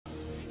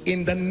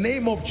in the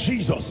name of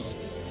Jesus,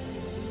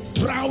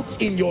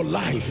 drought in your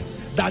life,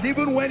 that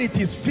even when it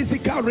is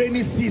physical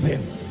rainy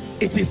season,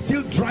 it is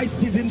still dry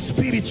season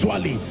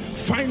spiritually,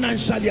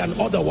 financially and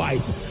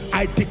otherwise.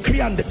 I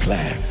decree and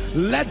declare,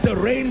 let the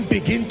rain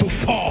begin to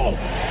fall.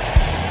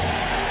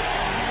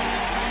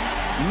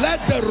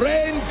 Let the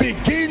rain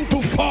begin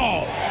to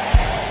fall.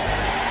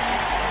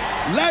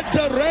 Let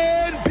the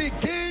rain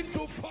begin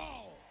to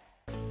fall.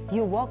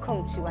 You're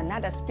welcome to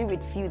another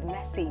spirit-filled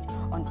message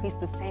on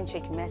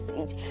Christocentric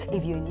Message.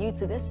 If you're new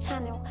to this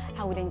channel,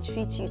 I would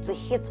entreat you to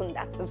hit on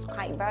that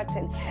subscribe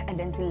button and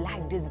then to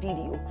like this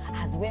video.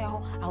 As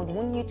well, I would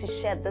want you to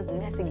share this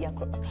message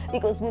across,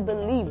 because we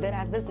believe that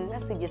as this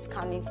message is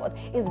coming forth,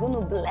 it's going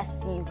to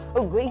bless you.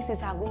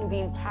 Graces are going to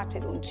be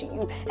imparted unto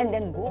you, and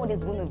then God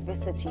is going to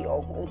visit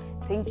your home.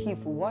 Thank you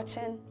for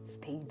watching.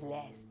 Stay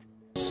blessed.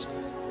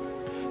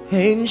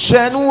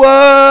 Ancient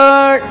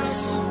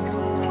words,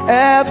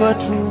 ever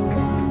true,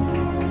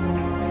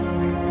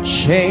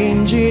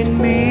 changing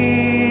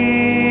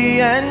me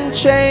and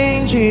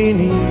changing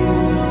you.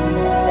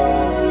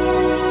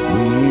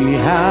 We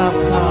have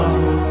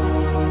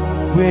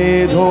come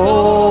with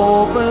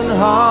open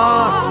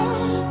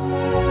hearts.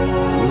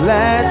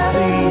 Let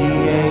the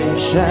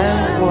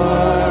ancient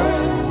words,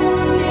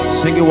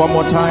 sing it one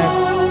more time.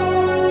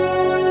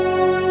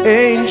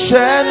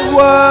 Ancient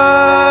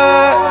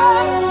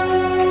words,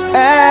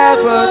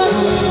 ever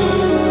true,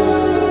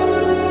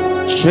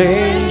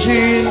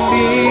 changing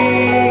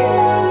me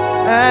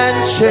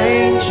and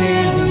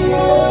changing you.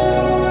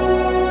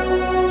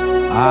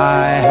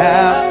 I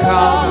have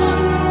come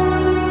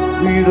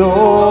with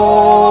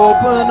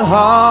open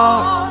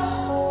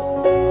hearts.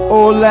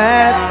 Oh,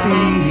 let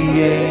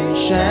the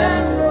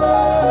ancient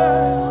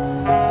words.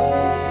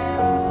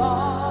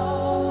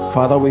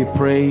 Father, we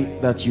pray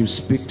that you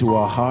speak to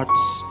our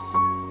hearts,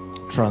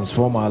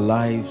 transform our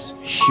lives,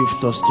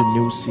 shift us to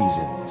new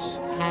seasons.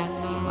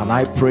 And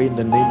I pray in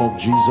the name of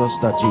Jesus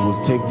that you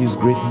will take this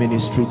great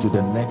ministry to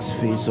the next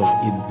phase of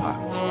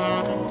impact.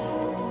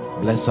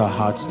 Bless our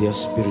hearts, dear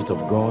Spirit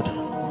of God.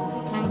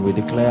 And we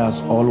declare as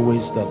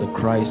always that the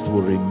Christ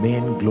will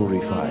remain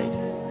glorified.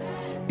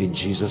 In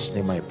Jesus'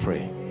 name I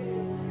pray.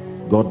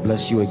 God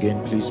bless you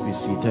again. Please be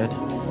seated.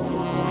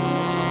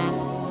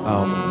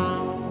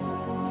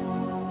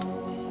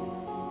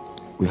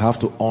 We have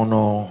to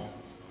honor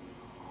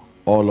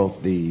all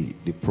of the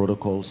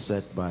protocols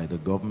set by the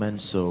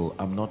government, so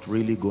I'm not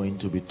really going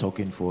to be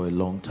talking for a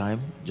long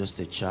time, just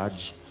a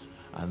charge,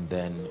 and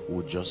then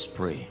we'll just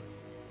pray.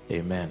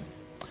 Amen.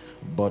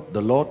 But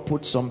the Lord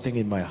put something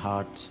in my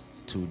heart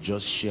to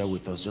just share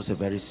with us, just a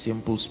very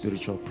simple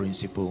spiritual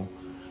principle,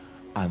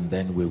 and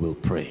then we will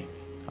pray.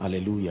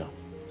 Hallelujah.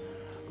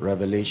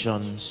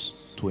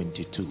 Revelations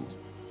 22.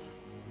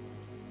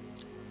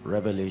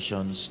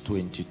 Revelations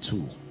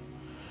 22.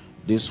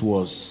 This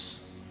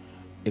was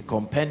a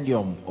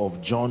compendium of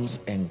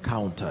John's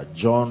encounter.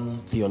 John,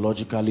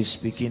 theologically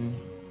speaking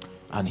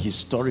and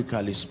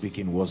historically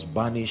speaking, was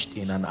banished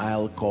in an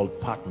isle called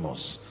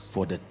Patmos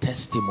for the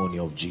testimony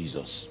of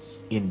Jesus.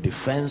 In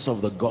defense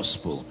of the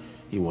gospel,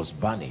 he was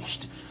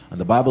banished. And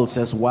the Bible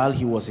says while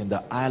he was in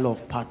the isle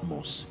of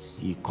Patmos,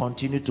 he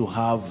continued to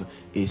have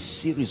a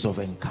series of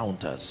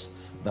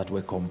encounters that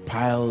were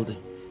compiled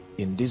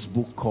in this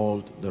book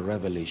called the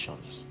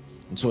Revelations.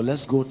 And so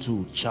let's go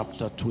to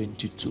chapter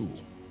 22.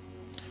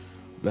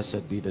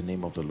 Blessed be the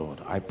name of the Lord.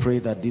 I pray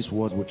that this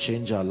word will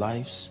change our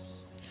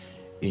lives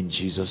in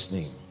Jesus'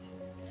 name.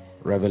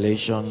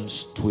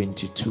 Revelations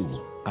 22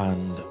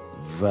 and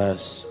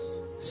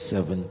verse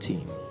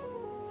 17.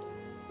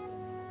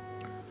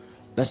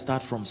 Let's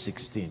start from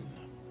 16.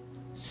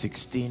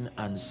 16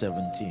 and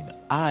 17.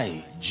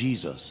 I,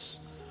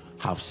 Jesus,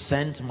 have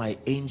sent my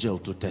angel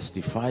to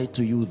testify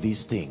to you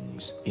these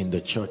things in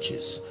the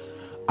churches.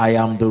 I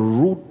am the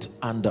root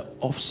and the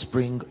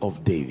offspring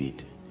of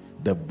David,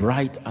 the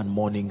bright and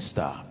morning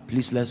star.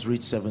 Please let's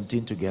read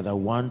 17 together.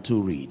 1,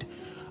 2, read.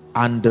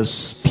 And the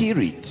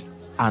Spirit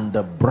and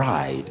the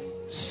bride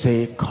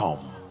say,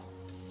 come.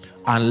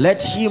 And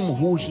let him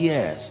who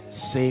hears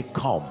say,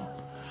 come.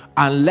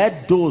 And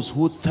let those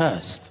who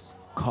thirst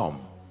come.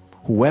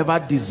 Whoever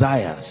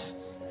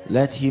desires,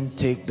 let him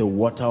take the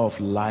water of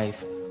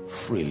life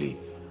freely.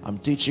 I'm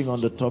teaching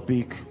on the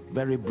topic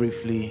very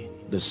briefly.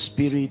 The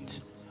Spirit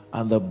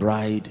and the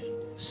bride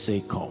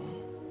say, come.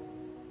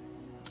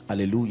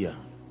 Hallelujah.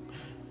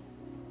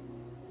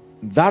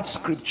 That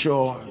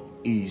scripture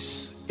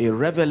is a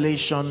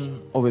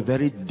revelation of a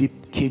very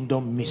deep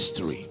kingdom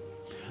mystery.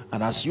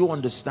 And as you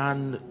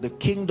understand, the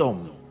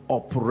kingdom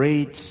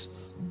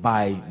operates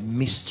by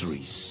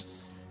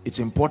mysteries. It's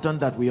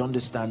important that we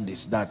understand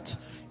this, that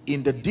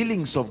in the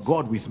dealings of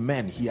God with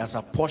men, he has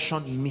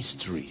apportioned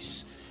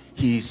mysteries,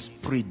 his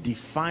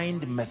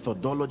predefined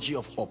methodology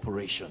of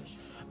operation.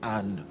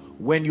 And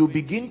when you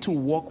begin to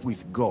walk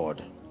with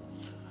God,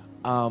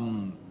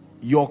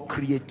 your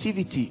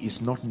creativity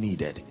is not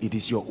needed. It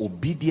is your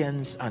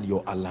obedience and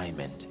your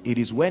alignment. It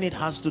is when it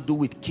has to do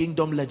with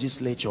kingdom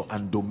legislature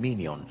and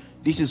dominion.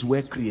 This is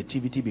where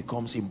creativity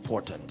becomes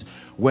important.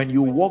 When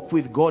you walk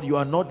with God, you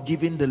are not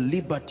given the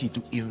liberty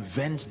to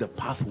invent the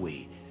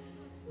pathway.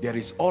 There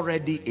is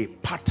already a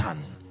pattern.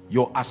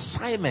 Your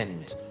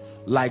assignment,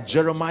 like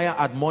Jeremiah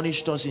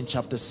admonished us in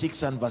chapter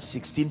 6 and verse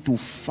 16, to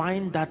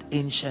find that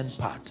ancient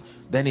path.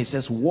 Then he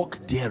says, walk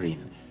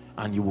therein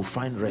and you will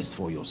find rest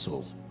for your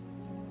soul.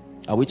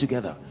 Are we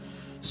together?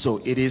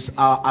 So it is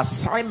our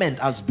assignment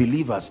as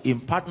believers, in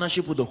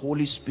partnership with the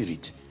Holy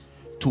Spirit,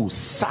 to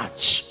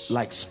search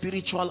like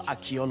spiritual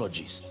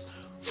archaeologists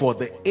for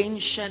the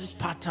ancient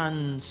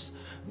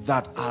patterns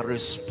that are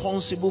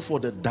responsible for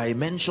the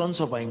dimensions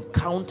of our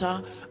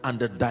encounter and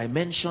the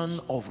dimension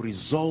of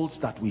results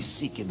that we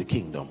seek in the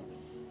kingdom.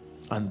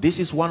 And this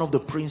is one of the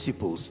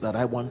principles that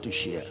I want to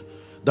share.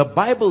 The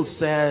Bible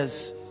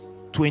says,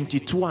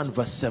 22 and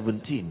verse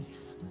 17,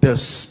 the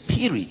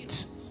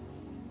Spirit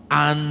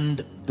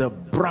and the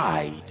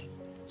bride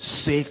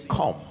say,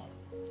 come.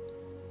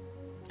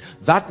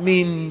 That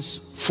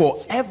means for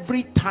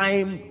every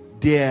time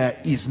there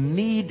is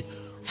need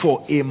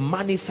for a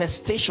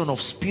manifestation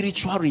of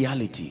spiritual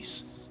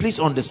realities, please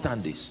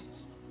understand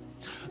this,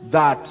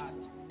 that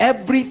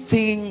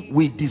everything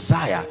we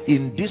desire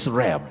in this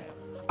realm,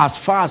 as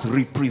far as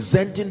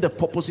representing the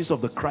purposes of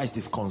the Christ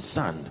is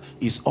concerned,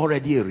 is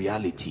already a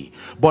reality.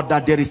 But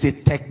that there is a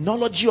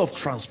technology of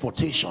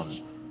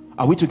transportation.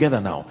 Are we together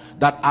now?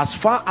 That as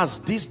far as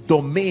this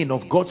domain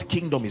of God's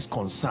kingdom is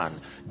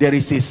concerned, there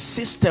is a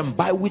system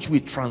by which we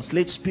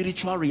translate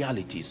spiritual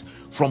realities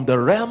from the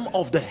realm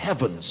of the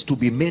heavens to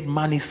be made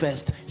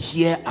manifest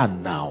here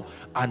and now.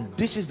 And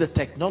this is the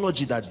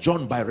technology that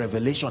John by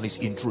revelation is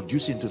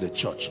introducing to the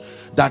church,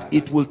 that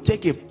it will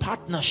take a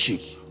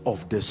partnership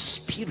of the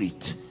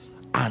Spirit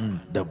and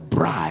the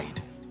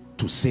bride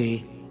to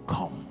say,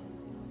 come.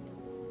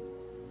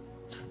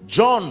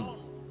 John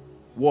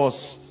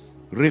was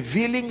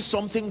revealing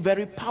something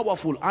very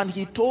powerful, and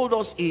he told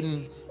us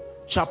in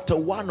chapter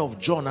 1 of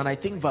John, and I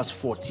think verse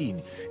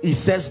 14, he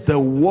says the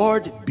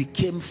word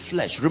became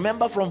flesh.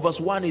 Remember from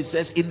verse 1 it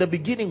says, in the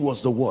beginning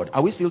was the word.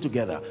 Are we still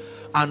together?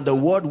 And the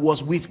word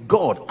was with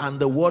God, and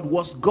the word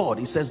was God.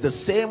 It says the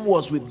same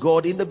was with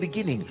God in the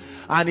beginning.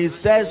 And it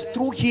says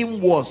through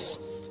him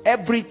was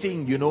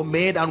everything, you know,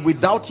 made, and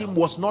without him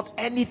was not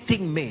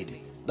anything made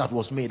that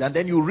was made. And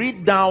then you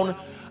read down,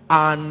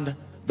 and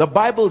the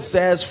Bible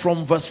says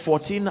from verse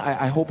 14,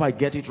 I hope I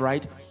get it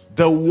right,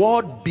 the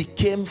word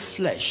became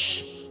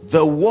flesh.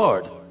 The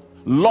word,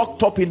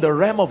 locked up in the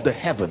realm of the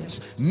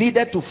heavens,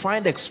 needed to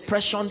find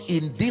expression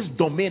in this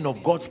domain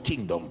of God's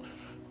kingdom.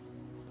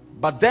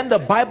 But then the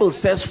Bible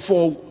says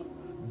for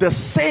the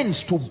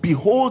saints to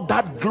behold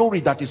that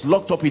glory that is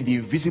locked up in the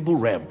invisible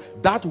realm,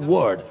 that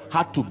word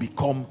had to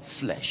become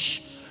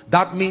flesh.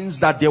 That means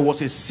that there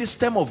was a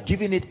system of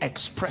giving it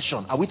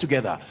expression. Are we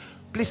together?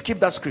 Please keep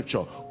that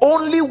scripture.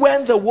 Only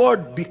when the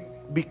word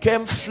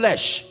became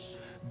flesh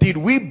did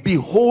we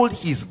behold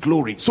his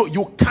glory. So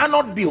you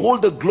cannot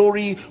behold the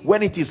glory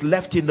when it is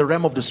left in the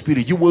realm of the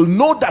spirit. You will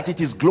know that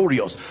it is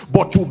glorious,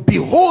 but to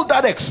behold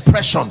that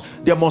expression,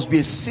 there must be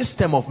a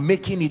system of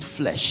making it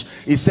flesh.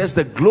 It says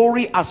the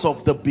glory as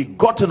of the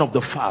begotten of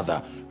the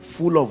Father,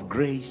 full of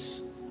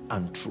grace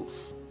and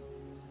truth.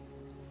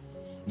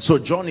 So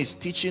John is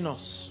teaching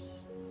us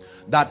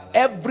that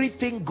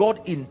everything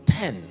God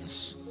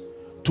intends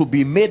to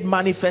be made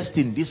manifest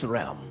in this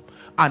realm,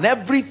 and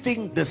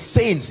everything the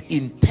saints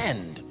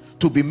intend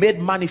to be made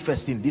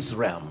manifest in this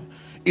realm,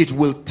 it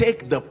will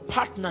take the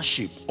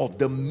partnership of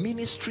the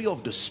ministry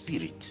of the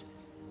Spirit,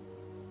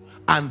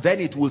 and then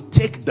it will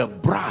take the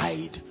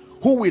bride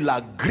who will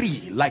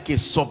agree like a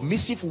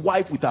submissive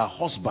wife with her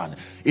husband.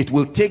 It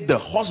will take the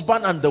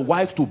husband and the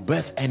wife to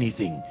birth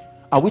anything.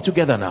 Are we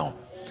together now?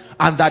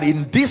 And that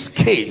in this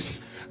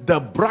case, the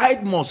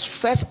bride must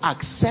first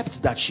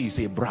accept that she is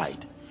a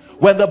bride.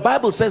 When the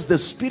Bible says the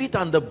Spirit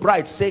and the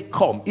bride say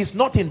come, it's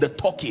not in the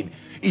talking.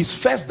 It's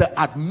first the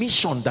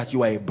admission that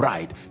you are a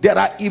bride. There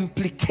are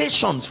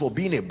implications for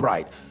being a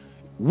bride.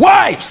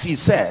 Wives, he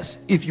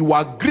says, if you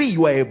agree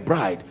you are a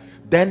bride,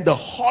 then the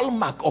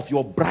hallmark of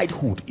your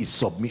bridehood is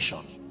submission.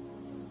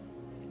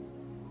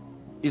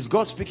 Is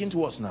God speaking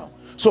to us now?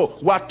 So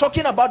we are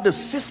talking about the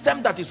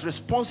system that is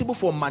responsible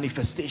for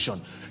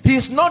manifestation. He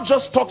is not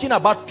just talking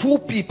about two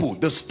people,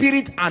 the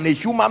Spirit and a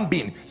human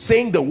being,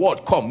 saying the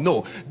word come.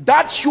 No,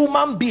 that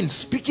human being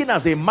speaking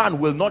as a man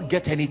will not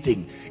get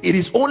anything. It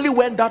is only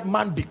when that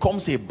man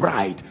becomes a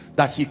bride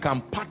that he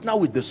can partner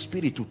with the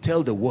Spirit to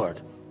tell the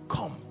word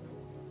come.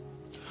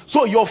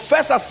 So your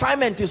first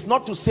assignment is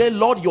not to say,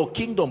 Lord, your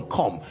kingdom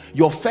come.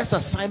 Your first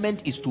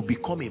assignment is to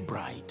become a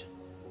bride.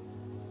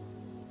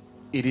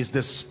 It is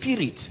the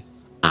Spirit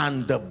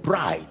and the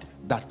bride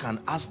that can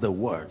ask the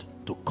word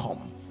to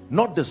come,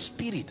 not the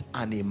Spirit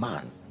and a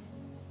man.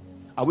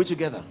 Are we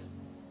together?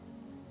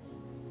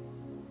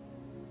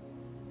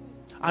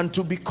 And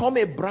to become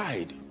a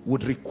bride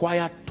would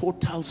require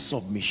total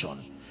submission.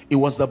 It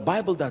was the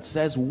Bible that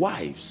says,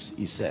 wives,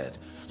 he said.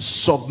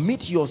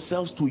 Submit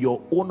yourselves to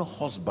your own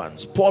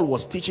husbands. Paul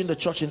was teaching the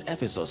church in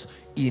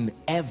Ephesus, in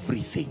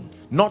everything,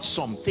 not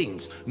some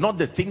things, not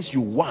the things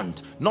you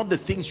want, not the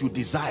things you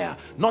desire,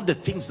 not the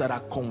things that are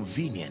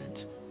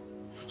convenient.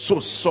 So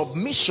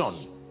submission,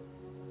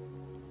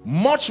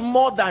 much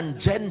more than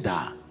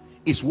gender,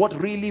 is what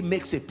really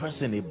makes a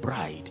person a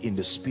bride in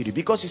the spirit.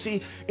 Because you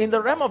see, in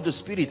the realm of the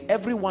spirit,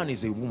 everyone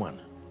is a woman,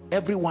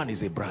 everyone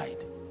is a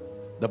bride.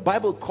 The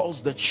Bible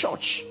calls the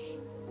church,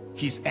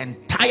 his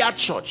entire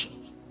church,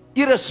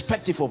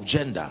 irrespective of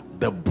gender,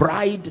 the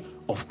bride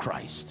of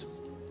Christ.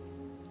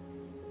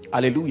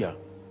 Hallelujah.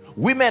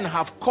 Women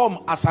have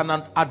come as an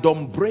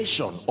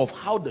adumbration of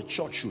how the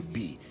church should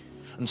be.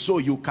 And so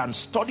you can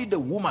study the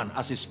woman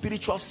as a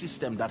spiritual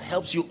system that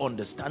helps you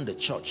understand the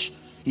church.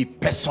 He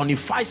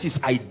personifies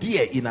his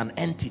idea in an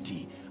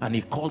entity and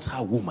he calls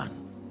her woman.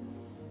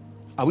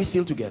 Are we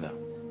still together?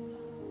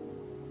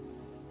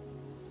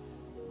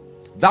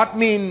 That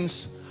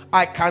means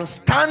I can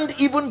stand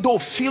even though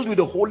filled with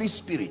the Holy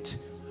Spirit,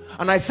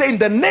 and I say, in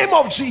the name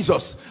of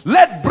Jesus,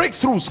 let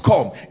breakthroughs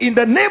come. In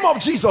the name of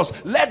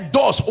Jesus, let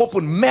doors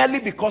open, merely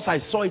because I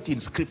saw it in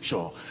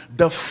scripture.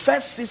 The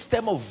first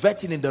system of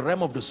vetting in the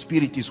realm of the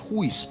spirit is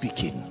who is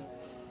speaking.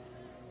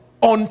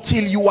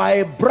 Until you are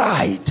a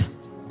bride,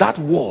 that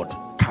word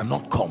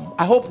cannot come.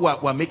 I hope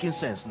we're making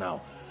sense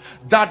now.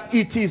 That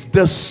it is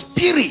the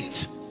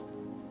spirit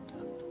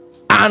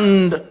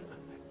and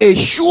a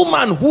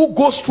human who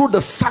goes through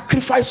the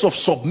sacrifice of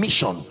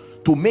submission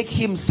to make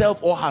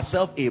himself or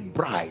herself a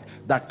bride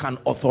that can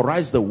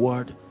authorize the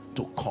word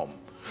to come.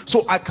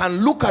 So I can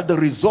look at the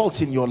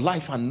results in your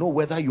life and know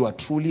whether you are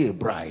truly a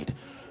bride.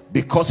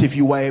 Because if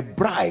you are a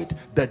bride,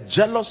 the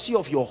jealousy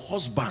of your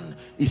husband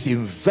is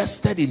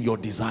invested in your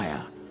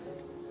desire.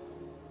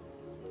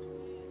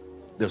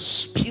 The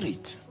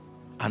spirit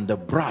and the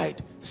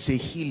bride say,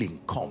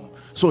 healing come.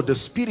 So the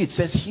spirit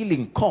says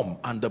healing come,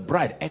 and the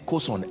bride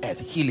echoes on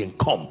earth, healing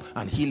come,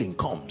 and healing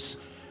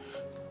comes.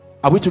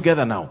 Are we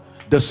together now?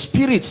 The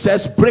spirit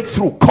says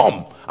breakthrough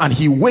come, and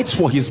he waits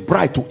for his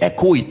bride to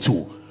echo it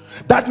too.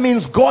 That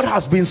means God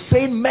has been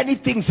saying many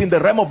things in the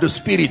realm of the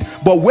spirit,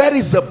 but where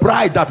is the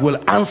bride that will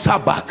answer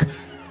back?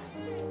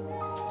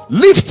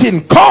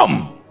 Lifting,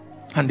 come,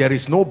 and there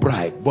is no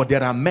bride, but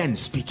there are men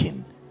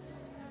speaking.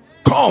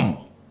 Come,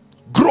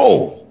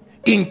 grow,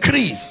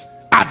 increase,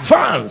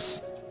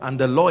 advance, and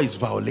the law is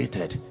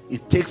violated.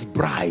 It takes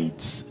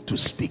brides to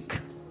speak.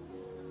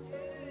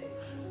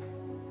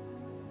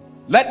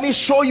 Let me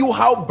show you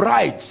how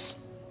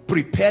brides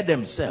prepare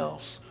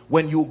themselves.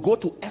 When you go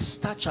to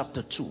Esther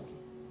chapter 2.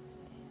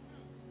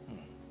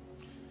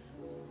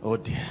 Oh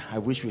dear, I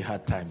wish we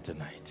had time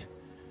tonight.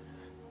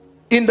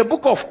 In the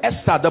book of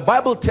Esther, the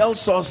Bible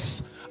tells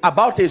us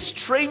about a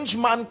strange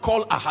man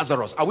called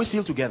Ahasuerus. Are we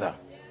still together?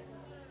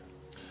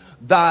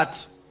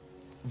 That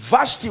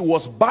Vashti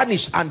was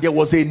banished and there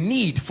was a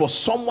need for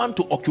someone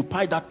to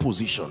occupy that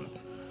position.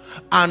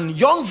 And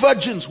young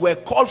virgins were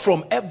called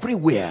from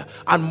everywhere,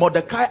 and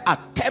Mordecai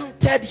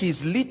attempted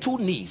his little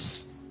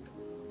niece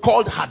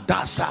called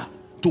Hadassah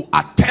to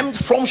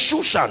attempt from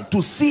Shushan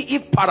to see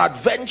if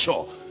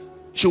peradventure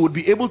she would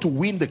be able to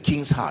win the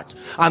king's heart.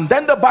 And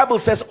then the Bible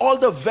says all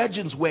the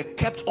virgins were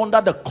kept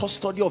under the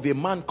custody of a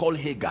man called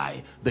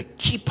Haggai, the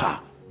keeper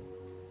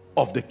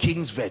of the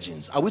king's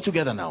virgins. Are we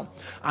together now?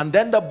 And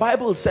then the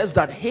Bible says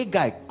that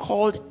Haggai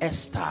called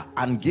Esther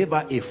and gave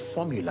her a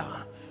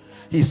formula.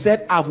 He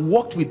said, I've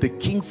worked with the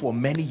king for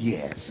many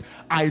years.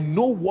 I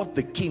know what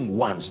the king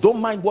wants. Don't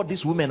mind what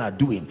these women are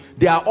doing.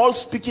 They are all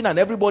speaking and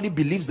everybody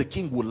believes the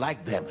king will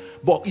like them.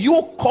 But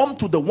you come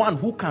to the one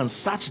who can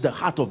search the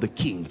heart of the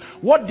king.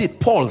 What did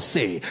Paul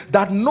say?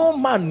 That no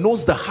man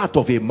knows the heart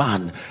of a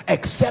man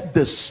except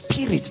the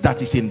spirit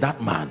that is in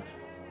that man.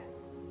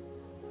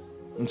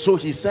 And so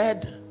he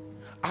said,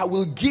 I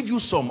will give you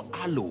some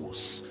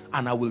aloes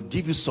and I will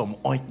give you some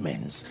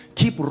ointments.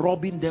 Keep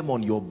rubbing them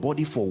on your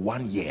body for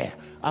 1 year.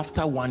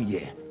 After 1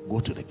 year, go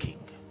to the king.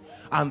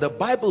 And the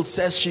Bible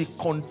says she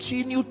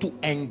continued to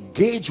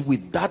engage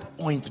with that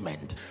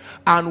ointment.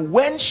 And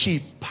when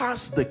she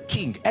passed the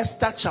king,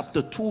 Esther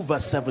chapter 2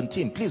 verse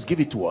 17, please give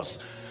it to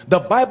us. The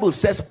Bible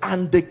says,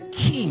 and the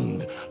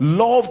king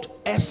loved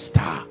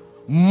Esther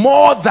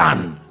more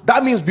than,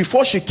 that means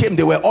before she came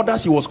there were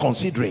others he was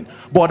considering,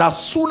 but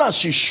as soon as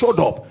she showed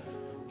up,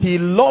 he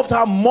loved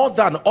her more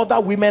than other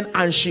women,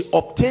 and she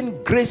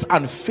obtained grace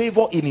and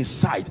favor in his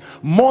sight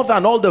more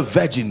than all the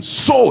virgins.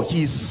 So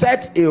he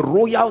set a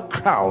royal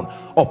crown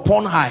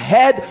upon her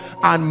head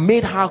and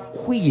made her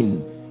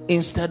queen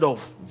instead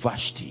of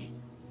Vashti.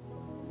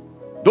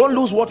 Don't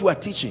lose what we're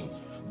teaching,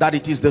 that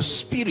it is the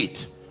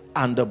spirit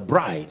and the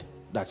bride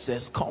that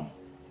says come.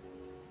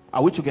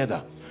 Are we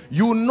together?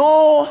 You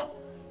know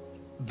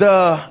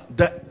the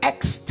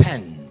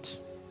extent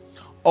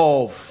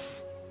of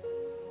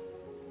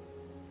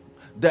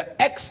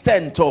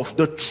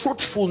the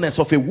truthfulness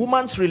of a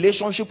woman's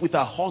relationship with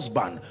her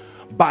husband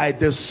by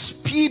the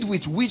speed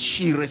with which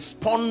she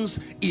responds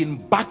in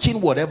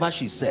backing whatever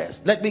she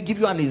says. Let me give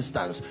you an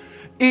instance.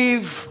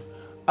 If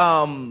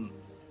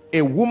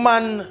a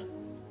woman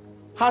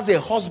has a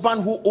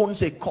husband who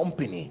owns a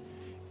company,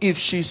 if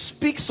she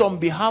speaks on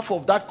behalf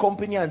of that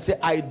company and say,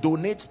 I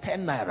donate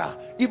 10 naira,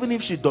 even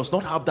if she does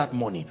not have that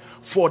money,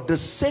 for the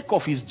sake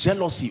of his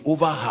jealousy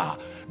over her,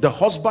 the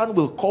husband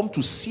will come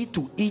to see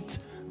to it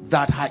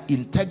that her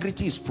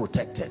integrity is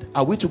protected.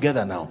 Are we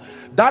together now?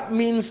 That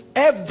means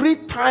every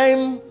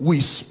time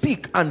we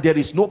speak and there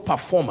is no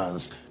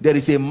performance, there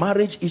is a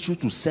marriage issue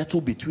to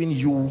settle between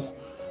you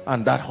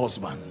and that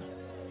husband.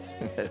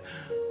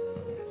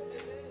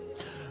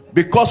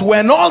 Because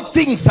when all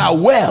things are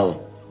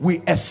well, we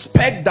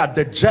expect that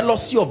the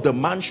jealousy of the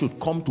man should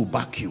come to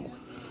back you.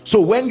 So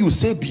when you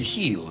say be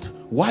healed,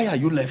 why are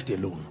you left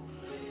alone?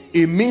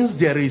 It means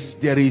there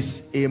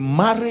is a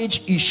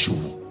marriage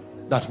issue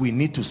that we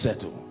need to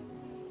settle.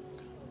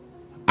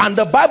 And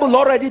the Bible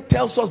already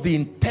tells us the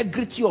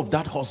integrity of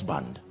that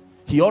husband.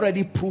 He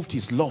already proved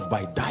his love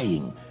by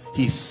dying.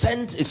 He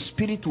sent a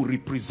spirit to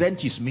represent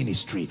his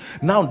ministry.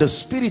 Now the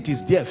spirit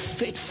is there,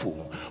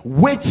 faithful,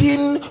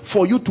 waiting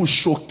for you to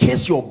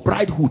showcase your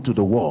bridehood to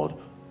the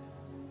world.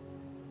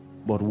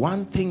 But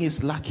one thing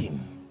is lacking.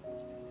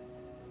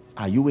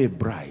 Are you a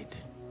bride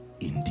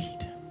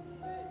indeed?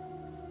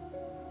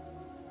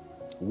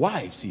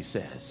 Wives, he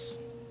says,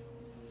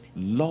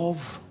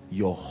 love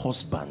your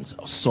husbands,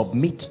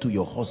 submit to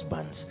your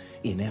husbands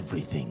in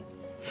everything.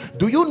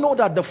 Do you know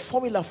that the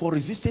formula for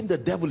resisting the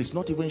devil is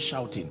not even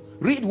shouting?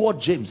 Read what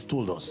James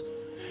told us.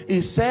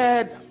 He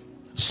said,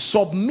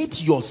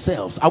 submit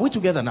yourselves. Are we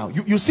together now?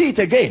 You see it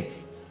again.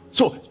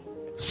 So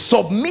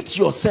submit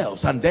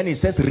yourselves, and then he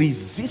says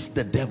resist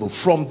the devil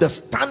from the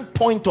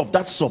standpoint of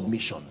that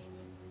submission.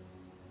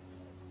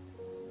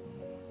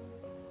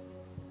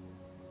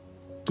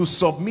 To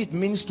submit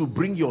means to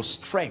bring your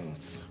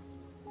strength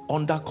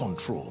under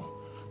control.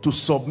 To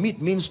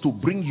submit means to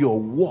bring your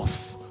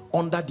worth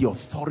under the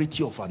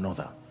authority of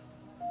another.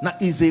 Now,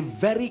 it's a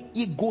very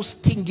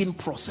ego-stinging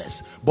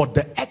process, but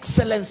the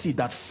excellency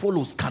that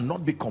follows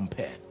cannot be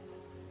compared.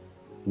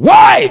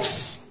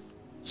 Wives,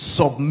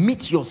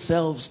 submit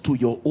yourselves to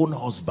your own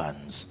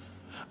husbands,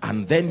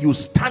 and then you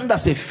stand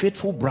as a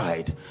faithful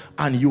bride,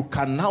 and you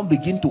can now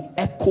begin to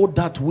echo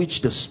that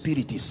which the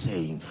Spirit is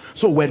saying.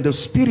 So when the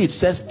Spirit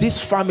says this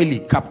family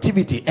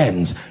captivity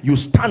ends, you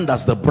stand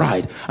as the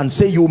bride and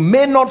say, you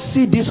may not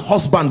see this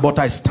husband, but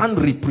I stand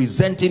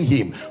representing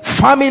him.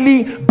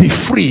 Family, be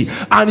free.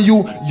 And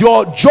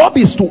your job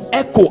is to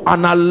echo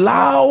and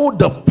allow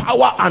the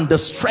power and the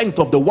strength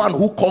of the one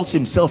who calls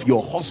himself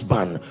your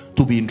husband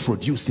to be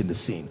introduced in the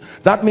scene.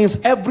 That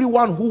means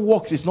everyone who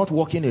walks is not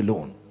walking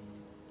alone.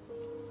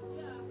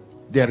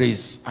 There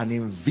is an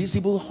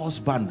invisible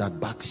husband that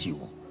backs you.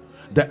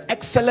 The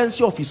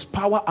excellency of his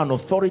power and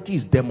authority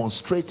is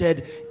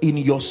demonstrated in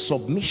your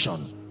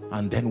submission,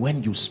 and then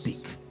when you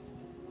speak.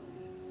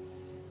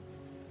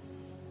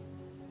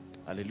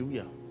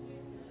 Hallelujah.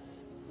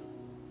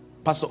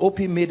 Pastor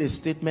Opie made a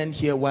statement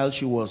here while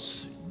she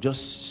was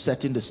just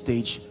setting the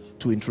stage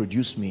to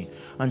introduce me,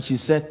 and she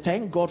said,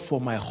 thank God for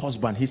my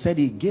husband. He said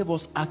he gave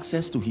us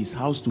access to his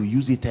house to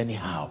use it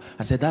anyhow.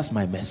 I said, that's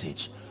my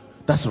message.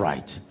 That's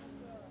right.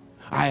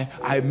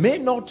 I may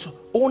not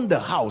own the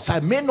house, I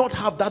may not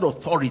have that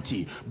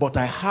authority, but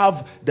I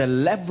have the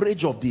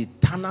leverage of the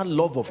eternal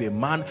love of a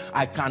man.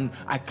 I can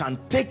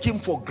take him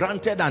for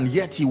granted, and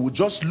yet he will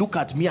just look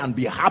at me and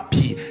be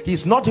happy.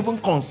 He's not even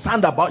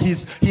concerned about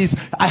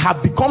I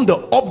have become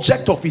the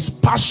object of his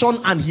passion,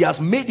 and he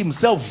has made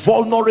himself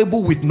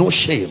vulnerable with no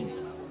shame.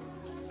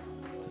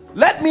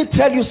 Let me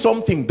tell you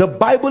something. The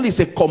Bible is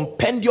a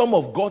compendium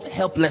of God's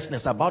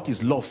helplessness about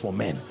his love for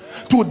men,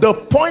 to the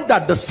point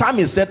that the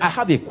psalmist said, I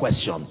have a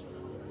question.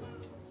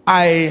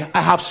 I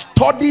have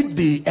studied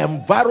the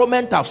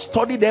environment, I've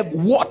studied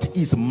what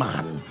is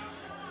man.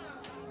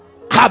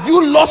 Have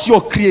you lost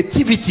your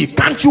creativity?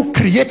 Can't you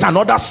create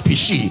another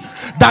species?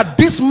 That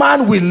this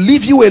man will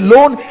leave you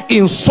alone,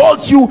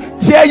 insult you,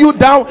 tear you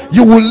down,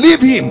 you will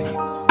leave him,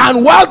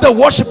 and while the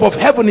worship of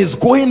heaven is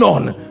going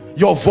on,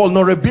 your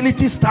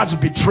vulnerability starts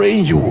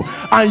betraying you,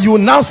 and you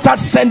now start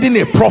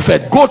sending a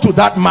prophet, go to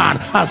that man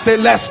and say,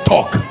 let's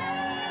talk.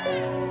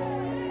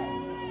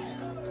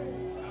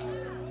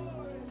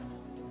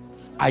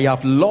 I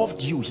have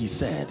loved you, he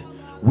said,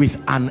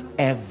 with an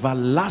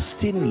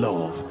everlasting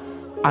love,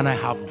 and I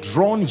have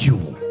drawn you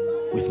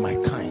with my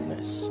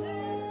kindness.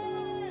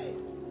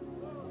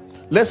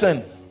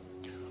 Listen,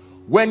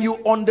 when you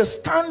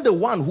understand the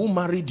one who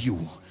married you,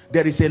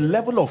 there is a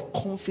level of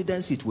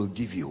confidence it will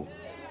give you.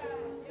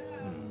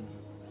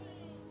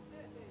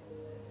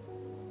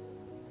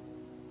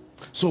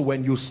 So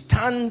when you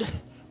stand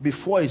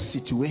before a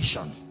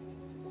situation,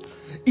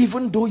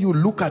 even though you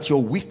look at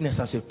your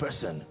weakness as a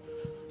person,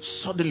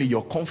 suddenly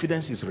your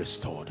confidence is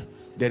restored.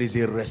 There is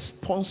a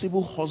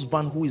responsible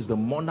husband who is the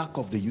monarch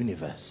of the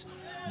universe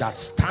that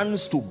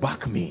stands to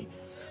back me.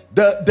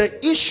 The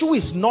issue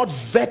is not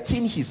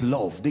vetting his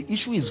love. The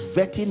issue is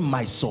vetting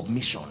my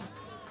submission.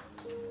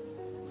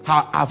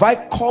 Have I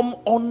come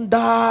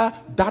under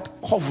that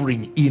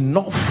covering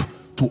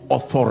enough to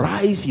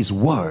authorize his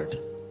word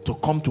to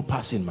come to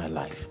pass in my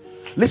life?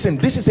 Listen,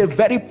 this is a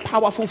very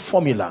powerful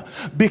formula,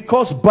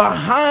 because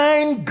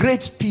behind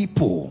great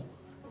people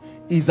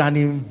is an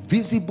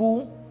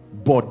invisible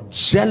but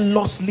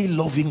jealously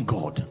loving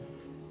God,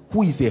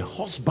 who is a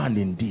husband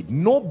indeed.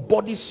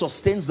 Nobody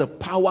sustains the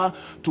power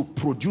to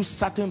produce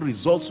certain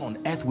results on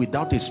earth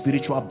without a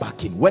spiritual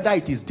backing, whether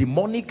it is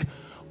demonic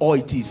or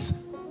it is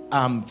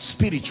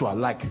spiritual,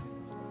 like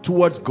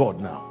towards God.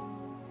 Now,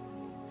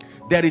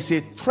 there is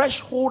a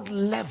threshold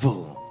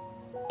level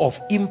of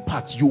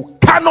impact you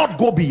cannot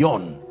go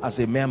beyond as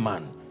a mere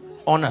man,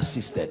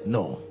 unassisted.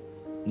 No.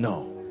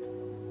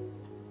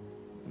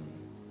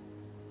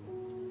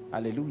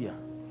 Hallelujah.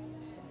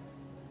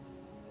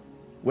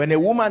 When a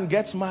woman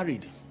gets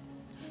married,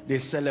 they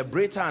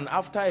celebrate her, and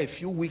after a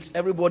few weeks,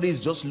 everybody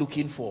is just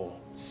looking for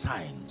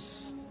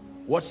signs.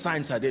 What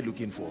signs are they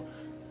looking for?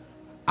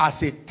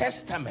 As a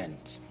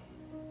testament.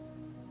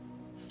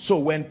 So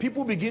when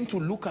people begin to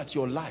look at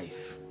your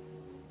life,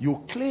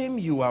 you claim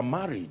you are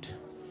married,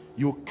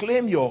 you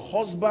claim your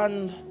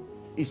husband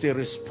is a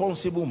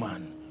responsible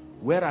man.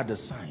 Where are the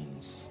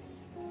signs?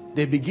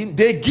 They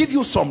give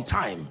you some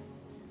time.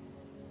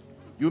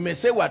 You may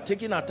say, we're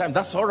taking our time.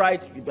 That's all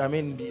right. I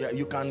mean,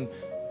 you can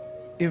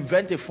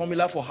invent a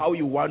formula for how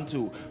you want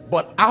to.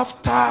 But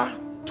after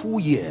 2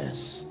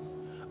 years,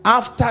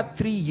 after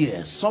 3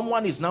 years,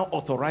 someone is now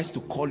authorized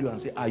to call you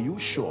and say, are you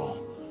sure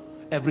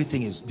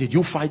everything is... Did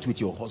you fight with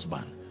your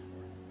husband?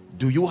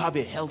 Do you have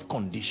a health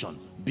condition?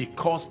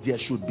 Because there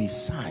should be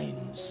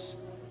signs.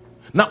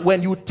 Now,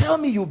 when you tell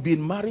me you've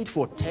been married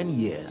for 10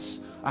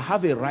 years, I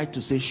have a right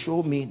to say,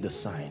 show me the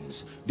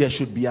signs. There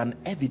should be an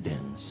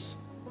evidence.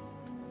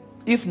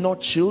 If not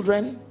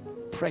children,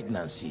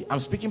 pregnancy. I'm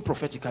speaking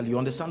prophetically. You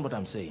understand what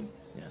I'm saying?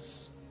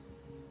 Yes.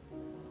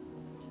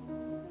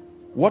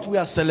 What we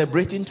are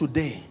celebrating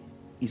today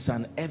is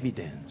an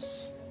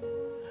evidence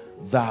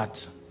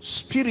that,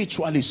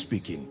 spiritually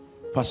speaking,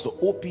 Pastor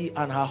Opie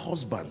and her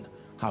husband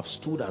have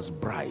stood as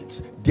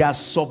brides. Their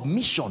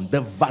submission,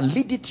 the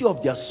validity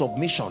of their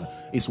submission,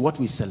 is what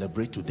we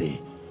celebrate today.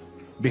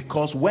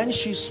 Because when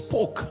she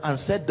spoke and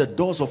said the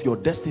doors of your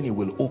destiny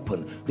will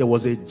open, there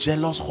was a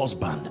jealous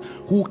husband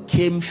who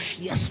came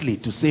fiercely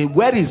to say,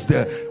 where is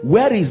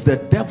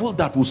the devil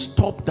that will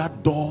stop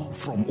that door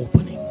from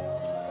opening?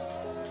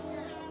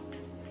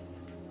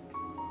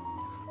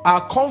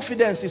 Our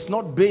confidence is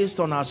not based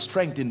on our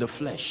strength in the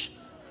flesh.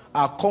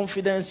 Our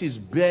confidence is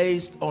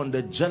based on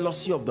the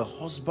jealousy of the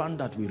husband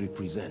that we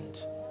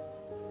represent.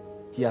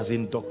 He has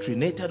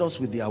indoctrinated us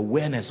with the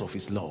awareness of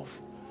his love,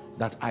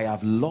 that I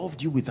have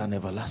loved you with an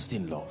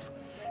everlasting love.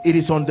 It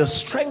is on the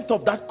strength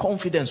of that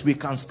confidence we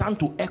can stand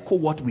to echo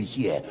what we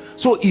hear.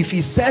 So if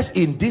he says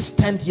in this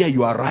 10th year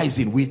you are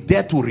rising, we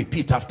dare to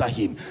repeat after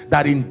him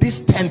that in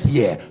this 10th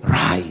year,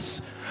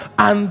 rise.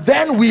 And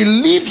then we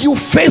leave you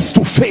face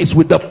to face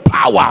with the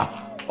power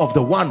of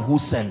the one who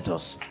sent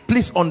us.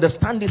 Please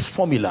understand this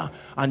formula,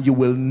 and you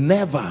will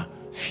never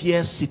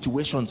fear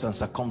situations and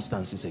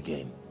circumstances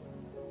again.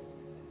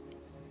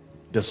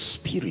 The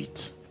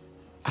Spirit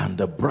and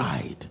the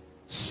bride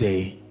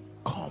say,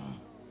 come.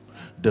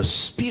 The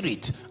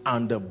Spirit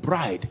and the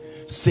bride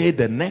say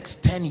the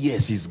next 10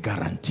 years is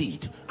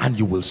guaranteed, and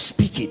you will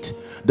speak it.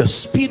 The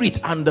Spirit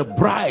and the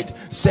bride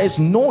says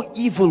no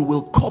evil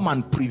will come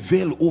and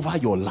prevail over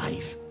your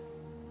life.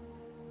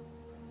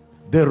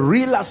 The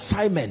real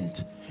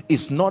assignment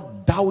is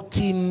not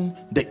doubting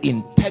the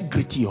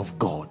integrity of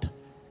God.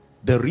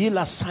 The real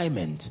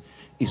assignment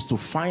is to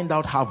find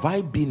out, have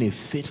I been a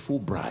faithful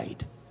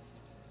bride?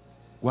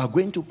 We are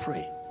going to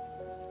pray.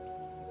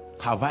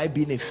 Have I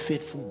been a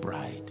faithful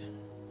bride?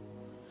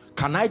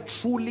 Can I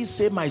truly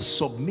say my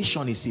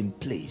submission is in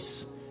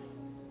place?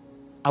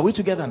 Are we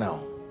together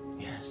now?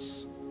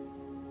 Yes.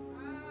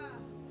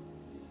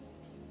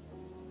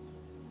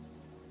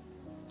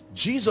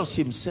 Jesus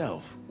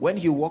himself, when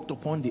he walked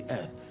upon the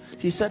earth,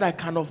 he said, I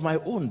can of my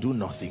own do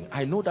nothing.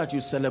 I know that you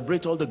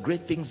celebrate all the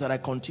great things that I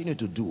continue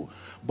to do,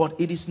 but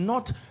it is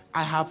not,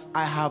 I have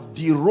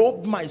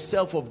derobed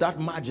myself of that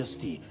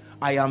majesty.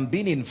 I am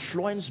being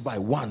influenced by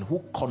one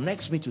who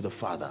connects me to the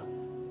Father.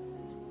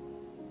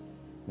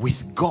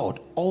 With God,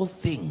 all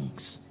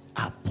things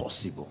are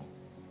possible.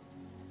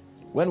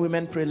 When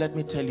women pray, let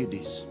me tell you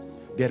this.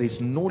 There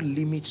is no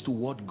limit to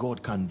what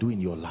God can do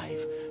in your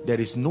life. There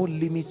is no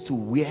limit to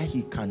where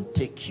he can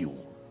take you.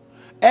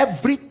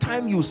 Every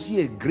time you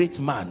see a great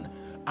man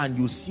and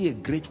you see a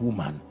great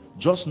woman,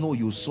 just know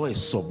you saw a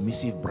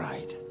submissive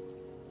bride.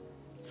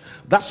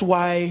 That's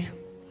why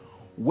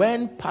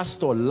when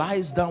pastor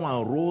lies down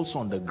and rolls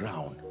on the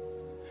ground,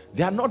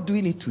 they are not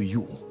doing it to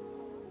you.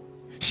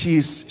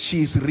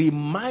 She's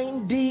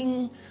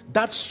reminding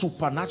that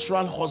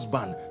supernatural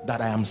husband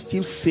that I am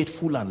still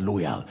faithful and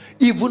loyal.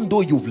 Even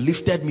though you've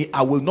lifted me,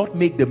 I will not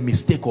make the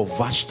mistake of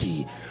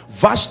Vashti.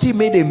 Vashti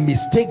made a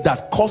mistake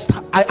that cost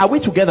her. Are we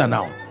together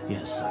now?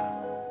 Yes, sir.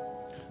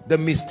 The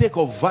mistake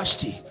of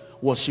Vashti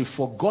was she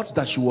forgot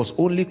that she was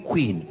only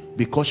queen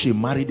because she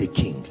married a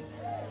king.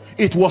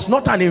 It was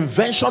not an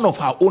invention of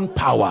her own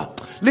power.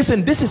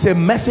 Listen, this is a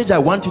message I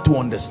want you to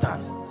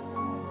understand.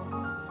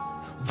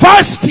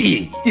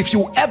 Vashti, if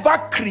you ever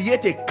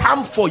create a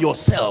camp for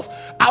yourself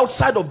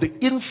outside of the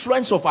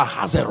influence of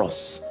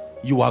Ahasuerus,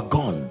 you are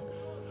gone.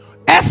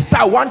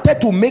 Esther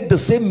wanted to make the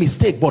same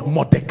mistake, but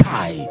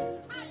Mordecai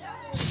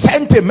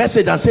sent a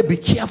message and said, be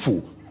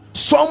careful.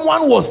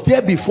 Someone was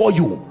there before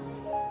you.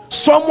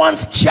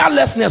 Someone's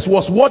carelessness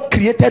was what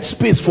created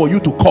space for you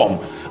to come.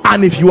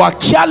 And if you are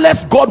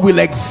careless, God will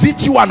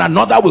exit you and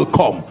another will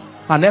come.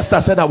 And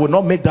Esther said, I will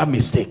not make that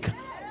mistake.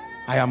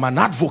 I am an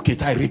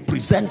advocate. I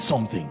represent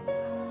something.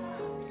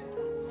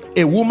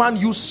 A woman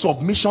used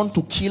submission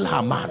to kill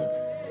her man.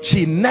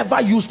 She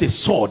never used a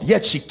sword,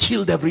 yet she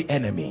killed every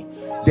enemy.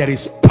 There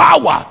is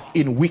power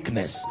in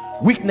weakness.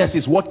 Weakness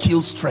is what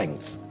kills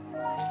strength.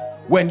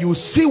 When you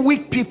see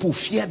weak people,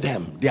 fear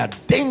them. They are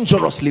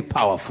dangerously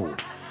powerful.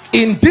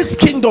 In this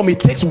kingdom,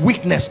 it takes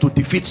weakness to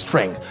defeat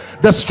strength.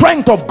 The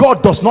strength of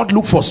God does not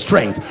look for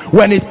strength.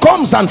 When it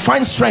comes and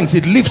finds strength,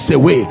 it lifts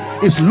away.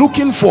 It's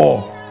looking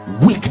for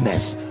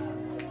weakness.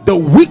 The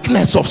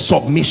weakness of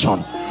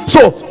submission.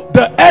 So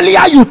the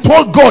earlier you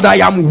told God, I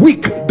am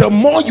weak, the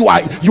more you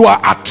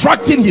are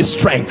attracting his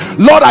strength.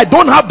 Lord, I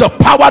don't have the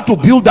power to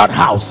build that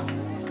house.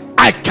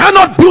 I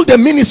cannot build a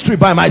ministry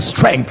by my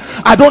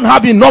strength. I don't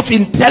have enough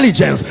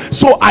intelligence,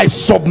 so I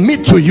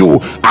submit to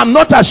you. I'm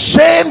not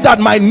ashamed that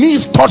my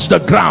knees touch the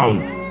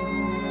ground.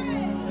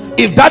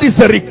 If that is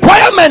the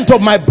requirement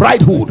of my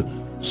bridehood,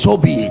 so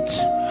be it.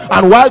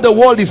 And while the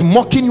world is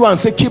mocking you and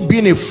say keep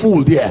being a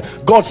fool there,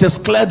 God says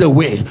clear the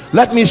way.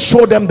 Let me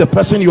show them the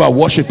person you are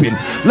worshiping.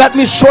 Let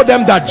me show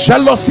them that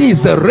jealousy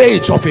is the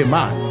rage of a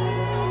man.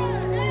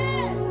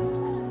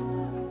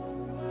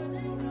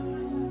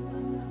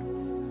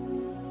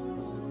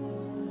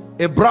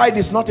 A bride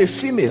is not a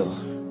female.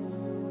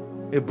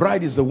 A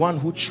bride is the one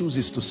who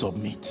chooses to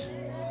submit.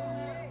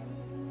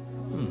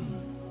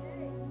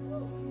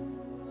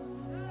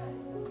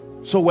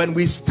 So when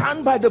we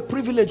stand by the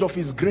privilege of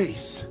his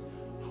grace,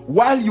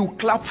 while you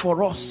clap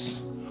for us,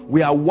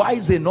 we are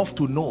wise enough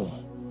to know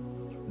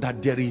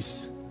that there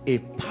is a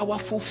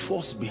powerful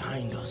force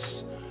behind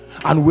us,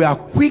 and we are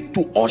quick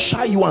to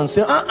usher you and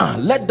say,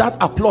 let that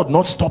applaud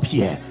not stop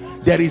here.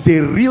 There is a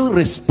real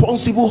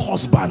responsible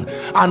husband,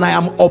 and I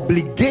am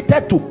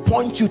obligated to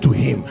point you to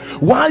him.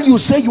 While you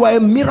say you are a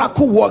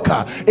miracle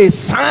worker, a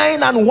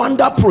sign and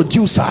wonder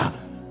producer,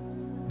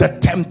 the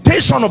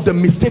temptation of the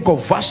mistake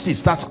of Vashti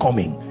starts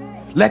coming.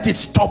 Let it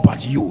stop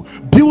at you.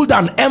 Build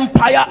an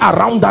empire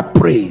around that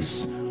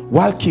praise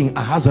while King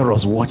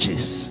Ahasuerus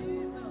watches.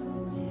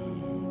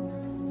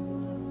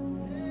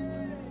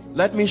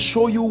 Let me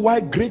show you why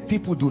great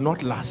people do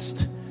not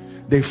last.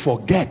 They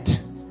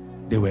forget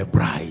they were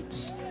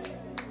brides.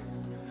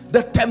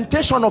 The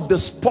temptation of the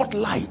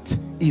spotlight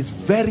is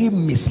very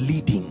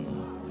misleading.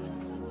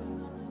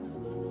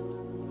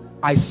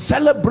 I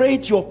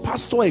celebrate your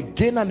pastor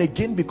again and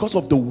again because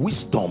of the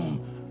wisdom,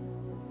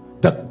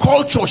 the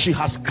culture she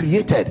has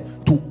created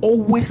to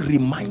always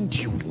remind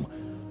you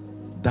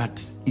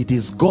that it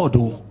is God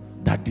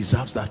that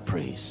deserves that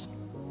praise.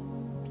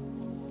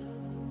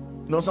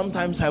 You know,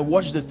 sometimes I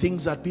watch the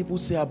things that people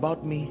say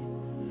about me.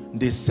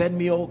 They send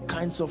me all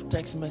kinds of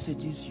text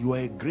messages. You are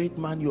a great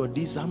man, you are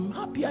this. I'm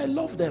happy, I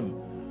love them.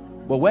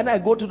 But when I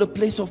go to the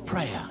place of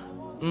prayer,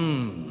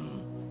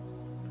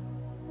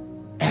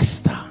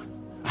 Esther,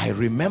 I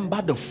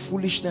remember the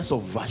foolishness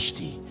of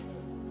Vashti.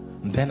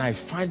 And then I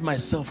find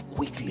myself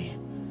quickly,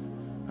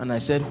 and I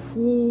said,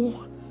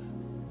 who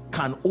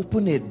can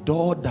open a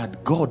door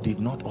that God did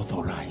not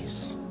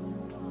authorize?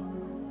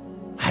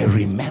 I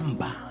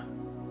remember.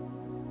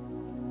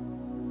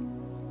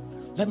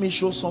 Let me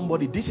show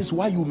somebody. This is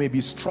why you may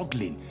be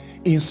struggling.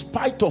 In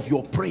spite of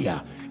your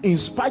prayer, in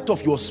spite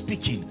of your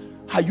speaking,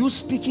 are you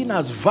speaking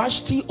as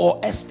Vashti or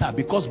Esther?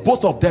 Because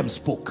both of them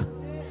spoke.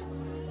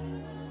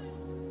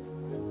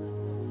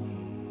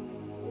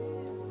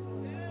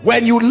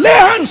 When you lay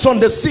hands on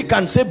the sick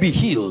and say be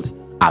healed,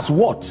 as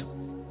what?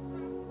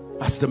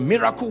 As the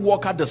miracle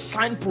worker, the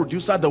sign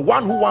producer, the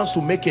one who wants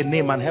to make a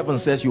name, and heaven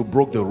says you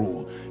broke the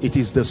rule. It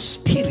is the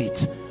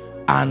spirit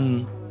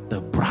and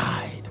the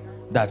bride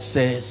that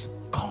says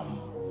come.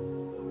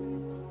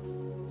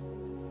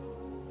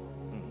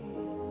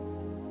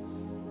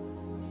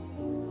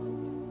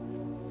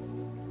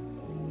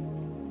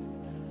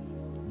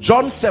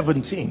 John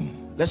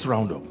 17, let's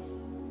round up.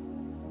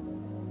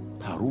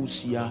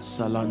 Parousia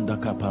salanda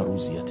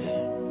kaparusiate.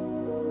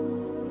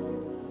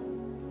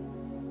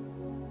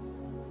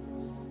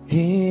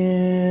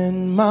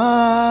 In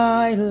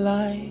my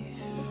life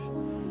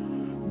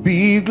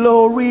be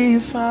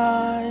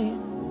glorified,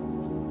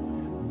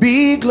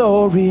 be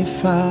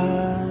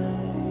glorified.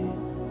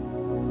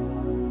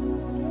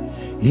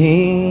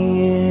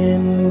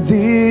 In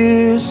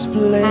this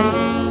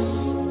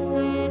place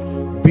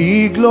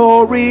be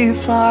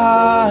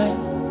glorified,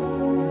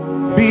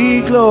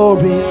 be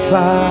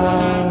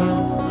glorified.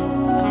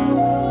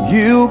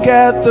 You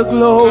get the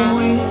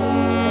glory,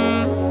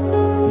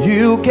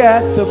 you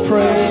get the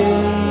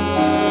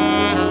praise,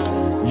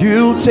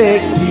 you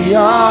take the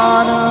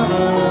honor.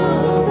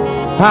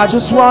 I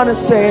just want to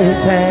say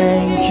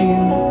thank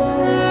you.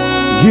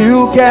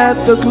 You get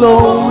the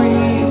glory,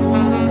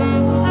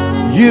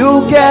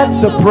 you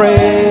get the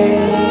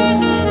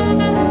praise,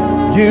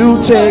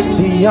 you take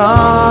the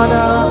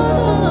honor.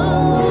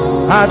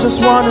 I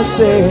just want to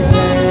say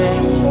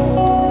thank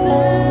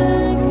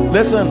you.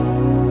 Listen,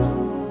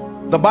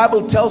 the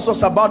Bible tells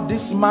us about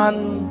this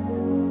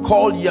man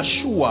called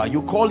Yeshua.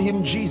 You call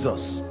him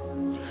Jesus.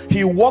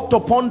 He walked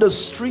upon the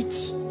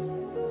streets,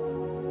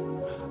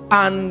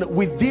 and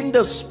within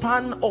the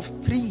span of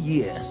 3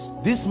 years,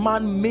 this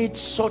man made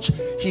such,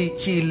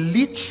 he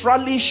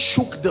literally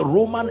shook the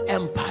Roman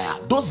Empire.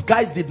 Those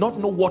guys did not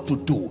know what to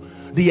do.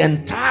 The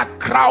entire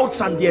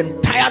crowds and the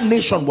entire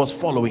nation was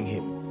following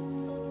him.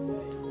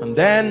 And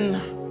then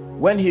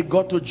when he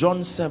got to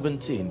John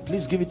 17,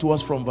 please give it to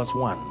us from verse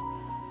 1.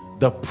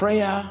 The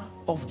prayer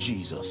of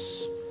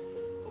Jesus.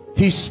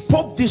 He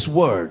spoke these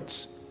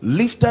words,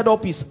 lifted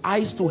up his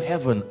eyes to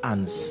heaven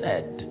and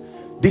said,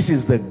 this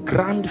is the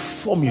grand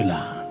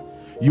formula.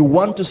 You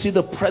want to see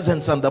the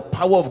presence and the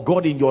power of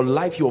God in your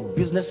life, your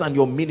business and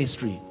your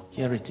ministry.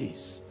 Here it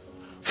is.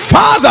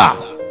 Father,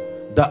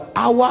 the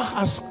hour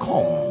has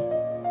come,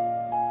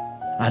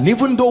 and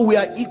even though we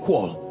are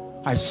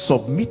equal, I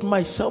submit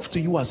myself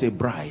to you as a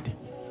bride.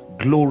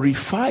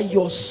 Glorify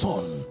your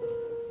Son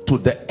to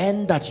the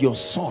end that your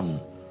Son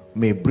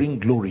may bring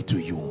glory to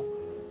you.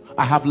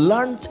 I have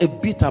learned a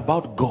bit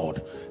about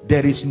God.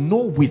 There is no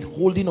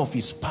withholding of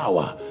his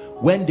power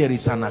when there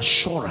is an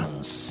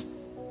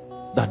assurance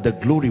that the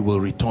glory will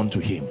return to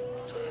him.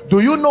 Do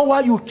you know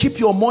why you keep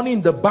your money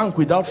in the bank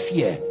without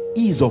fear?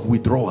 Ease of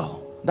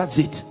withdrawal. That's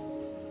it.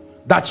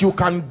 That you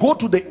can go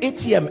to the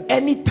ATM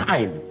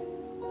anytime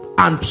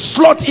and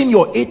slot in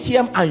your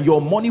ATM and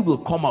your money will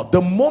come out.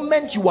 The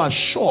moment you are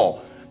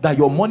sure that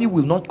your money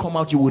will not come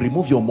out, you will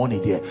remove your money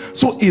there.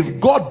 So if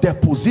God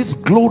deposits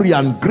glory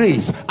and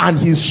grace and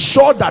he's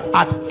sure that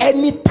at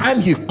any time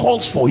he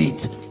calls for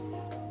it,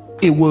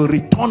 it will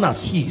return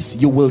as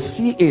his, you will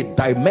see a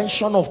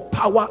dimension of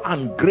power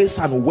and grace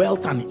and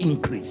wealth and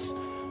increase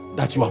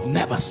that you have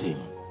never seen.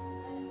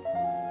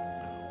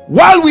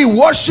 While we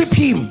worship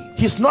him,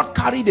 he's not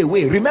carried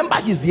away. Remember,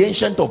 he's the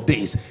Ancient of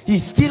Days. He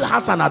still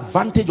has an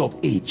advantage of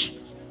age.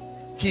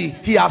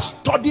 He has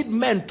studied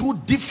men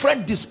through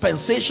different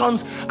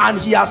dispensations, and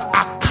he has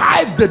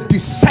archived the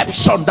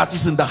deception that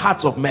is in the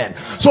hearts of men.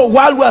 So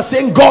while we are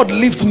saying, God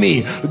lift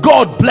me,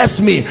 God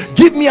bless me,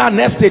 give me an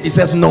estate, he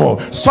says, no,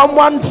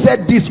 someone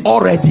said this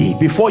already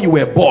before you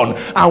were born,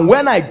 and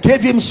when I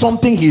gave him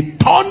something, he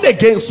turned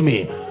against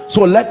me.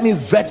 So let me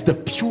vet the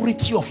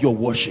purity of your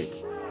worship.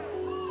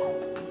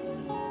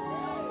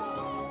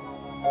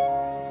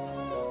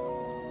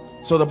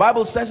 So the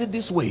Bible says it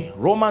this way,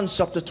 Romans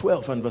chapter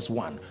 12 and verse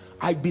 1.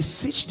 I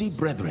beseech thee,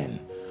 brethren,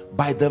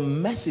 by the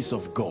mercies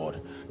of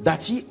God,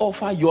 that ye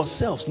offer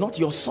yourselves, not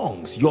your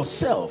songs,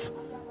 yourself,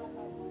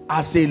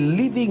 as a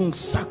living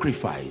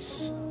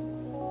sacrifice,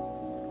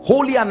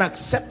 holy and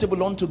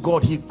acceptable unto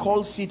God. He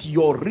calls it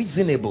your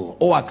reasonable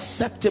or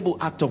acceptable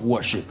act of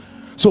worship.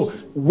 So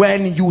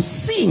when you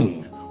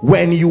sing,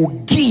 when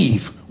you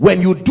give,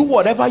 when you do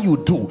whatever you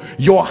do,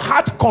 your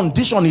heart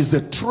condition is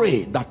the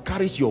tray that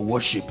carries your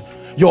worship.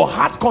 Your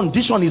heart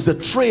condition is the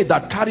tray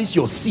that carries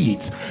your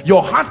seeds.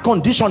 Your heart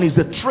condition is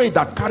the tray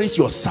that carries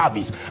your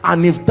service.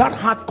 And if that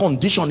heart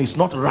condition is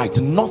not right,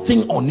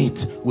 nothing on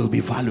it will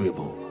be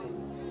valuable.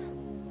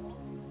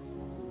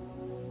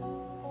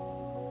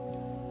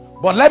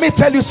 But let me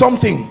tell you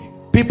something,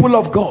 people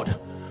of God.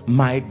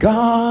 My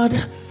God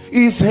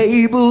is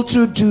able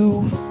to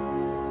do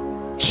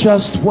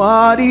just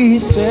what he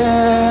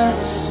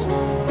says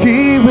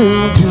he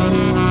will do.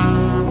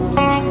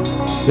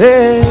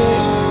 Yeah.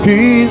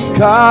 He's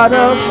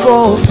gotta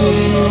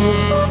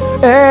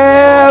fulfill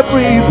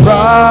every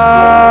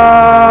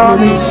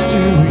promise to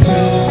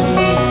you.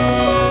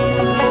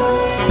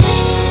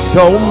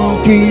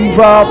 Don't give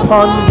up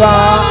on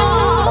God,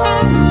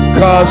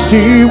 'cause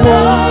he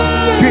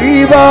won't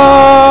give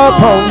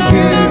up on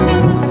you.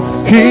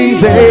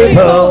 He's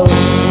able.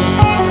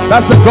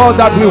 That's the God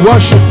that we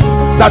worship.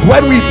 That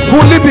when we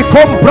truly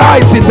become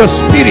brides in the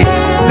spirit,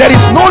 there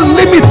is no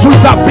limit to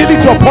his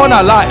ability upon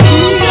our lives.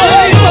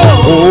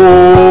 Oh,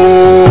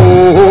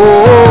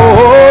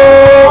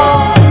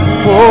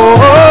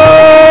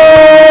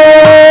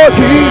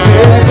 he's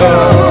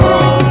able.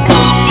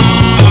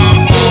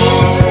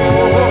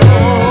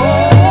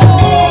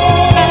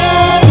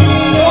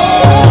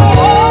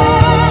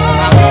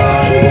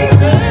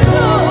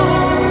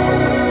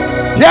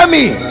 Hear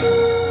me.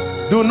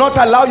 Do not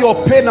allow your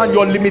pain and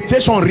your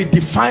limitation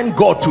redefine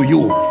God to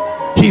you.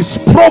 He's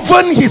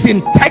proven his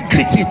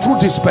integrity through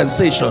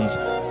dispensations.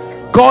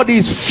 God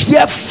is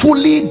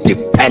fearfully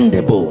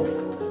dependable.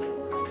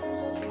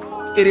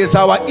 It is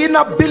our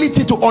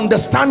inability to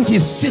understand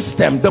his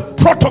system, the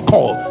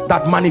protocol,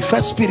 that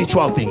manifests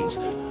spiritual things.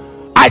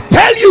 I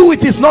tell you,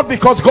 it is not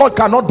because God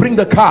cannot bring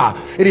the car.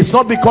 It is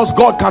not because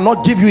God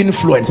cannot give you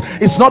influence.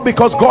 It's not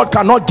because God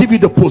cannot give you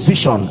the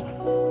position.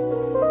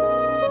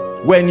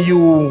 When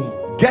you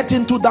get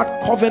into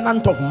that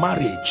covenant of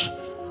marriage,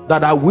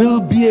 that I will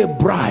be a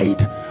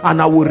bride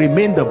and I will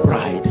remain the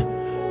bride,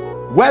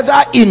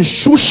 whether in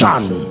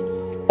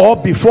Shushan or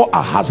before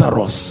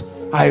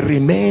Ahasuerus, I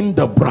remain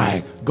the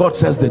bride. God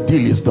says the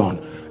deal is done.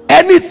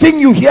 Anything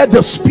you hear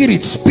the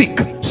Spirit speak,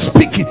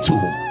 speak it to.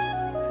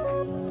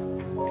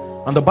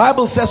 And the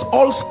Bible says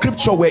all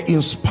scripture were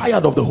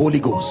inspired of the Holy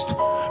Ghost.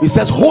 It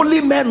says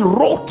holy men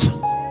wrote.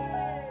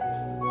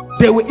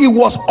 It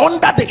was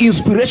under the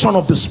inspiration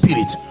of the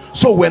Spirit.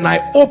 So when I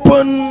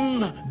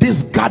open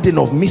this garden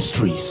of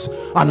mysteries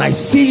and I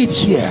see it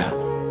here,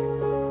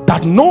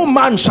 that no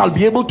man shall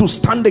be able to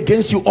stand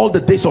against you all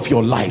the days of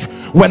your life.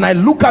 When I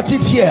look at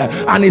it here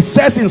and it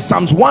says in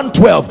Psalms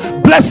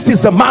 112, blessed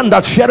is the man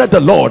that feareth the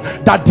Lord,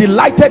 that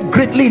delighted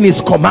greatly in his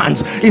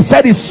commands. He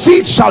said his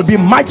seed shall be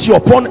mighty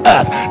upon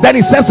earth. Then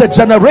he says the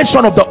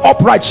generation of the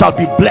upright shall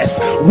be blessed.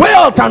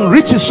 Wealth and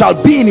riches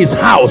shall be in his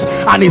house,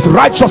 and his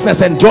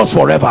righteousness endures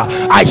forever.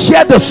 I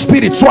hear the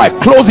Spirit, so I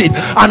close it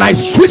and I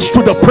switch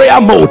to the prayer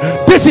mode.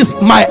 This is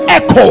my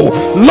echo.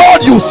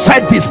 Lord, you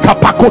said this.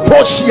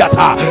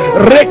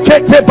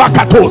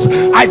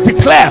 I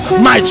declare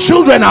my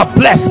children are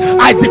blessed.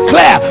 I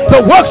declare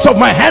the works of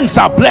my hands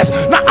are blessed.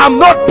 Now I'm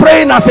not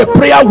praying as a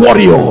prayer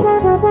warrior,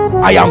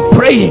 I am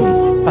praying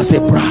as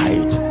a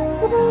bride.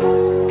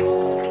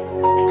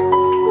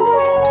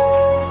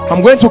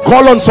 I'm going to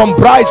call on some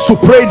brides to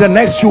pray in the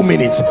next few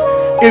minutes.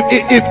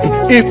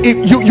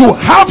 If you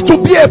have to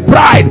be a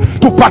bride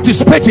to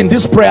participate in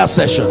this prayer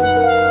session.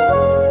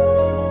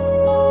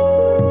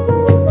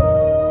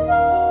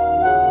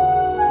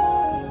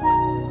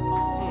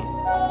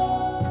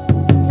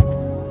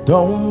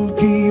 Don't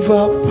give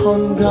up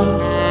on God,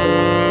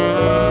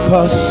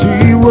 'cause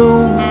He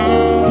won't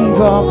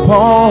give up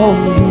on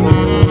you.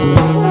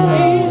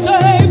 He's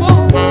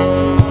able.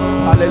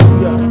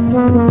 Hallelujah.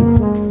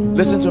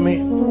 Listen to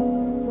me.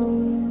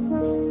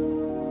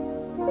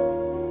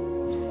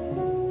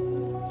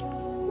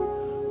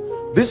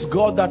 This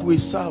God that we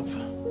serve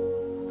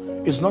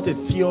is not a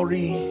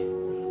theory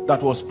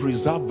that was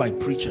preserved by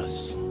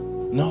preachers.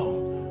 No.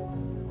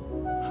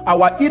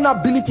 Our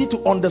inability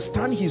to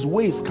understand his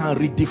ways can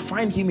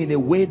redefine him in a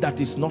way that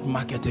is not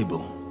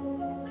marketable.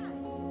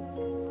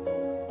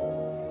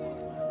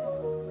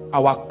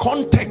 Our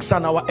context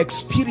and our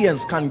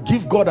experience can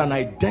give God an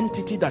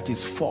identity that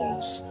is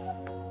false.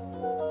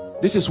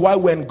 This is why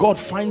when God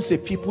finds a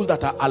people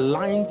that are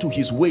aligned to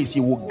his ways,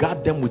 he will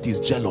guard them with his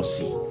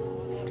jealousy,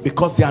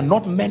 because there are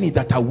not many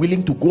that are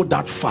willing to go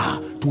that far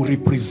to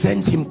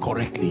represent him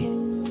correctly.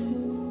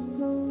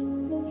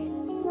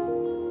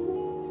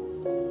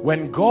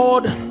 When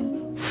God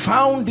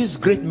found this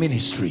great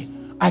ministry,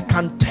 I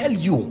can tell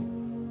you,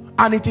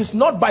 and it is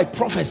not by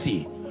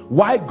prophecy,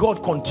 why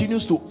God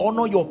continues to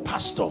honor your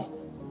pastor,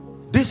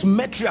 this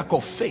matriarch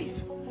of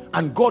faith,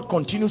 and God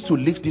continues to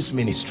lift this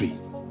ministry.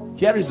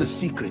 Here is the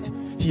secret.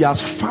 He has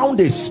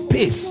found a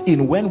space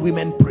in When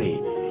Women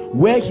Pray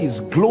where his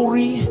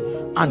glory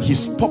and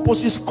his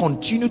purposes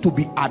continue to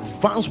be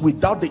advanced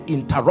without the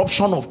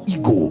interruption of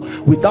ego,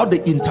 without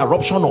the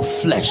interruption of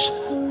flesh.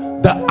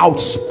 The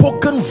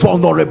outspoken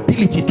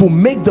vulnerability to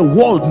make the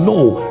world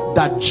know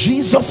that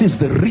Jesus is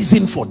the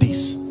reason for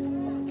this.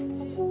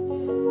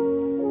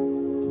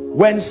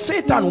 When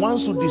Satan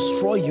wants to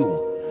destroy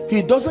you,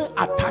 he doesn't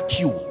attack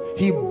you.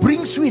 He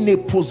brings you in a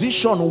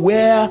position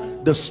where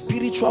the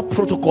spiritual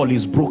protocol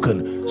is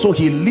broken. So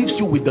he leaves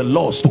you with the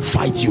laws to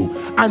fight you.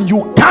 And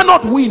you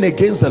cannot win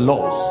against the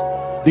laws.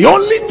 The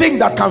only thing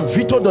that can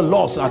veto the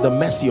laws are the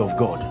mercy of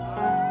God.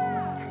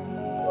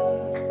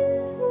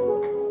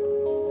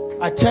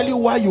 I tell you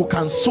why you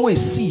can sow a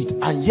seed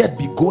and yet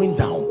be going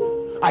down.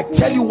 I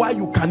tell you why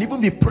you can even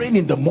be praying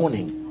in the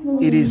morning.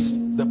 It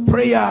is the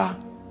prayer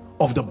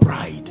of the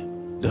bride,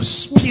 the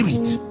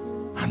Spirit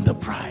and the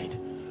bride.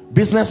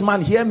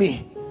 Businessman, hear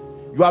me.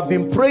 You have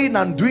been praying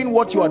and doing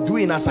what you are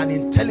doing as an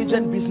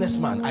intelligent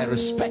businessman. I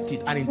respect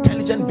it, an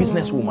intelligent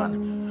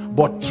businesswoman.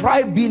 But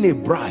try being a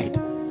bride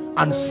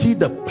and see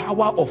the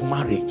power of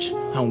marriage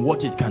and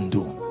what it can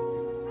do.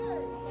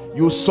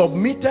 You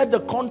submitted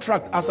the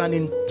contract as an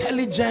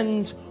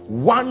intelligent,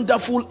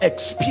 wonderful,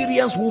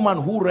 experienced woman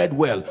who read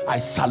well. I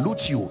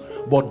salute you.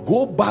 But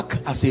go back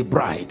as a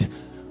bride,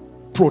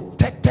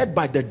 protected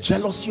by the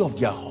jealousy of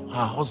her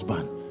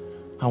husband,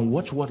 and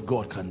watch what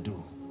God can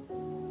do.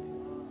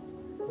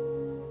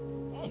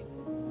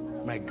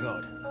 My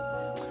God.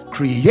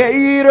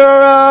 Creator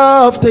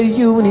of the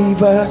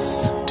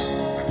universe,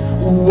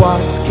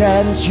 what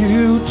can't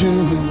you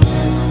do?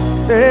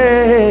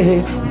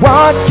 Hey,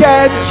 what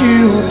can't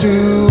you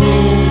do,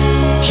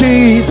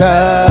 Jesus?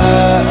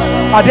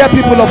 Are there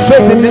people of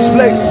faith in this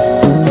place?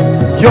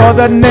 You're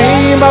the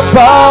name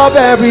above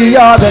every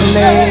other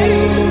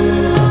name.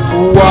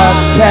 What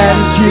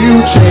can't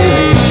you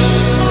change?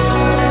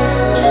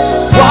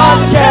 What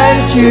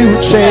can't you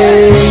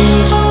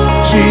change,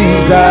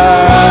 Jesus?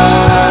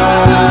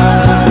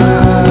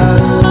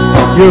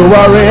 You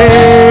are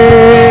able,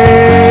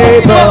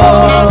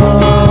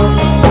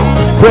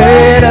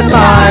 great and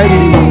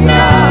mighty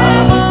God.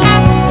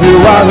 You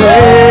are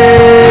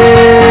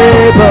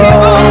able,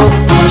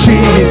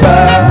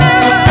 Jesus.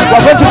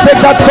 We're going to take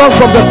that song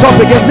from the top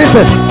again.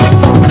 Listen.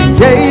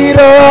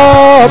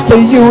 Creator of the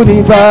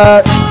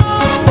universe,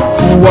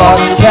 what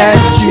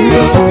can't you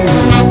do?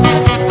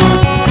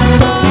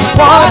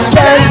 What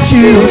can't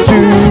you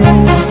do,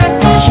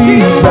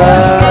 Jesus?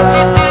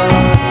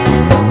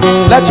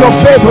 Let your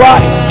faith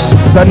rise.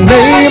 The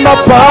name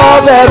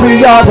above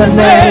every other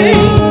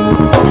name.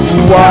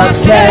 What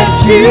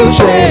can't you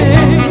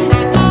change?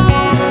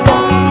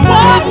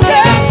 What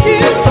can't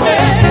you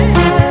change,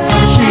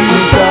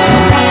 Jesus?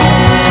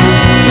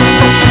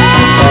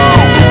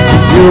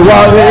 You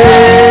are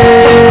able,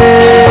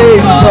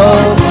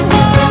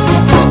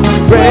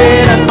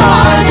 great and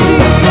mighty.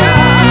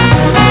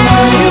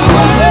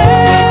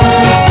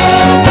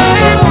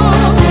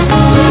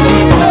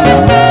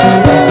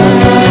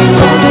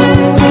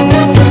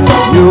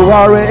 You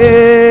are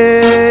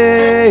able,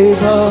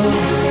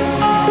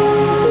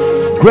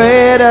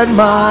 great and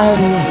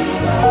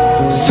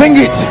mighty. Sing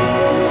it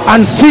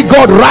and see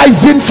God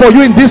rising for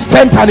you in this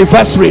 10th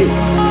anniversary.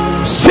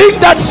 Sing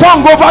that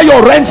song over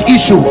your rent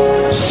issue.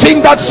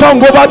 Sing that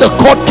song over the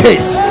court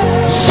case.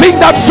 Sing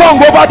that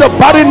song over the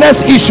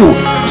barrenness issue.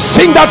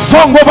 Sing that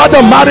song over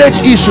the marriage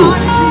issue.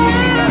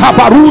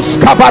 Kabarus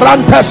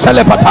kabaranta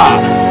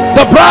selepata.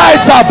 The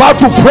brides are about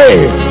to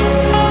pray.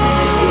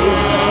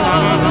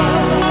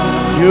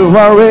 You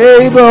are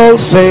able,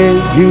 say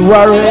you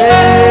are able,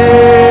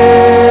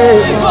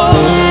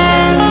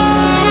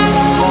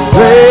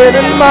 great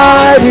and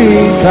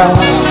mighty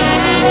God.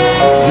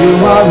 You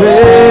are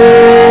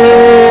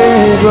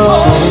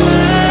able.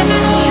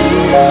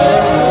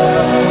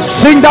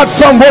 Sing that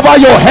song over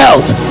your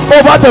health,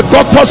 over the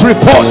doctor's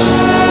report.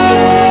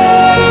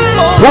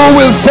 Who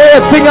will say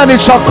a thing and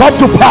it shall come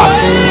to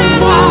pass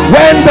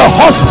when the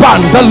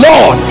husband, the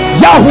Lord,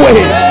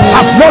 Yahweh,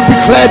 has not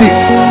declared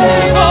it?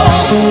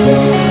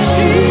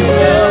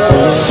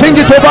 Sing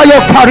it over your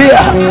career.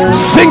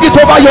 Sing it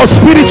over your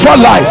spiritual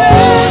life.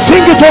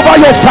 Sing it over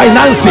your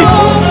finances.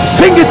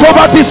 Sing it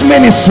over this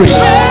ministry.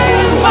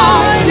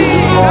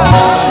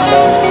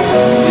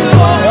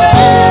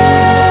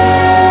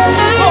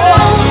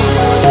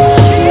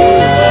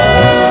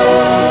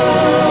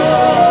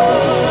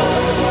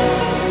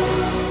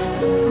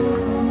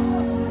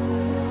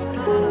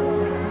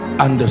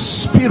 And the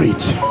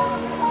Spirit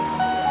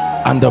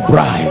and the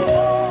bride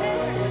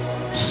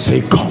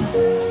say, come.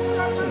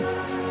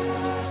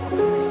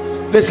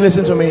 Let's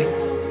listen to me.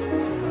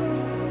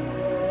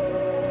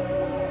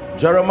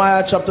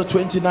 Jeremiah chapter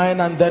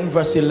 29 and then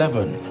verse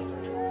 11.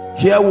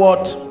 Hear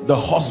what the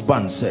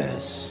husband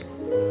says.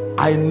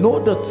 I know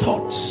the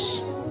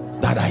thoughts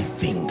that I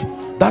think.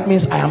 That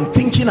means I am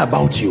thinking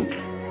about you.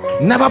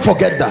 Never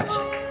forget that.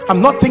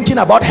 I'm not thinking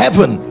about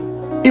heaven,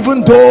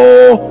 even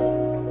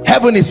though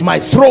heaven is my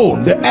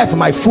throne, the earth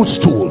my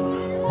footstool.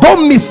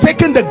 Don't mistake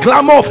the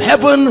glamour of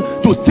heaven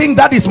to think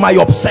that is my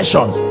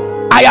obsession.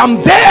 I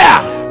am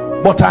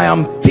there, but I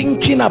am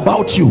thinking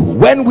about you.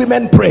 When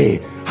women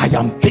pray, I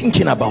am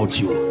thinking about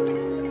you,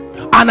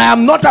 and I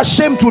am not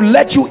ashamed to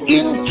let you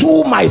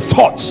into my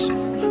thoughts.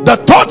 The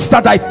thoughts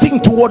that I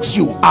think towards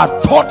you are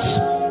thoughts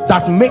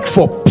that make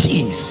for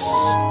peace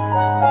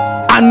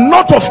and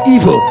not of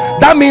evil.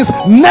 That means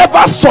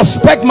never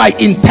suspect my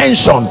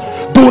intention.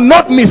 Do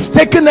not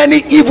mistake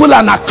any evil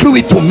and accrue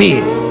it to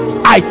me.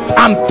 I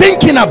am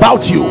thinking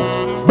about you.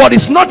 But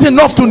it's not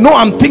enough to know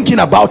I'm thinking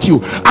about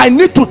you. I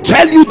need to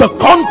tell you the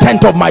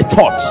content of my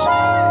thoughts.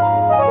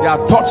 They are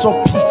thoughts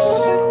of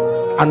peace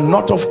and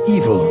not of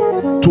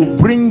evil, to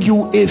bring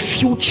you a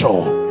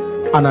future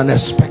and an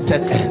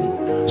expected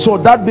end. So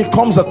that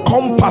becomes a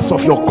compass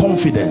of your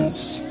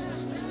confidence.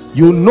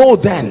 You know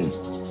then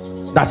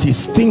that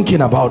he's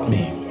thinking about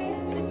me.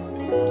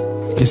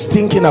 He's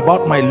thinking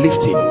about my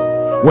lifting.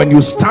 When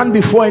you stand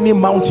before any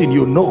mountain,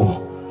 you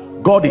know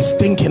God is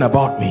thinking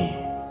about me.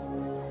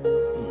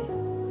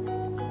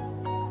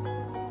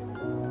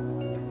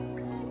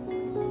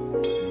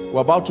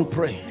 We're about to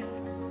pray.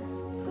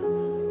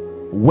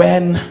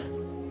 When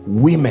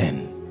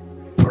women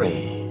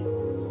pray,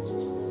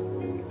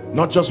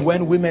 not just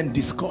when women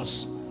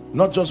discuss,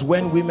 not just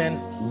when women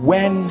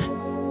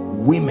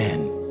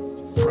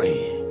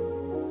pray.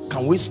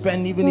 Can we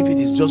spend, even if it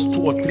is just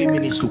 2 or 3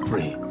 minutes, to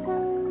pray?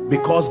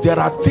 Because there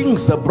are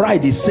things the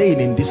bride is saying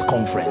in this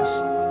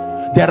conference.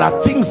 There are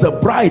things the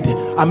bride,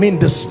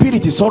 the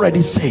Spirit is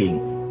already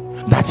saying,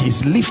 that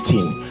he's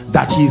lifting,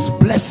 that he's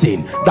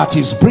blessing, that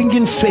he's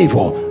bringing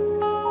favor.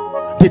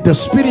 Did the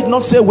Spirit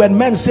not say, when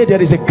men say there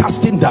is a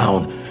casting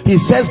down, he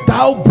says,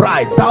 thou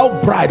bride,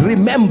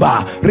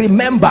 remember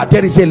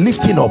there is a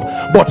lifting up,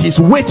 but he's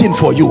waiting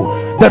for you.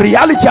 The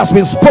reality has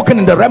been spoken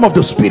in the realm of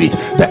the Spirit.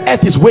 The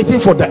earth is waiting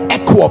for the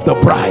echo of the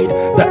bride.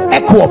 The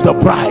echo of the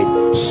bride.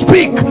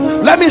 Speak.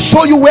 Let me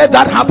show you where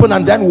that happened,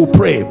 and then we'll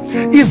pray.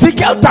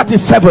 Ezekiel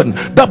 37,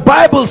 the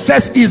Bible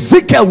says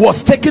Ezekiel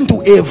was taken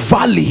to a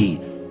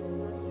valley.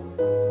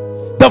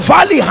 The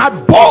valley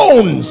had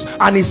bones,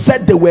 and he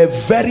said they were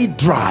very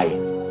dry,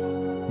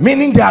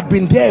 meaning they had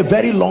been there a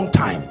very long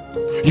time.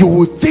 You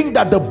would think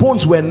that the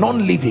bones were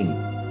non-living.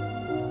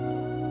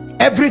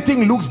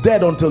 Everything looks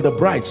dead until the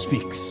bride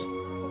speaks.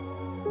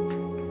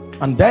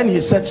 And then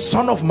he said,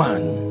 Son of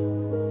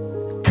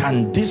man,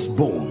 can these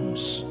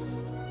bones,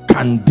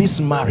 can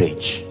this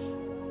marriage,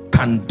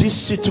 can this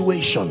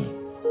situation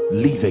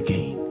live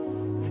again?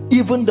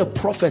 Even the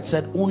prophet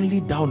said, only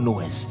thou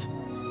knowest.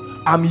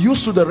 I'm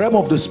used to the realm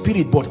of the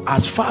spirit, but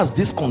as far as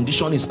this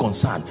condition is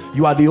concerned,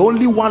 you are the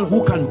only one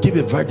who can give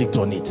a verdict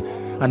on it.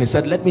 And he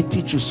said, let me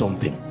teach you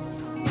something.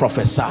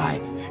 Prophesy.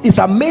 It's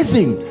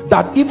amazing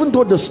that even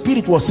though the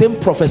spirit was saying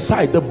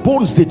prophesy, the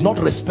bones did not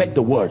respect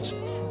the words.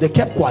 They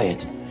kept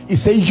quiet. He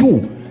said,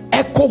 you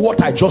echo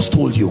what I just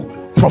told you.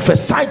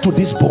 Prophesy to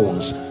these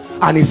bones.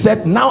 And he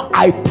said, now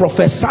I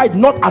prophesied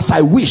not as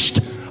I wished.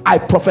 I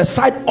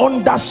prophesied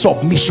under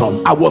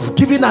submission. I was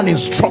given an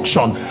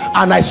instruction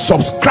and I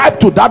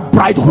subscribed to that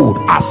bridehood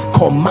as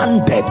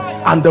commanded.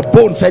 And the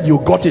bone said, you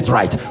got it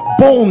right.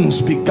 Bones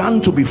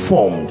began to be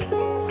formed.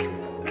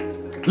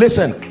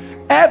 Listen,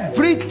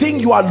 everything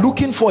you are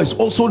looking for is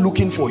also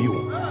looking for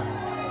you.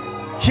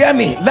 Hear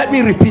me, let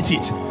me repeat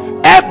it.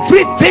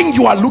 Everything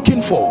you are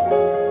looking for,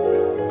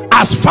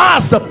 as far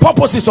as the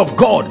purposes of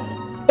God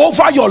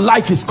over your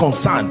life is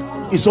concerned,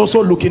 is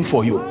also looking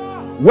for you.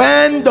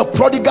 When the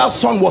prodigal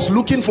son was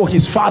looking for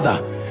his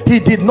father, he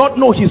did not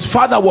know his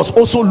father was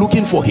also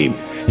looking for him.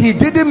 He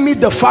didn't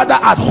meet the father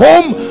at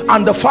home,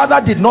 and the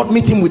father did not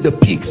meet him with the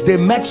pigs. They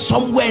met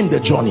somewhere in the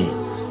journey.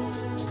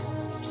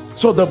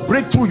 So the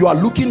breakthrough you are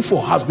looking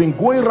for has been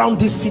going around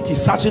this city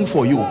searching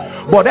for you,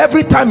 but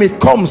every time it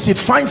comes, it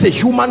finds a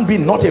human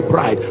being, not a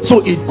bride.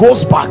 So it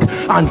goes back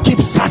and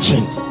keeps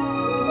searching.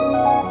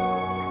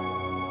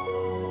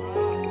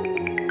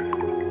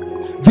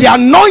 The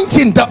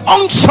anointing, the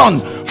unction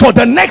for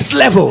the next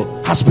level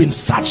has been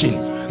searching,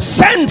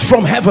 sent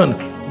from heaven,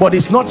 but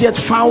it's not yet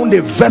found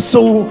a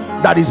vessel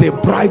that is a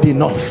bride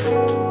enough.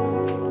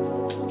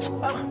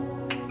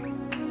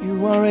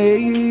 You are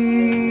able.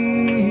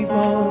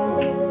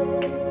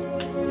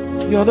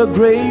 You're the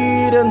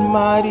great and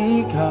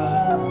mighty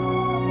God.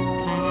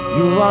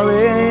 You are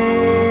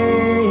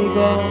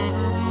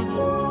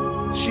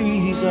able,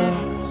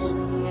 Jesus.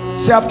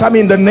 Say after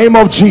me, in the name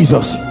of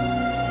Jesus.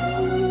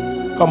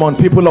 Come on,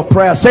 people of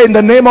prayer, say, in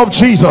the name of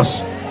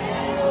Jesus,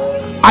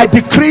 I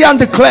decree and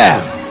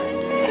declare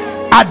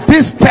at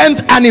this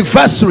 10th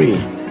anniversary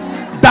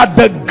that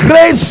the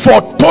grace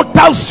for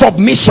total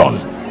submission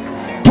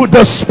to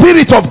the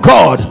Spirit of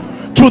God,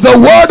 to the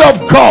Word of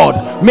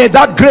God, may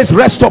that grace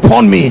rest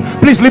upon me.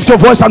 Please lift your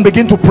voice and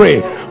begin to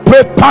pray.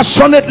 Pray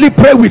passionately,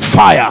 pray with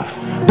fire.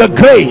 The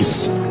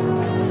grace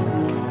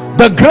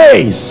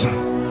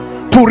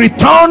to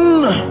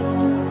return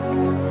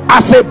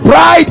as a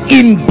bride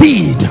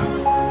indeed,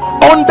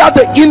 under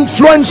the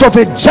influence of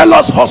a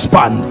jealous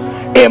husband,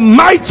 a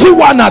mighty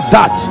one at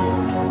that.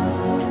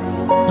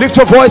 Lift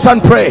your voice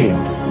and pray.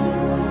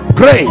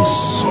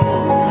 Grace,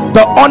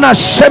 the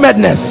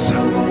unashamedness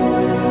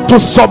to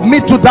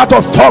submit to that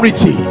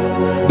authority,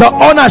 the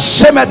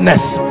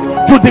unashamedness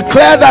to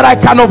declare that I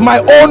can of my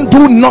own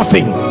do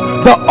nothing,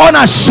 the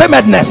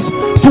unashamedness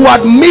to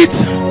admit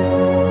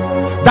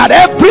that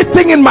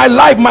everything in my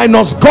life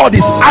minus God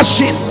is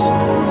ashes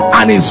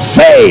and is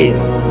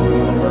vain.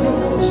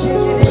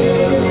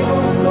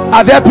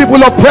 Are there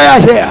people of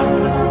prayer here?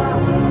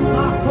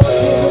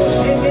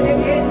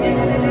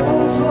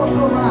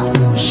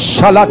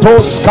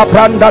 Shalatos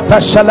kapranda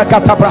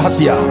tashalakata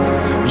brahasia.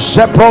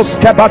 Jepros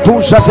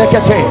kabatu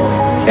jazekete.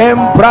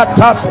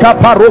 Embratas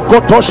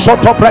kaparukoto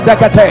shoto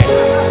predakete.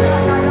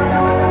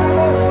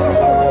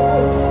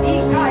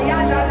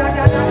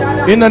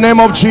 In the name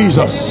of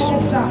Jesus.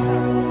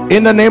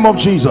 In the name of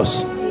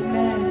Jesus.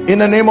 In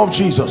the name of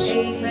Jesus.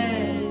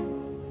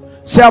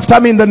 Say after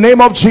me, in the name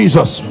of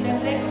Jesus.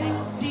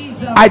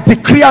 I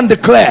decree and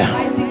declare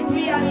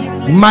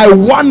my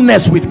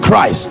oneness with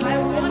Christ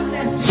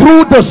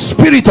through the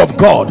Spirit of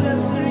God.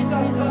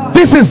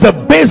 This is the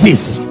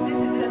basis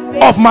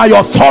of my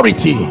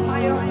authority.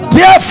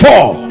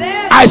 Therefore,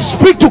 I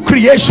speak to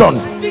creation.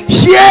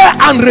 Hear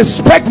and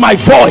respect my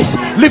voice.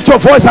 Lift your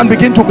voice and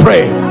begin to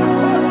pray.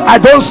 I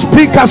don't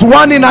speak as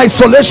one in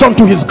isolation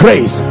to his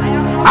grace.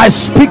 I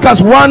speak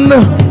as one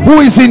who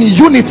is in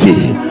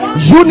unity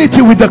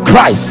with the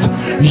Christ,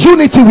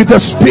 unity with the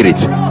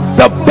Spirit.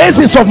 The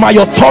basis of my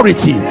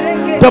authority,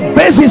 the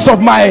basis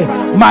of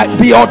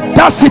the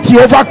audacity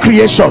over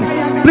creation.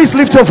 Please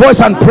lift your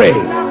voice and pray.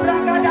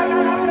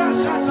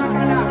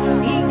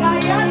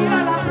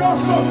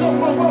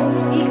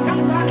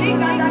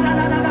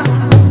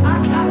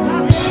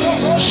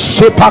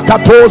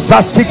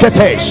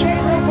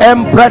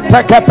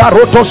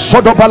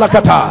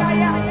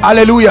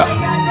 Hallelujah.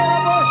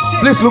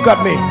 Please look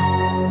at me.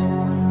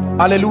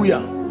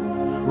 Hallelujah.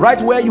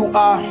 Right where you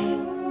are,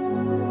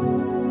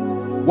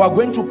 we are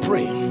going to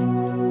pray.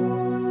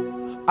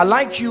 I'd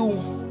like you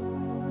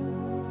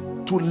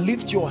to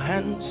lift your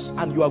hands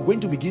and you are going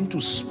to begin to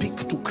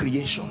speak to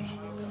creation.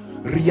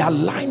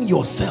 Realign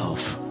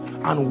yourself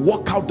and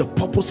work out the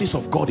purposes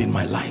of God in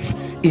my life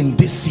in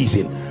this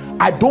season.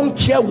 I don't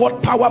care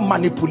what power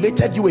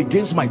manipulated you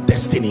against my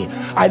destiny.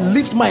 I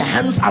lift my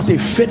hands as a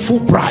faithful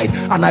bride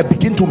and I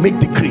begin to make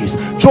decrees.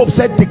 Job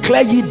said,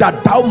 declare ye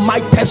that thou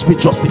mightest be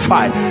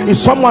justified. Is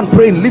someone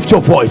praying? Lift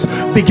your voice.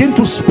 Begin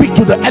to speak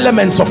to the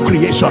elements of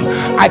creation.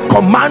 I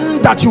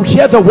command that you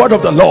hear the word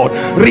of the Lord.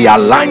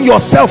 Realign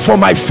yourself for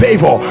my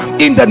favor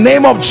in the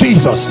name of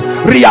Jesus.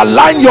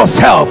 Realign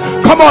yourself.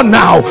 Come on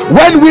now.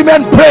 When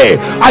women pray,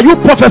 are you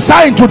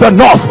prophesying to the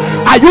north?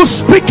 Are you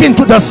speaking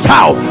to the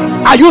south?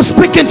 Are you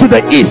speaking to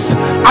the east?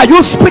 Are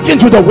you speaking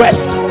to the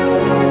west?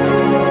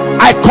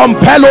 I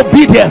compel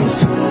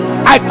obedience.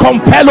 I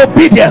compel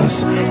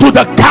obedience to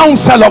the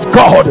counsel of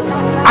God.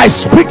 I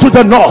speak to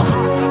the north.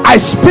 I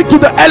speak to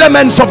the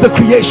elements of the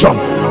creation.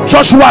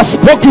 Joshua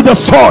spoke to the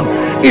sun.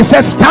 He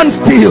said, stand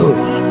still.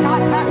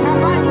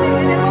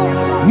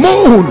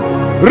 Moon,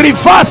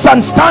 reverse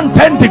and stand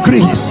 10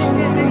 degrees.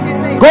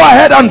 Go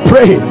ahead and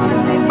pray.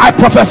 I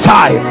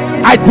prophesy.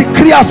 I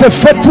decree as a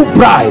faithful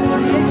bride,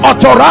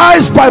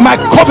 authorized by my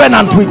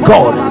covenant with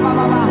God.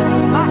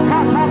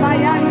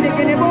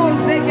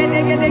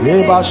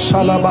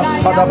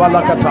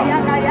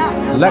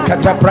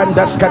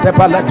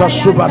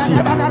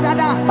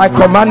 I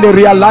command a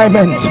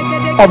realignment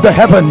of the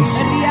heavens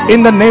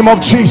in the name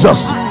of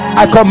Jesus.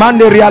 I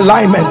command a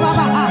realignment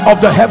of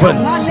the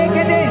heavens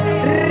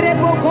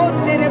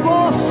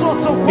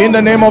in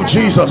the name of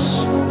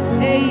Jesus.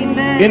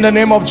 In the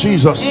name of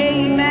Jesus.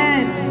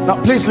 Now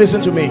please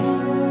listen to me.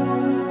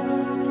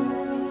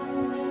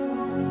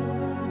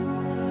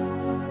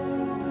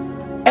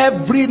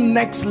 Every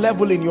next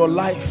level in your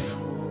life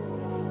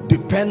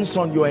depends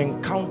on your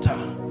encounter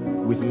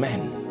with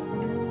men.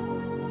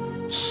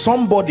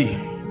 Somebody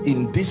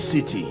in this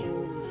city,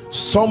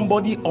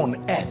 somebody on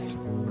earth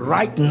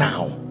right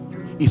now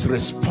is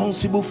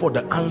responsible for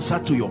the answer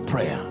to your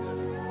prayer.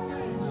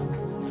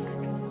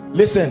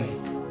 Listen,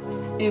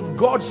 if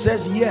God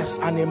says yes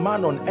and a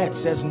man on earth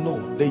says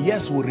no, the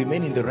yes will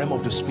remain in the realm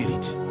of the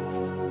spirit.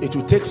 It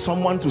will take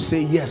someone to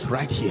say yes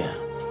right here.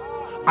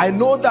 I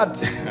know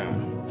that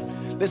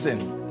listen,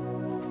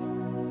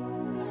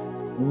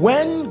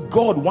 when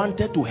God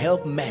wanted to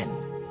help men,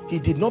 he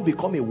did not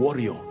become a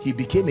warrior. He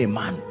became a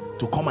man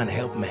to come and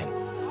help men.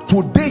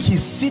 Today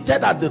he's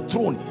seated at the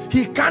throne.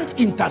 He can't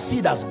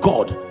intercede as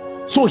God,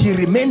 so he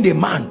remained a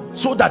man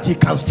so that he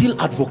can still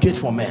advocate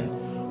for men.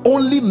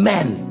 Only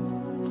men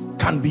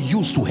can be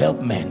used to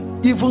help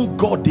men. Even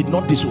God did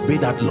not disobey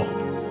that law.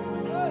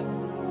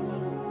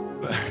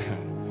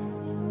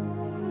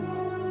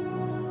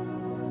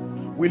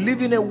 We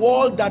live in a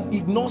world that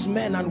ignores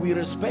men, and we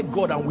respect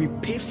God and we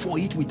pay for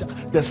it with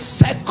the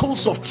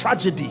cycles of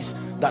tragedies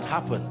that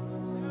happen.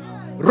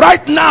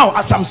 Right now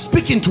as I'm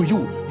speaking to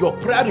you, your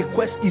prayer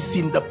request is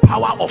in the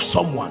power of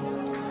someone.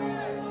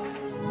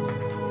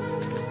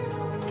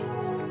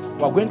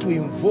 We are going to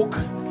invoke.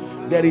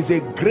 There is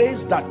a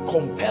grace that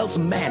compels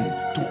men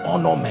to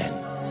honor men.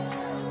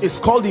 It's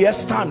called the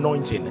Esther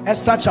anointing.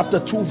 Esther chapter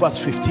 2 verse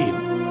 15.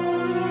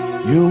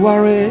 You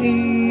are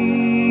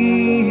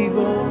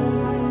able,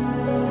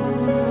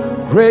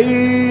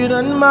 great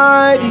and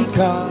mighty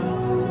God.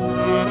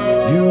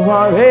 You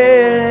are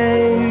able,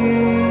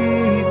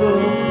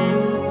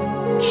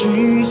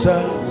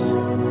 Jesus.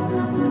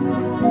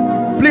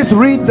 Please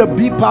read the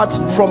B part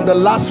from the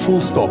last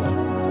full stop.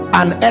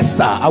 And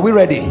Esther, are we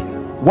ready?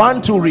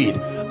 1, 2, read.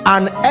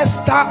 And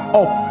Esther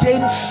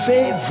obtained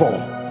favor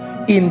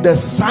in the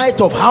sight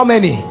of how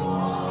many?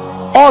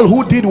 All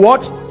who did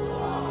what?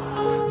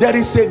 There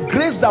is a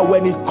grace that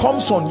when it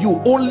comes on you,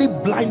 only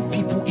blind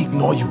people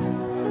ignore you.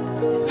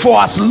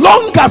 For as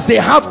long as they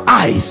have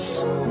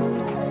eyes,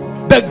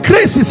 the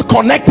grace is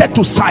connected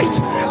to sight.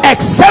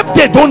 Except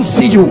they don't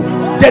see you,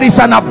 there is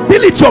an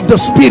ability of the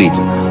spirit.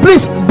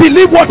 Please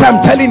believe what I'm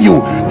telling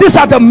you. These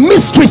are the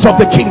mysteries of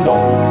the kingdom.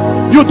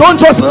 You don't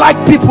just like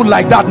people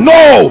like that.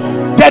 No,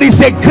 there is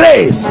a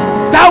grace.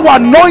 Thou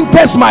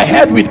anointest my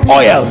head with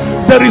oil,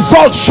 the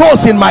result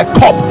shows in my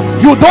cup.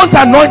 You don't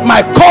anoint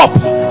my cup,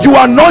 you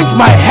anoint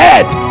my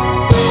head.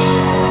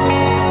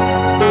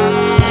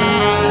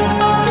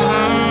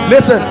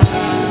 Listen,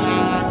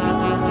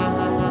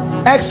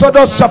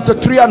 Exodus chapter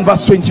 3 and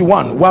verse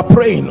 21. We're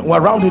praying,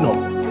 we're rounding up.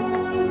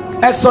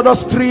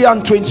 Exodus 3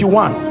 and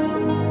 21.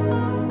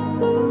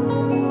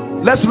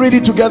 Let's read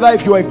it together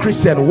if you are a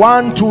Christian.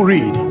 1, 2,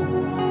 read.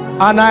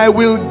 And I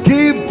will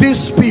give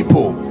these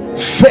people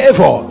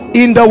favor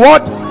in the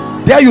what?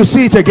 There you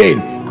see it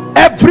again.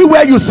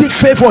 Everywhere you see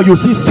favor, you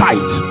see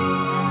sight.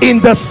 In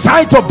the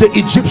sight of the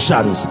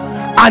Egyptians.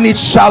 And it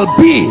shall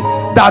be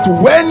that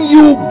when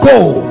you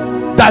go,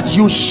 that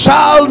you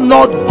shall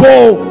not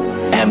go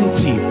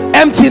empty.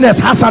 Emptiness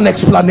has an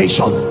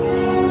explanation.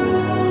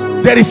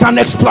 There is an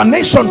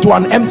explanation to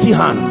an empty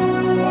hand,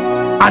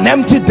 an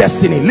empty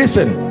destiny.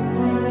 Listen,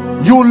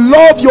 you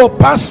love your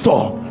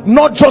pastor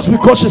not just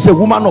because she's a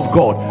woman of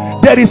God.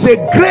 There is a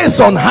grace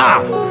on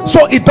her,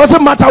 so it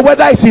doesn't matter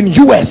whether it's in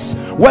US,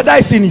 whether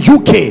it's in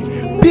UK.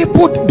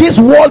 People, this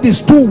world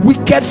is too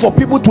wicked for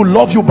people to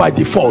love you by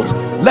default.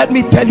 Let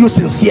me tell you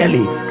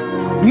sincerely,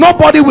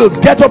 Nobody will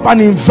get up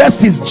and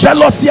invest his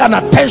jealousy and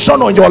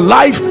attention on your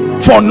life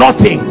for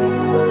nothing.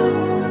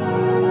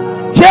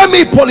 Hear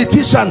me,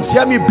 politicians,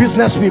 hear me,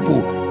 business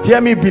people, hear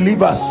me,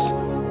 believers.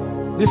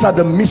 These are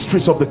the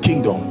mysteries of the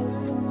kingdom.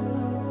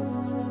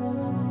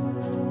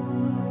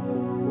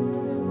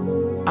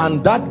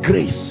 And that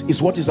grace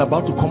is what is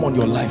about to come on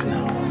your life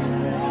now.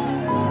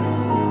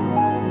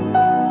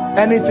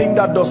 Anything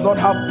that does not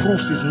have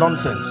proofs is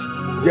nonsense.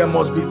 There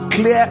must be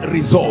clear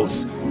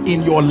results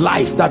in your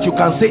life that you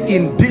can say,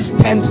 in this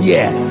 10th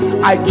year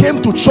I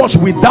came to church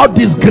without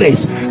this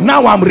grace,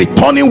 now I'm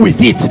returning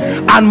with it,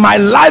 and my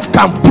life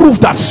can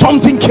prove that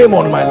something came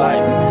on my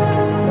life.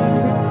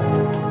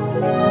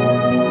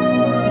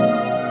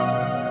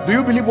 Do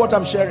you believe what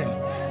I'm sharing?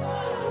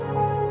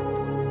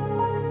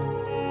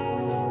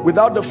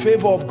 Without the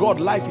favor of God,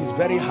 life is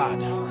very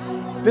hard.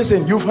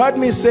 Listen, you've heard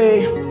me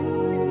say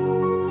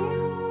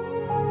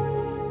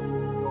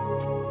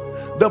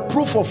the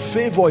proof of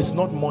favor is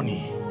not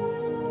money.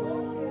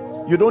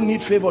 You don't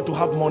need favor to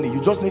have money.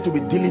 You just need to be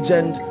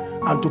diligent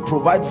and to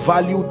provide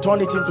value, turn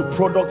it into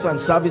products and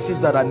services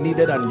that are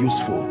needed and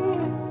useful.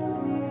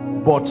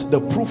 But the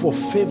proof of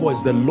favor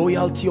is the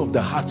loyalty of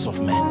the hearts of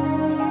men.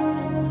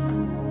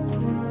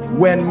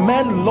 When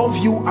men love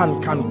you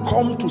and can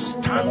come to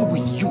stand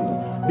with you,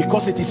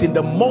 because it is in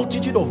the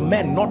multitude of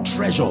men, not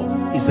treasure,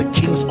 is the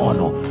king's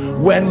honor.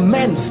 When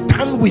men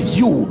stand with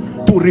you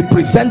to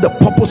represent the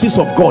purposes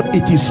of God,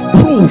 it is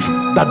proof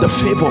that the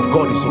favor of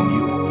God is on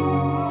you.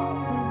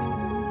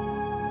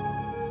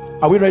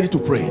 Are we ready to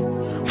pray?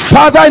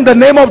 Father, in the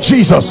name of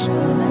Jesus,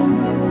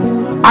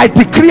 I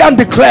decree and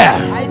declare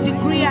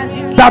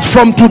that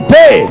from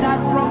today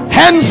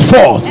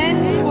henceforth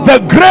the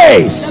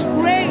grace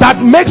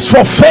that makes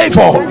for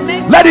favor,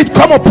 let it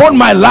come upon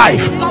my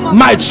life,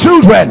 my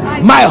children,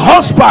 my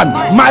husband,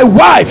 my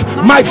wife,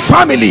 my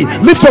family.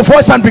 Lift your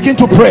voice and begin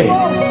to pray.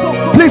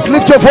 Please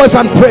lift your voice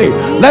and pray.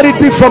 Let it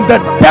be from the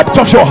depth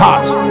of your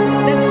heart.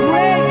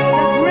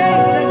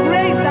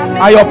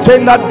 I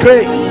obtain that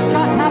grace.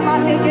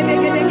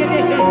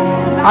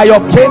 I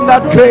obtain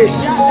that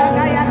grace.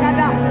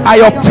 I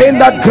obtain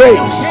that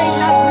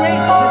grace.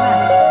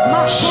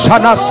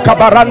 Shanas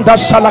kabaranda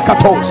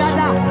shalakatos.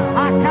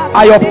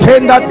 I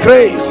obtain that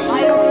grace.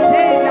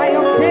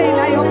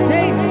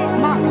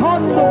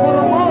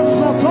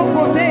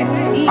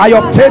 I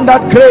obtain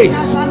that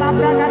grace.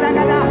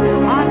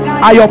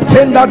 I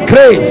obtain that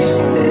grace.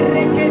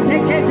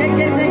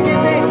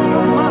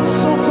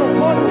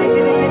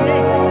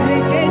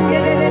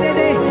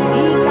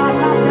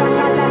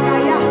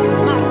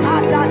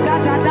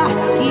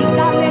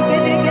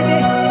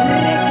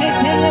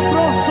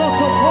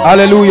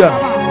 Hallelujah.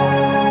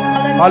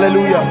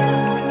 Hallelujah.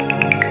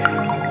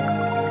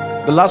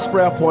 The last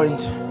prayer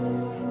point,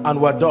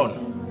 and we're done.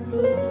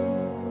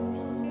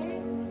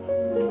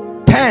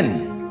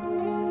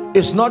 10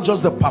 is not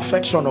just the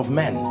perfection of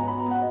men,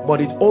 but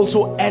it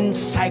also ends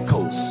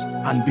cycles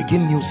and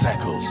begin new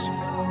cycles.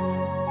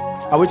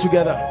 Are we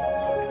together?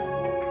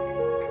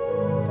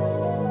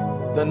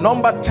 The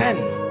number 10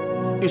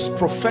 is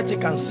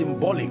prophetic and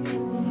symbolic,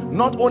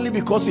 not only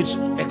because it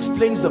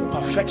explains the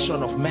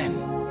perfection of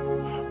men,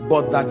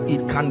 but that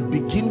it can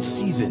begin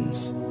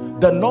seasons.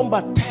 The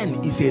number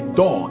 10 is a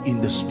door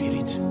in the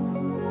spirit.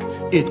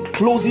 It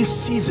closes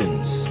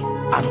seasons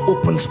and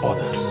opens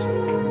others.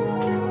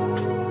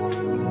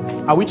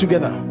 Are we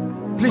together?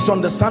 Please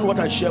understand what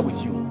I share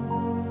with you.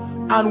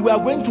 And we are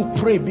going to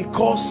pray,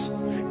 because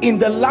in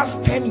the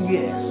last 10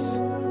 years,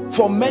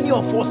 for many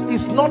of us,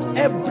 it's not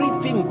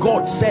everything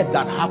God said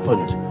that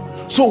happened.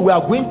 So we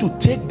are going to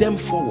take them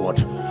forward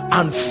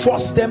and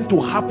force them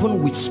to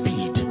happen with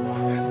speed.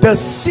 The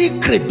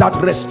secret that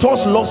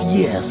restores lost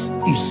years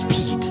is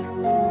speed.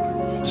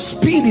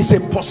 Speed is a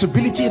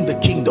possibility in the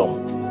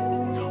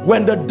kingdom.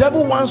 When the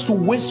devil wants to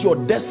waste your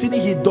destiny,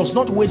 he does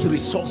not waste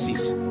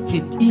resources.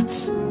 He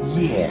eats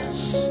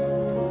years.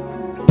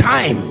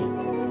 Time.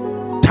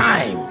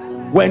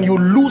 When you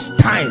lose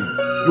time,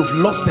 you've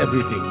lost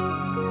everything.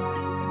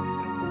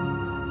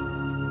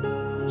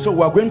 So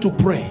we're going to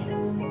pray.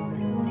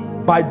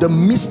 By the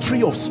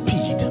mystery of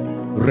speed,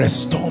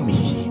 restore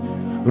me.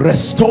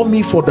 Restore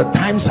me for the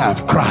times I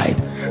have cried.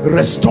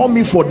 Restore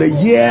me for the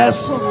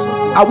years.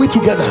 Are we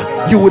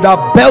together? You would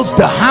have built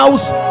the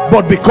house,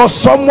 but because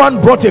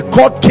someone brought a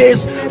court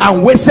case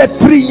and wasted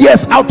 3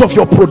 years out of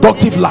your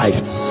productive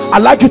life,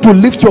 I'd like you to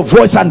lift your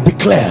voice and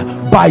declare,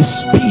 by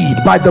speed,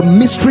 by the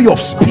mystery of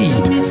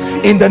speed,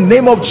 in the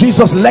name of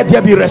Jesus, let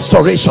there be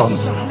restoration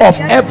of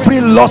every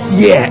lost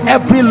year,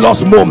 every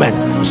lost moment.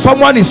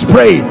 Someone is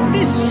praying.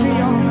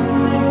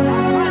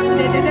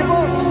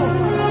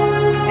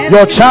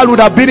 Your child would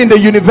have been in the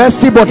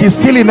university, but he's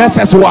still in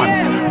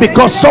SS1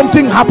 because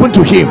something happened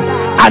to him.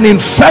 An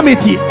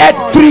infirmity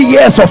ate 3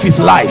 years of his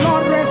life.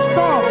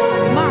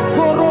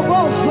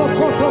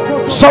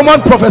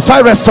 Someone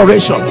prophesy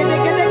restoration.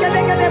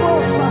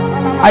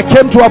 I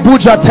came to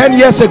Abuja 10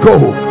 years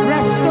ago.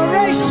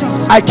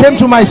 I came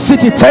to my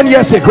city 10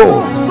 years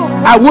ago.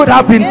 I would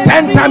have been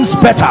 10 times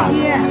better,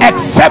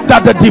 except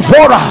that the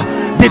devourer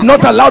did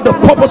not allow the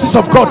purposes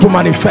of God to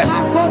manifest.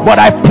 But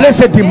I place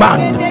a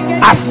demand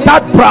as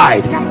that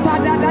bride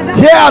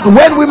here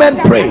when women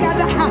pray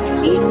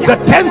the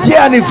 10th year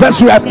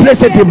anniversary. I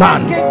place a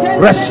demand.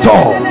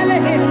 Restore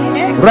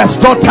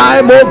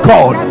time, oh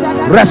God.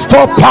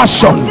 Restore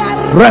passion,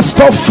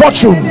 restore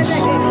fortunes,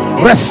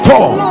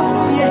 restore.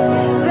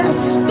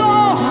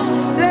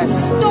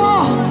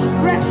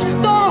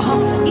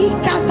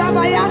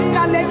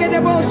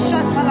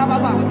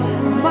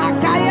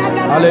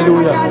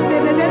 Hallelujah.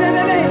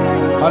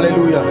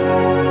 Hallelujah.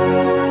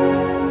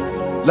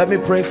 Let me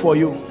pray for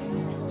you.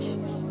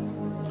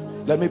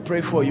 Let me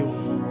pray for you.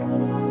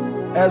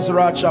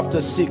 Ezra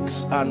chapter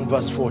 6 and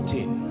verse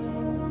 14.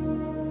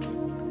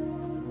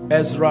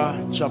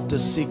 Ezra chapter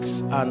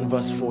 6 and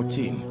verse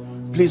 14.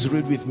 Please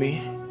read with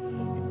me.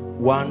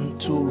 1,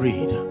 2,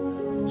 read.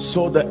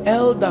 So the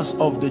elders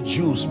of the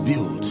Jews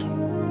built,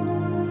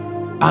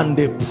 and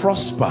they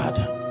prospered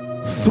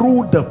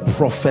through the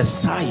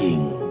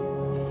prophesying.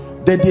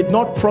 They did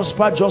not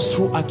prosper just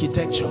through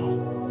architecture.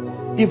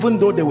 Even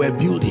though they were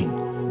building,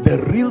 the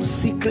real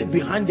secret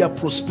behind their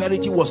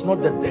prosperity was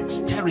not the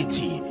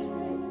dexterity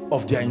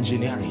of their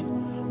engineering.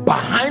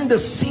 Behind the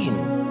scene,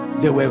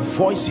 there were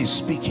voices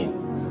speaking.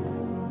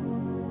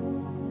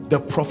 The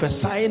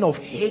prophesying of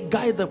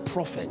Haggai the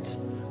prophet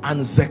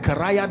and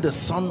Zechariah the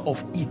son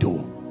of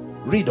Iddo.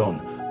 Read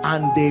on.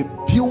 And they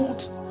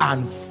built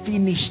and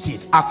finished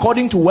it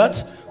according to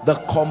what? The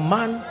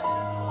command.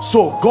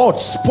 So God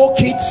spoke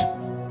it.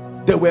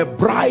 There were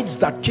brides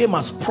that came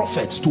as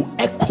prophets to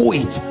echo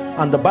it,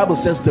 and the Bible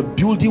says the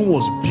building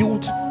was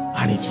built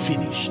and it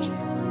finished.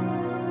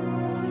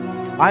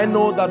 I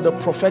know that the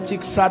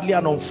prophetic sadly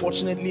and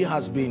unfortunately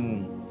has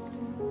been,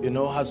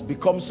 has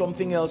become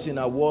something else in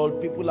our world.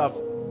 People have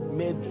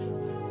made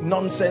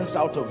nonsense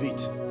out of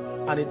it,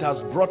 and it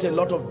has brought a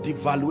lot of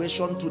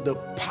devaluation to the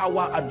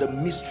power and the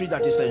mystery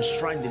that is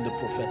enshrined in the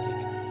prophetic.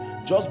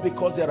 Just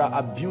because there are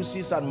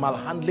abuses and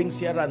malhandlings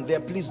here and there,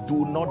 please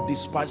do not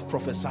despise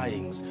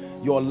prophesyings.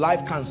 Your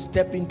life can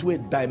step into a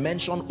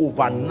dimension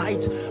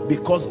overnight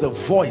because the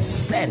voice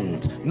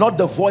sent, not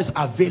the voice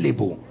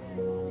available,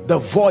 the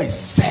voice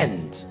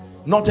sent.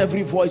 Not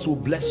every voice will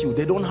bless you.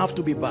 They don't have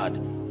to be bad.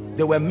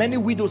 There were many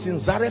widows in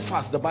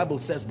Zarephath, the Bible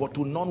says, but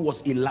to none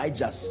was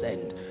Elijah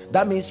sent.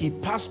 That means he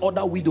passed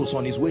other widows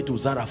on his way to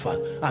Zarephath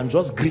and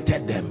just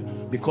greeted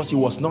them because he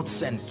was not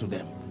sent to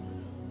them.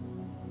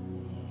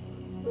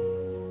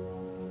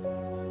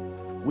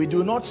 We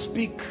do not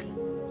speak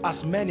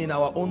as men in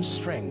our own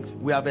strength.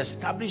 We have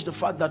established the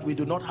fact that we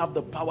do not have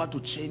the power to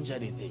change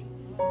anything.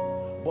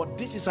 But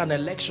this is an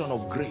election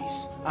of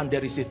grace, and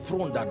there is a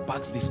throne that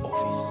backs this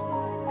office.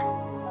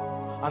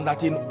 And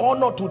that in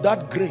honor to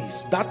that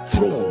grace, that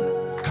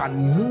throne can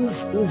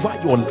move over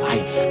your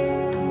life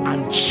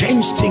and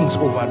change things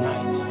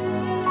overnight.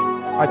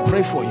 I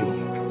pray for you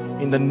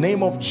in the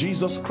name of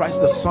Jesus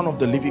Christ, the Son of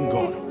the living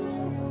God.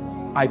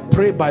 I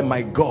pray by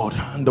my God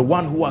and the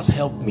one who has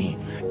helped me,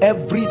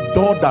 every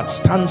door that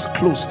stands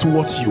close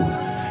towards you,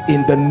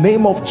 in the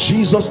name of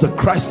Jesus the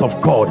Christ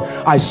of God,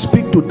 I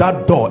speak to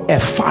that door.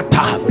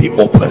 Ephata, be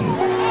open.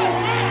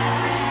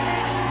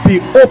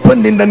 Be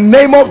opened in the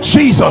name of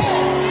Jesus.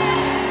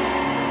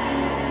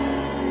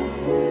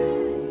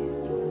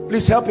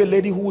 Please help a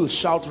lady who will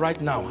shout right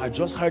now. I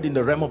just heard in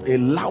the realm of a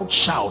loud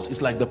shout.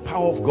 It's like the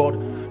power of God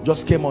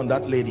just came on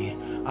that lady,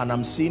 and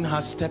I'm seeing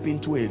her step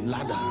into a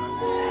ladder.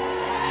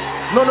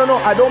 No,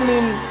 I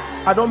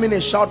don't mean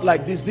a shout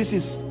like this. This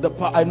is the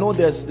part. I know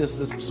there's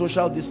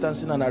social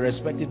distancing and I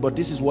respect it, but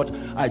this is what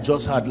I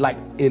just heard, like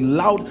a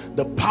loud,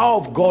 the power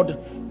of God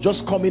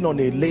just coming on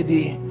a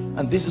lady,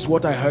 and this is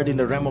what I heard in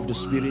the realm of the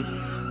spirit.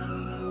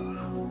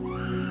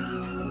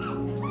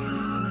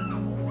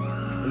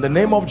 In the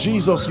name of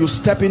Jesus, you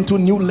step into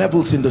new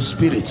levels in the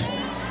spirit.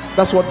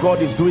 That's what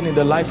God is doing in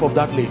the life of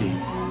that lady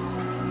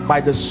by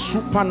the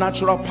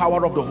supernatural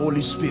power of the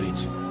Holy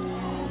Spirit.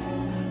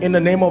 In the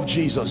name of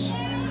Jesus,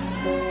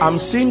 I'm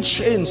seeing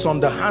chains on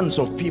the hands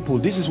of people.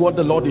 This is what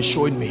the Lord is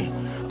showing me.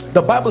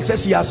 The Bible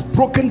says he has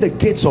broken the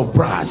gates of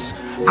brass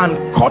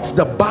and cut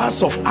the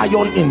bars of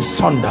iron in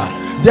sunder.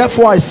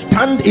 Therefore I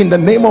stand in the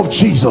name of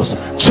Jesus.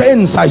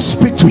 Chains, I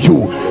speak to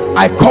you.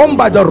 I come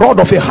by the rod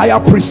of a higher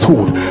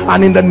priesthood,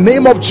 and in the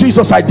name of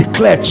Jesus I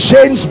declare,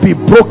 chains be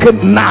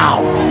broken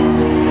now.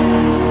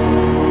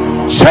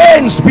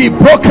 Chains be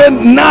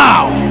broken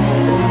now.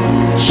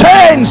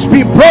 Chains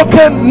be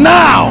broken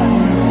now.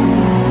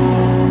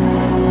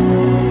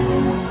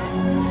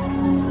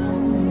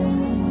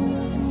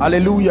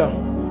 Hallelujah.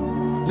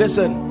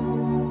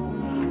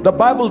 Listen, the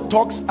Bible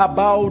talks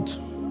about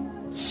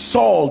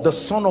Saul, the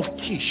son of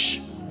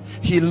Kish.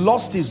 He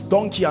lost his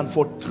donkey, and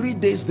for 3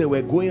 days they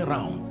were going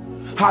around.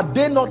 Had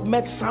they not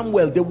met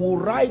Samuel, they will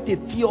write a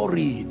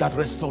theory that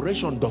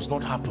restoration does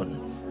not happen,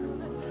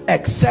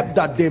 except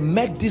that they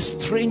met this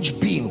strange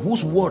being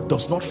whose word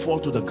does not fall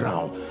to the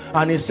ground.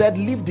 And he said,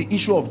 leave the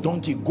issue of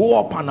donkey, go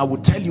up and I will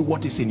tell you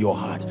what is in your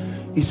heart.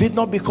 Is it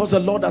not because the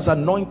Lord has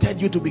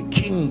anointed you to be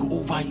king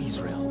over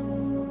Israel?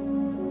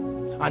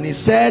 And he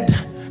said,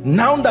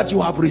 now that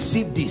you have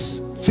received this,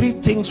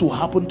 3 things will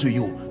happen to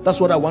you. That's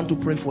what I want to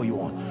pray for you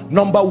on.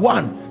 Number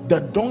 1, the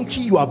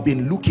donkey you have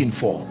been looking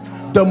for.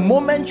 The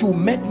moment you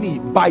met me,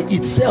 by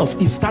itself,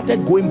 it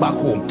started going back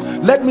home.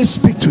 Let me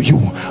speak to you.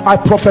 I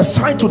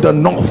prophesy to the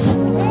north,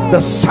 the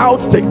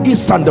south, the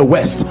east, and the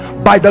west.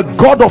 By the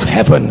God of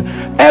heaven,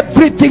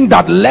 everything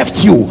that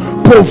left you,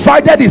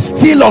 provided is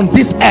still on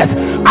this earth,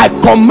 I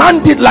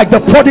command it like the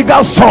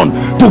prodigal son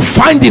to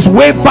find his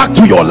way back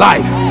to your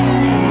life.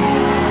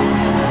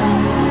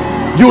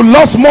 You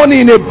lost money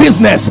in a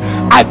business,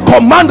 I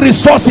command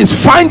resources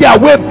find their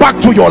way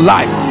back to your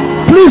life.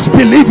 Please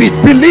believe it,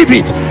 believe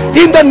it.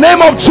 In the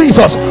name of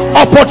Jesus,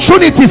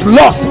 opportunities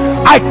lost,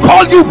 I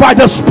call you by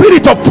the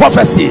spirit of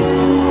prophecy.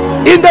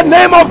 In the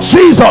name of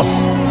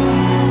Jesus,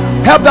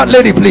 help that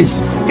lady please.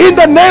 In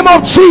the name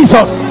of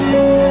Jesus.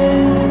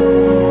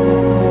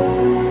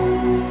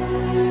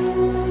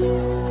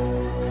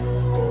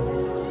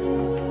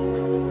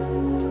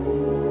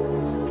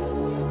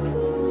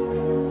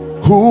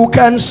 Who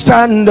can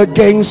stand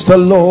against the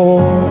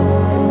Lord?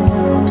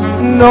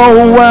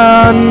 No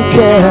one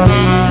can.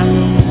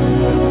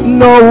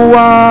 No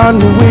one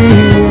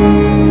will.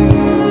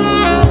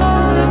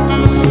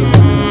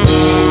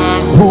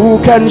 Who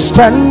can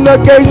stand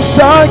against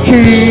our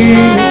King?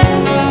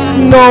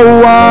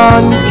 No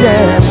one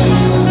can.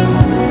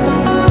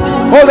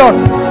 Hold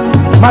on,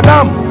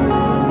 madam,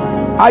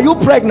 are you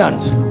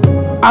pregnant?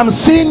 I'm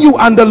seeing you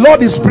and the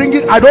Lord is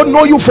bringing, I don't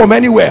know you from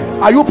anywhere.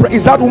 Are you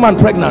is that woman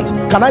pregnant?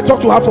 Can I talk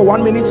to her for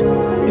 1 minute?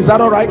 Is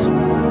that all right?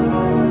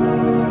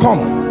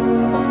 Come.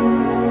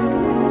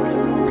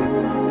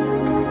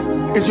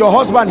 Is your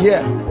husband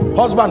here?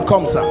 Husband,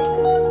 come, sir.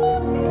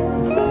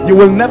 You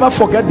will never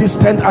forget this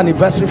 10th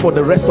anniversary for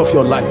the rest of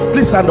your life.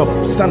 Please stand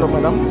up. Stand up,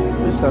 madam.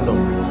 Please stand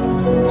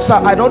up. Sir,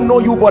 I don't know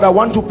you, but I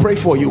want to pray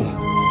for you.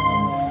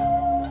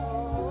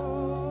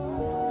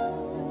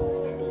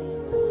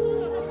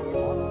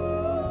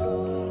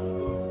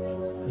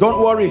 Don't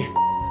worry.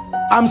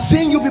 I'm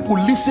seeing you people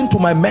listen to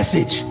my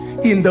message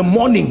in the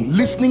morning,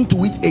 listening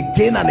to it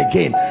again and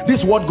again.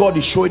 This is what God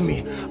is showing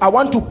me. I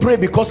want to pray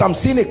because I'm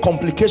seeing a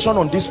complication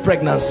on this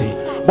pregnancy,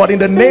 but in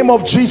the name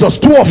of Jesus,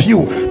 2 of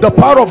you, the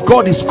power of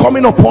God is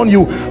coming upon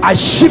you. I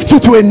shift you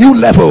to a new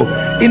level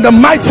in the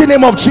mighty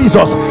name of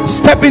Jesus.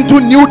 Step into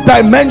new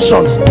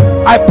dimensions.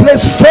 I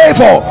place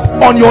favor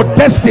on your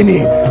destiny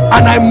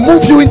and I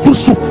move you into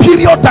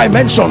superior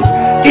dimensions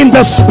in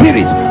the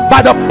spirit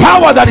by the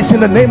power that is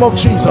in the name of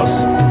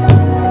Jesus.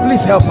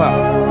 Please help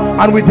her.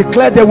 And we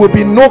declare there will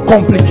be no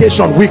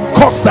complication. We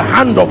curse the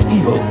hand of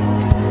evil.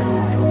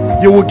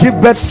 You will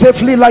give birth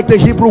safely like the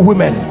Hebrew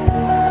women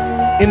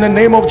in the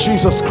name of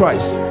Jesus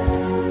Christ.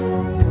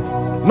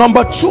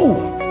 Number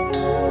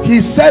 2,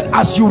 he said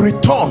as you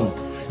return,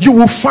 you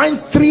will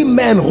find 3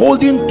 men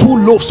holding 2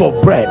 loaves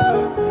of bread.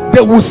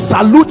 They will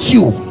salute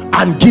you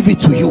and give it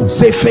to you.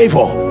 Say,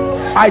 favor,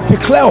 I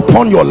declare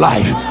upon your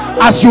life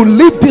as you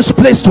leave this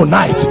place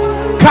tonight,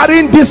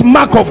 carrying this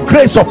mark of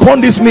grace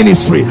upon this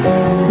ministry.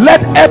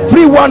 Let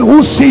everyone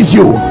who sees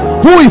you,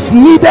 who is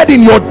needed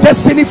in your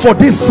destiny for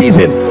this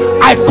season,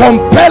 I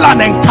compel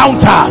an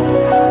encounter,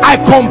 I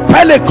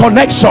compel a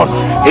connection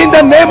in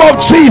the name of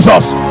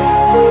Jesus.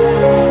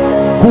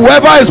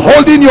 Whoever is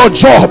holding your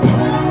job,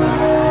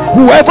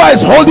 whoever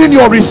is holding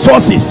your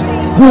resources,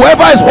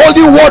 whoever is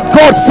holding what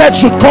God said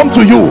should come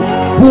to you,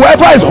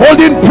 whoever is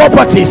holding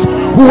properties,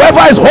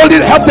 whoever is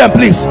holding, help them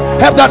please,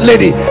 help that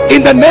lady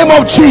in the name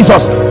of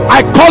Jesus.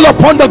 I call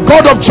upon the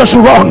God of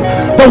Jeshurun,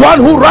 the one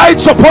who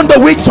rides upon the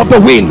wings of the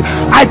wind.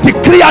 I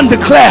decree and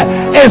declare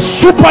a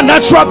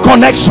supernatural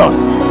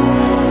connection.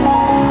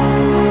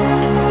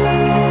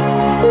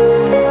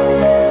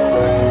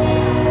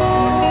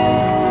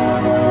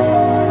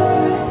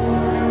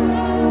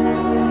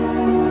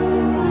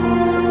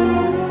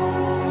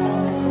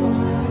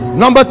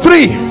 Number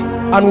 3,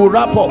 and we'll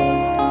wrap up.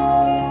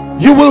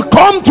 You will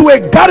come to a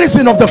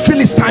garrison of the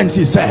Philistines,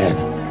 he said,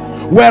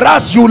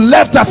 whereas you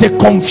left as a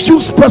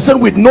confused person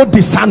with no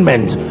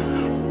discernment.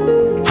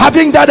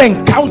 Having that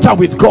encounter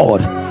with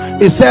God,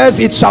 it says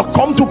it shall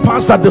come to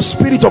pass that the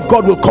Spirit of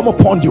God will come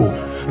upon you,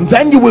 and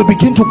then you will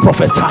begin to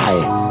prophesy.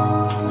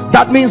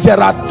 That means there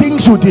are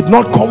things you did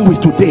not come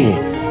with today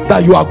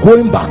that you are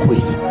going back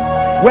with.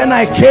 When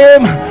I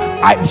came,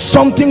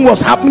 something was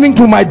happening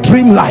to my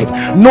dream life.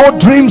 No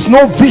dreams,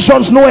 no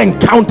visions, no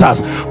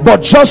encounters.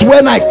 But just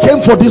when I came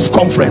for this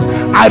conference,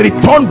 I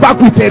returned back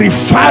with a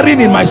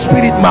refiring in my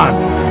spirit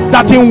man,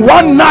 that in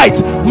one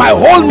night, my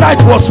whole night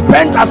was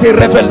spent as a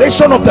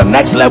revelation of the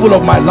next level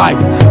of my life.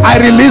 I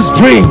released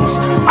dreams,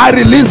 I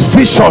released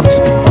visions,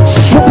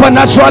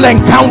 supernatural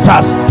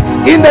encounters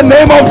in the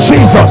name of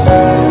Jesus.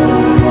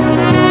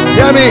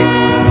 Hear me.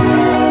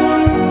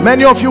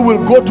 Many of you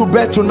will go to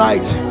bed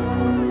tonight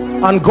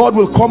and God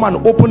will come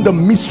and open the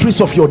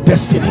mysteries of your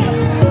destiny.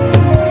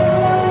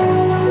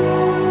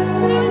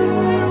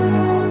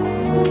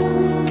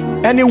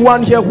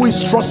 Anyone here who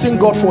is trusting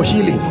God for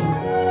healing,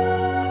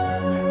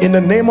 in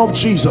the name of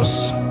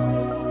Jesus,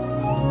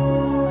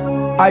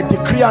 I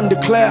decree and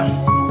declare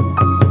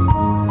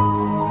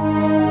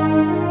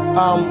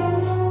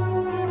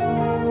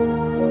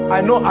I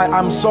know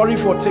I'm sorry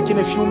for taking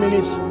a few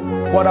minutes,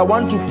 but I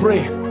want to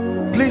pray.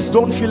 Please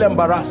don't feel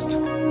embarrassed.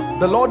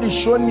 The Lord is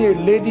showing me a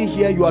lady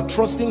here. You are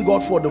trusting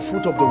God for the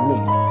fruit of the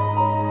womb.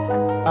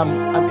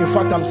 In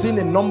fact, I'm seeing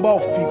a number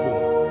of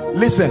people.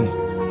 Listen,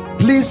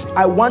 please,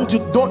 I want to,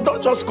 don't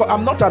just call,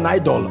 I'm not an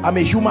idol, I'm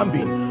a human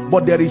being,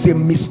 but there is a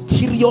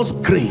mysterious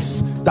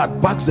grace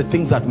that backs the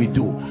things that we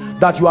do,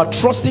 that you are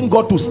trusting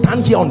God to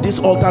stand here on this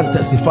altar and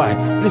testify.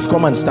 Please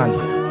come and stand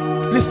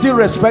here. Please still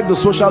respect the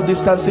social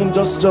distancing,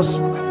 just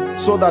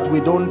so that we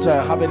don't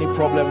have any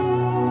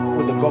problem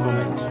with the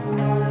government.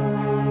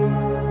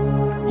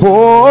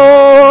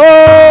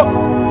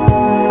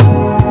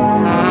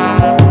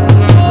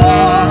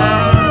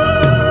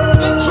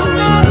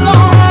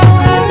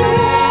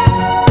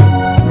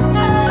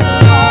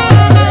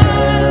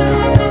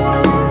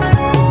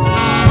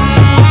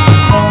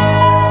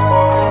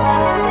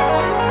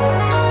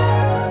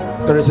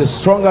 There is a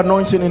strong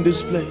anointing in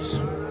this place.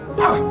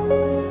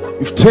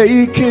 You've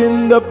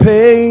taken the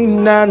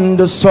pain and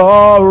the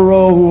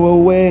sorrow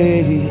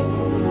away.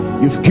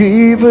 You've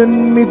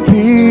given me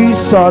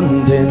peace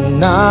undeniable.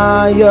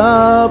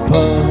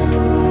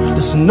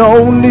 There's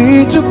no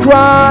need to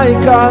cry,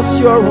 'cause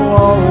you're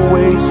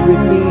always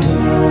with me.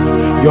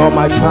 You're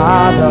my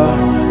Father,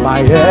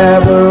 my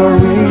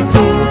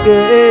everything.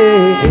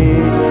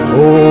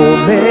 Oh,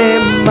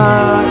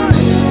 my.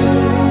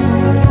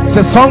 It's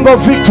a song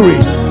of victory.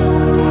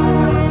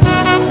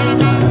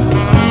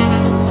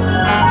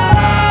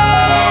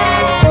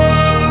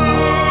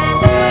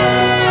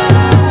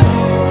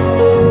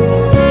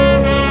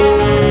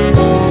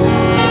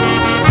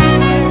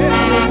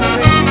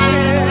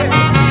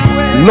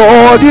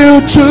 Lord,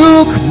 you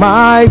took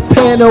my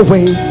pain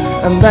away,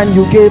 and then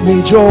you gave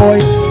me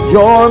joy.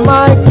 You're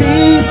my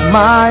peace,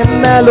 my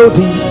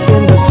melody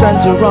in the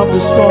center of the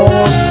storm.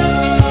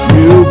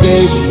 You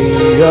gave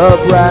me a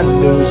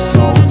brand new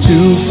song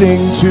to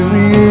sing to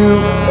you.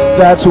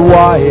 That's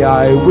why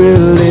I will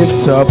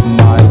lift up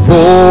my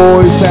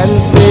voice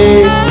and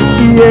say,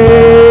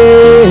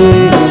 yeah,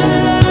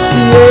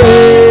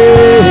 yeah.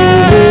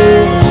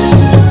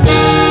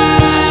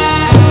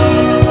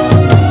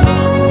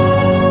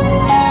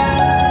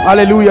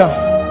 Hallelujah.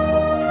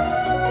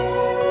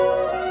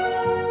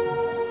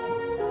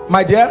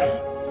 My dear,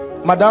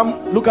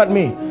 madam, look at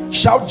me.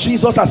 Shout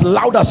Jesus as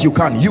loud as you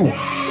can. You.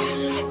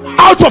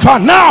 Out of her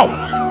now.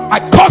 I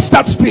curse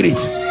that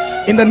spirit.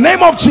 In the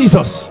name of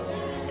Jesus,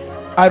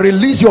 I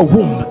release your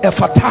womb.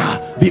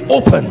 Ephata, be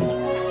open.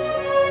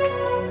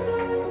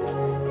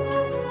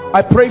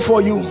 I pray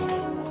for you.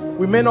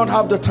 We may not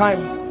have the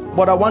time,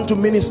 but I want to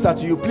minister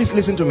to you. Please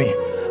listen to me.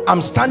 I'm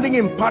standing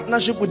in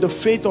partnership with the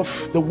faith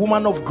of the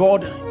woman of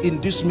God in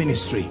this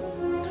ministry,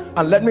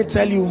 and let me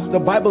tell you, the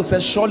Bible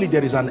says surely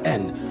there is an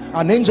end.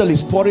 An angel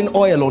is pouring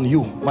oil on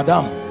you,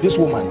 madam, this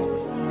woman.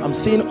 I'm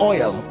seeing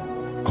oil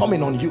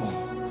coming on you.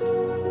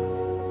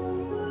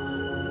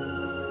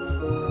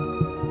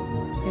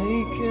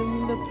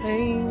 Taking the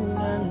pain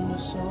and the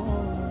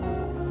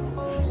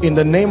sorrow. In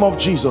the name of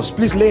Jesus,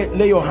 please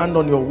lay your hand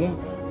on your womb.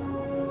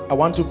 I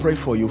want to pray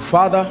for you.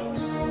 Father,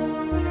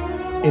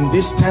 in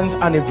this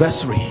 10th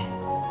anniversary,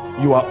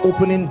 you are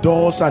opening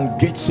doors and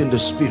gates in the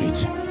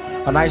spirit,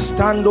 and I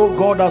stand, oh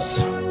God,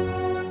 as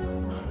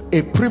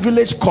a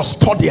privileged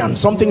custodian.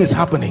 Something is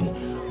happening.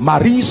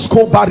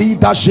 Marisko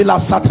barida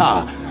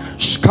jilasata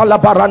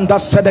shkalabaranda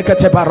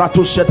sedekete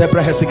baratu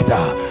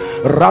shedebrehezikta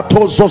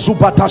rato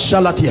zozubata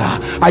shalatia.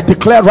 I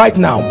declare right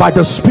now, by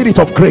the Spirit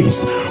of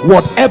grace,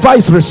 whatever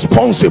is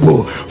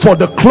responsible for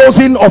the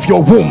closing of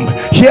your womb,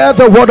 hear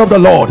the word of the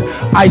Lord.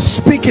 I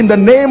speak in the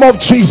name of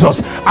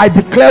Jesus. I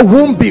declare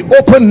womb be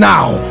open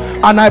now,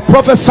 and I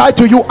prophesy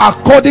to you,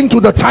 according to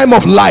the time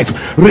of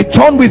life,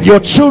 return with your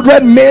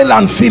children, male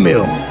and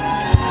female.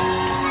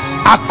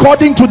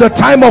 According to the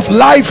time of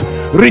life,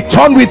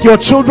 return with your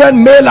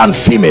children, male and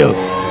female.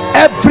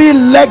 Every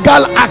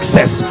legal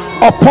access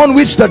upon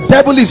which the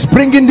devil is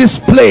bringing this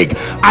plague,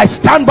 I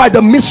stand by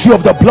the mystery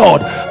of the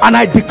blood, and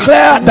I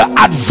declare the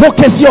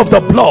advocacy of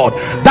the blood,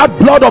 that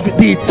blood of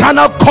the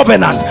eternal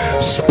covenant,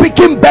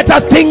 speaking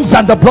better things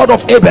than the blood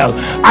of Abel.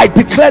 I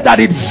declare that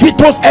it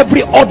vetoes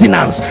every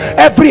ordinance,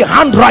 every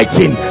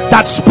handwriting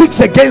that speaks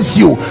against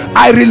you.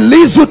 I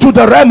release you to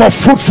the realm of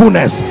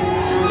fruitfulness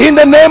in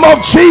the name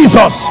of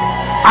Jesus.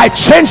 I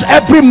change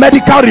every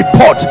medical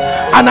report,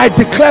 and I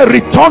declare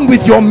return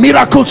with your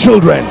miracle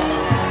children.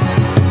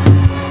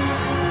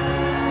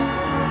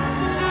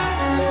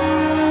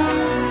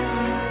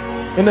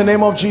 In the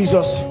name of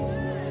Jesus.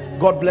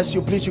 God bless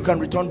you. Please, you can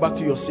return back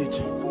to your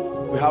seat.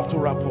 We have to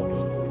wrap up.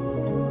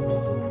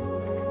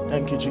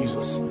 Thank you,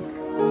 Jesus.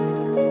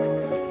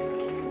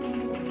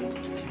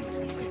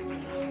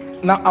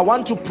 Now I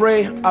want to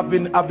pray. I've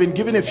been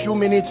given a few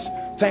minutes.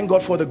 Thank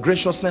God for the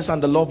graciousness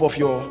and the love of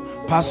your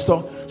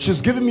pastor. She's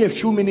given me a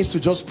few minutes to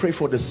just pray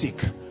for the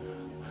sick.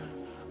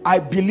 I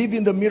believe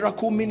in the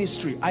miracle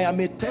ministry. I am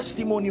a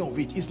testimony of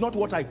it. It's not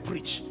what I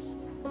preach,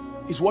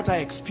 it's what I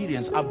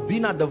experience. I've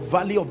been at the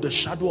valley of the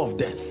shadow of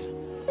death.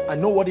 I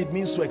know what it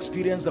means to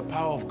experience the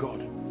power of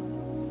God.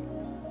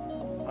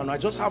 And I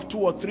just have 2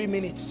 or 3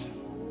 minutes.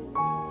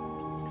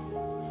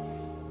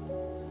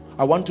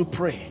 I want to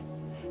pray.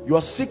 You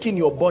are sick in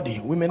your body.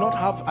 We may not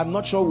have, I'm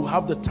not sure we'll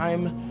have the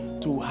time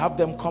to have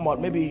them come out.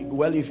 Maybe,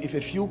 well, if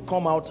a few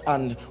come out,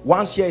 and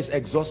once here is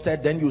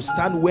exhausted, then you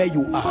stand where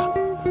you are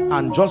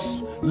and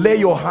just lay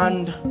your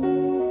hand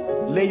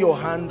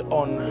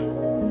on,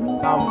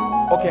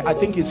 okay, I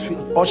think it's,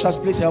 ushers,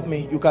 please help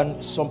me. You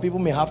can, some people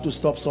may have to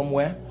stop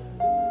somewhere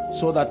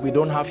so that we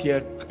don't have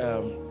here,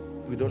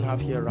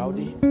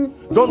 rowdy.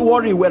 Don't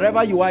worry,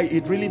 wherever you are,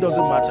 it really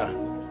doesn't matter.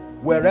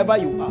 Wherever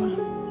you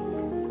are.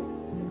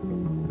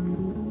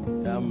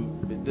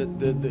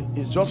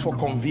 It's just for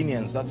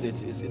convenience, that's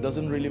it. It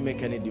doesn't really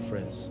make any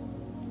difference.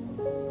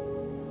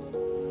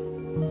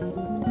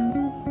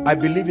 I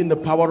believe in the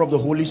power of the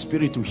Holy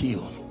Spirit to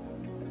heal.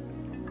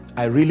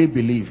 I really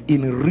believe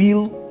in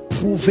real,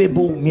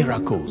 provable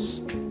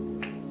miracles.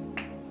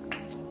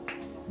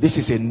 This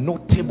is a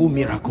notable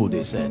miracle,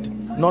 they said.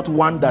 Not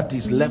one that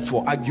is left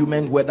for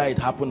argument whether it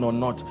happened or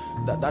not.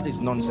 That is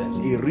nonsense.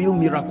 A real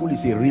miracle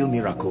is a real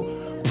miracle.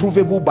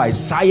 Provable by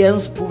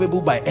science,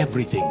 provable by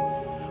everything.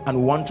 And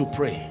we want to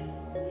pray.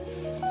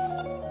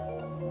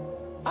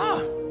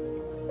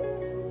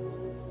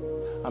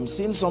 I'm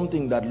seeing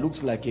something that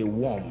looks like a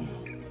worm,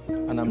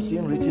 and I'm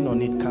seeing written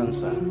on it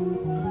cancer.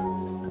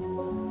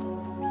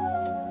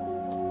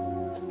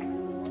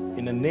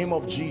 In the name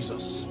of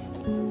Jesus,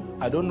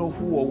 I don't know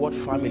who or what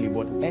family,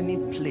 but any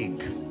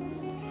plague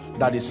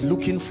that is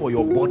looking for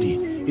your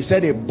body, he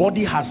said, a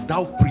body has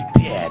thou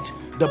prepared.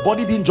 The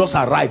body didn't just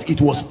arrive, it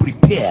was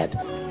prepared.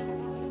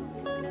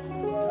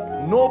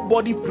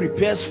 Nobody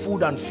prepares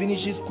food and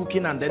finishes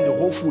cooking and then the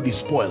whole food is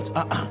spoiled.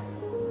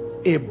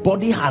 A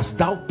body has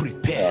thou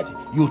prepared.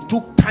 You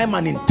took time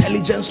and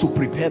intelligence to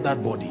prepare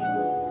that body.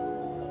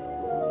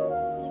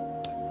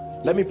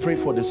 Let me pray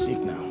for the sick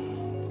now.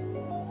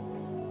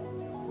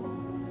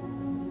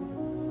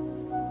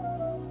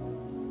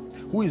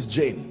 Who is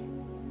Jane?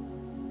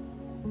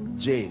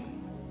 Jane.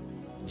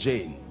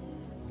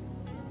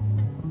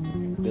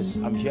 Yes,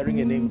 I'm hearing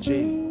a name,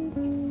 Jane.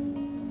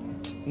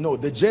 No,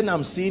 the Jane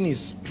I'm seeing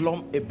is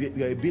plump,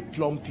 you're a bit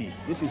plumpy.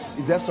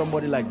 Is there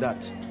somebody like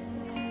that?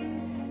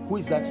 Who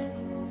is that?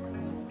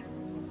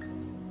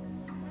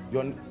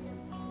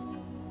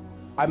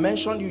 I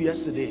mentioned you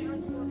yesterday.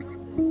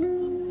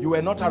 You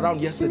were not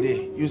around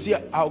yesterday. You see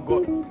how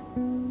God.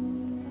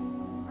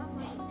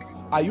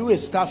 Are you a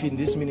staff in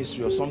this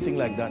ministry or something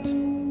like that?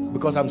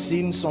 Because I'm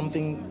seeing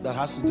something that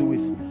has to do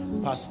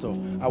with pastor.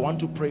 I want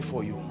to pray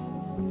for you.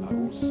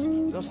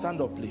 Just stand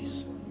up,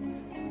 please.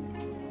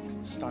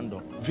 Stand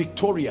up.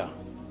 Victoria.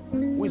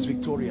 Who is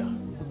Victoria?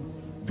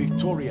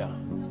 Victoria.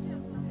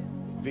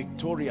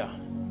 Victoria.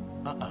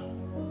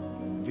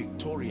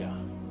 Victoria.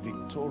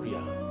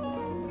 Victoria.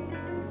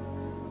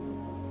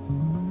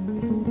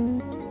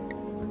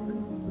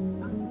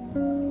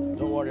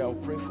 Don't worry, I'll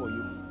pray for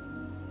you.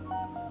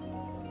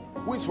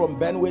 Who is from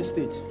Benue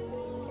State?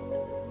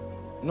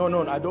 No,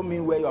 I don't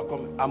mean where you are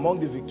coming. Among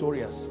the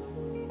Victorias.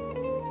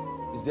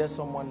 Is there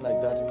someone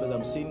like that? Because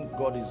I'm seeing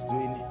God is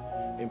doing it.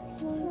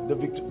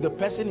 The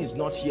person is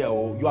not here.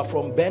 Oh, you are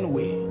from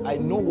Benue. I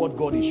know what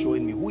God is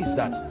showing me. Who is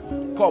that?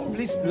 Come,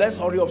 please, let's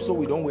hurry up so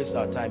we don't waste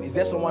our time. Is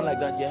there someone like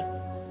that here?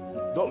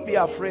 Don't be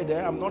afraid.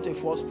 I'm not a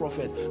false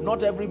prophet.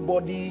 Not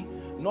everybody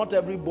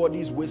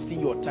is wasting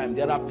your time.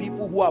 There are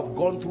people who have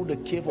gone through the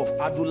cave of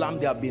Adullam.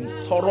 They have been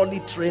thoroughly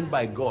trained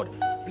by God.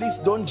 Please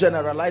don't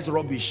generalize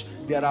rubbish.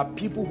 There are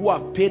people who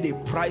have paid a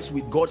price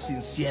with God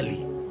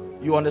sincerely.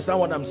 You understand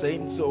what I'm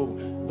saying? So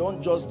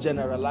don't just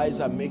generalize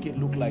and make it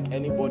look like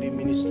anybody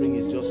ministering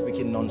is just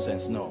speaking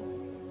nonsense. No.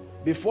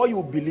 Before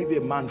you believe a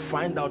man,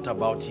 find out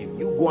about him.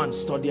 You go and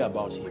study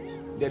about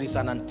him. There is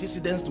an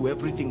antecedent to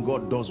everything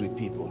God does with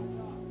people.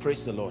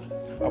 Praise the Lord.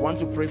 I want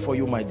to pray for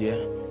you, my dear.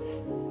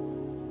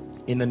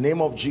 In the name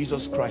of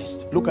Jesus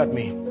Christ. Look at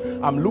me.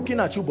 I'm looking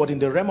at you, but in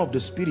the realm of the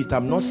spirit,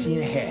 I'm not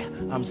seeing hair.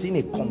 I'm seeing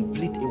a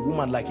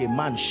woman like a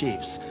man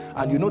shaves.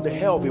 And you know the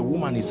hair of a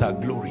woman is her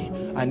glory.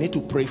 I need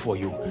to pray for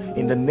you.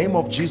 In the name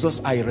of Jesus,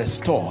 I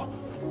restore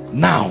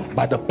now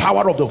by the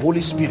power of the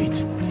Holy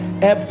Spirit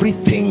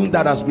everything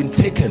that has been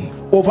taken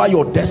over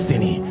your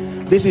destiny.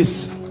 This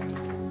is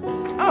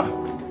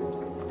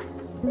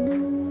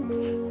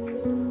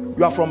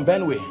you are from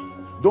Benue.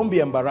 Don't be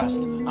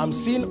embarrassed. I'm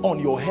seeing on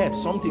your head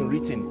something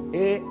written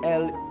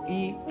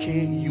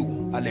A-L-E-K-U,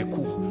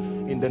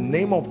 Aleku. In the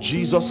name of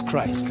Jesus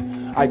Christ,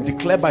 I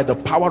declare by the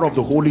power of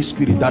the Holy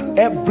Spirit that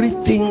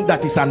everything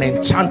that is an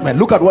enchantment,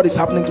 look at what is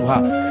happening to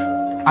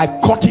her. I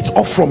cut it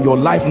off from your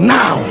life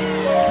now.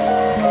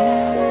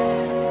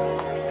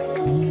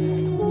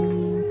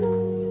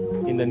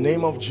 In the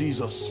name of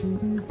Jesus,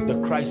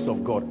 the Christ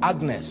of God.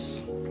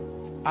 Agnes.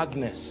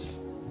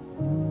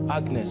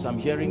 I'm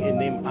hearing a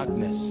name,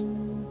 Agnes.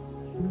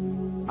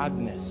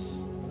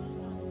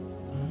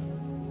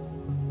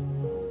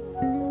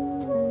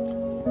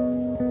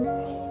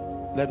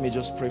 Let me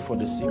just pray for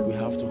the sick. We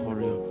have to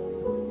hurry up.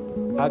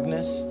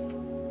 Agnes,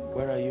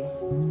 where are you?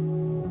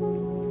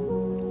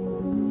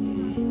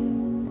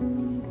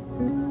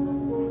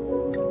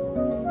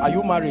 Are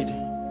you married?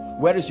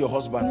 Where is your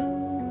husband?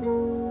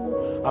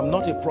 I'm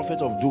not a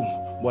prophet of doom,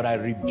 but I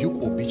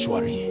rebuke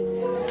obituary.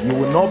 You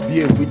will not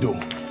be a widow.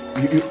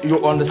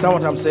 You understand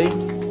what I'm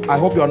saying? I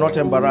hope you are not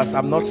embarrassed.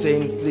 I'm not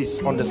saying,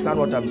 please understand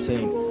what I'm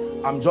saying.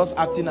 I'm just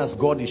acting as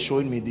God is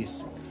showing me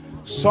this.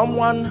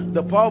 Someone,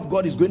 the power of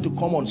God is going to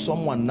come on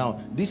someone now.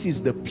 This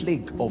is the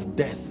plague of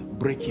death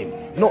breaking.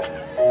 No,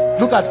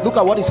 look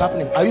at what is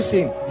happening. Are you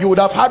seeing? You would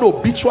have had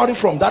obituary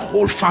from that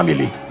whole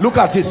family. Look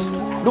at this.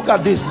 Look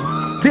at this.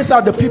 These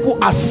are the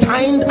people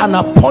assigned and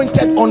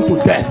appointed unto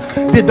death.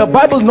 Did the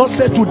Bible not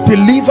say to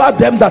deliver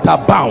them that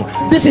are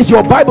bound? This is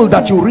your Bible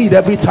that you read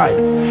every time.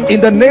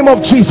 In the name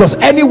of Jesus,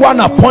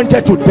 anyone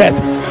appointed to death,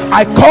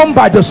 I come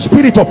by the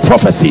spirit of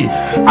prophecy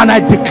and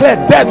I declare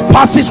death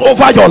passes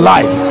over your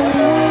life.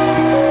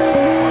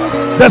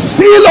 The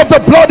seal of the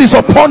blood is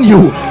upon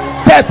you.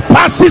 Death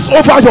passes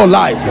over your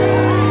life.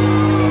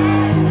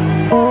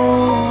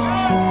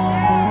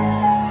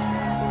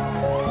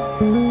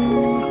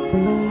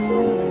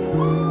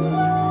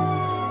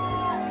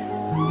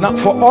 Now,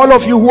 for all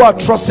of you who are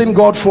trusting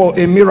God for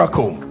a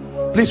miracle,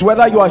 please,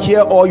 whether you are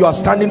here or you are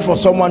standing for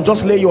someone,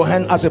 just lay your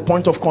hand as a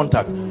point of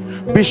contact.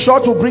 Be sure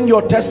to bring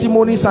your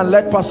testimonies and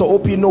let Pastor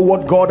Opie know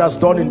what God has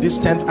done in this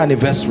 10th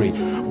anniversary.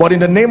 But in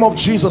the name of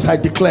Jesus, I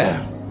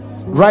declare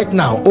right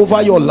now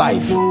over your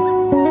life,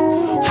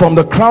 from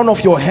the crown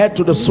of your head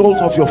to the soles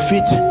of your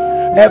feet,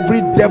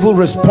 every devil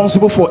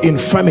responsible for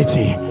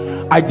infirmity,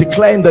 I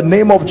declare in the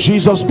name of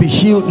Jesus, be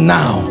healed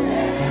now.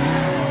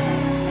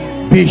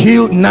 Be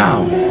healed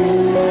now.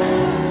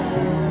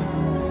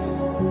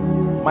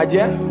 My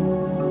dear,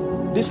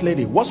 this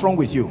lady, what's wrong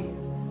with you?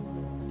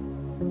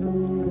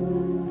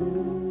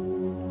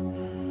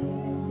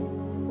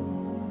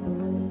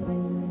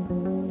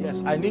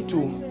 Yes, I need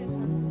to.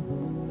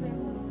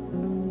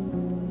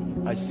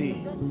 I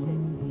see.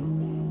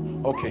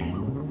 Okay.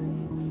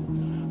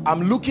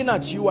 I'm looking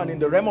at you, and in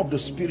the realm of the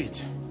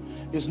spirit,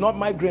 it's not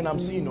migraine I'm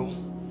seeing, no.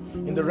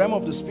 In the realm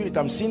of the spirit,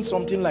 I'm seeing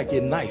something like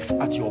a knife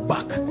at your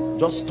back,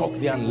 just stuck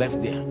there and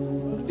left there.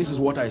 This is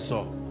what I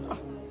saw.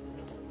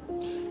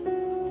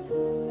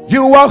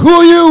 You are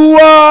who you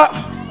are,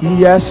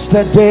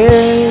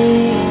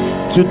 yesterday,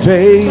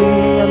 today,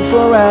 and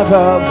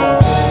forever.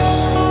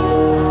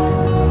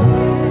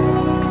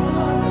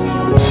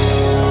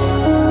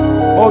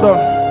 Hold on,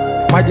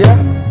 my dear.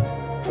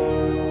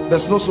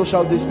 There's no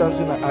social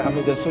distancing. I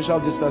mean, there's social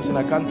distancing.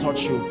 I can't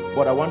touch you,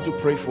 but I want to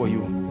pray for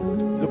you.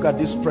 Look at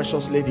this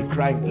precious lady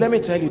crying. Let me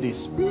tell you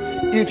this.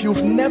 If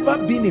you've never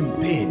been in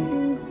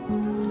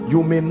pain,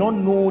 you may not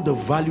know the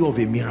value of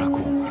a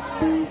miracle.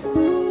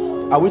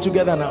 Are we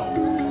together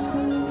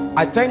now?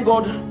 I thank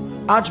God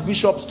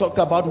archbishops talked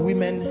about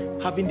women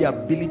having the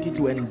ability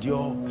to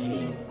endure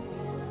pain.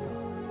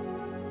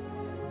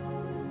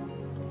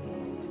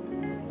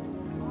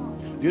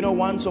 You know,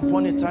 once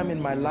upon a time in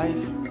my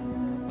life,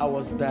 I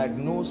was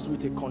diagnosed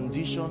with a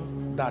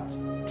condition that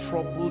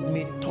troubled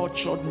me,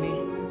 tortured me.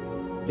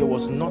 There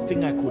was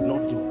nothing I could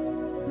not do,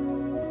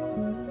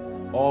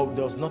 or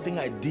there was nothing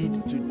I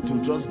did to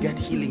just get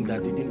healing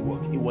that didn't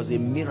work. It was a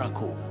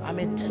miracle. I'm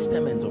a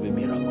testament of a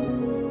miracle.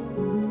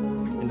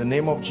 In the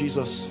name of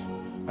Jesus,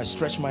 I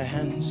stretch my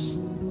hands.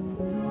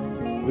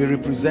 We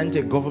represent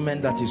a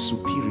government that is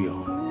superior,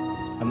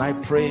 and I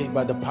pray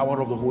by the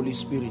power of the Holy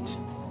Spirit,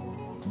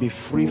 be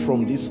free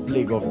from this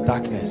plague of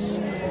darkness.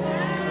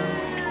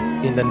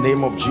 In the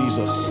name of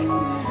Jesus,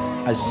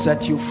 I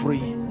set you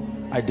free.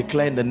 I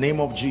declare in the name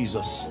of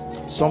Jesus,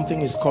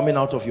 something is coming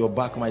out of your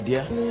back, my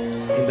dear.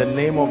 In the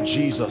name of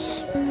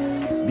Jesus,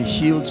 be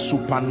healed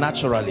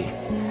supernaturally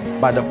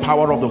by the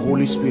power of the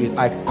Holy Spirit.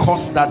 I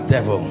curse that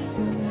devil.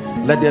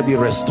 Let there be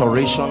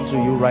restoration to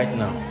you right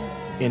now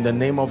in the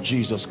name of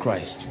Jesus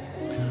Christ.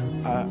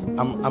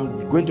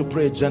 I'm going to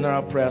pray a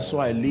general prayer, so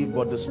I leave,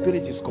 but the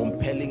Spirit is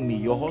compelling me.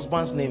 Your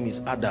husband's name is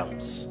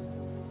Adams.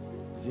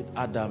 Is it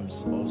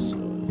Adams also?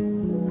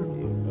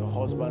 Your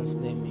husband's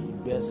name, he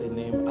bears a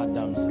name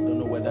Adams. I don't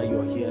know whether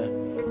you're here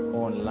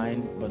or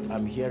online, but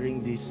I'm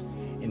hearing this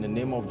in the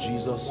name of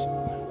Jesus.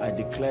 I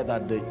declare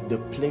that the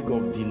plague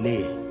of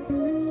delay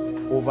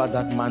over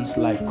that man's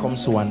life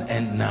comes to an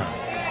end now.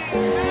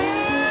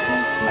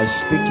 I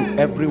speak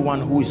to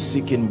everyone who is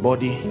sick in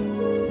body,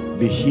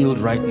 be healed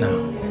right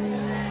now.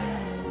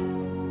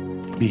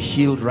 Be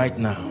healed right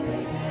now.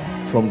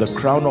 From the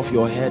crown of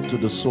your head to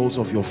the soles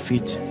of your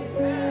feet,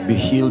 be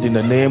healed in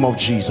the name of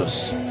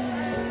Jesus.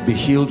 Be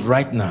healed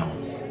right now.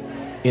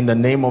 In the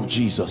name of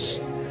Jesus,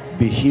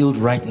 be healed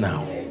right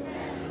now.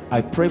 I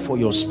pray for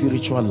your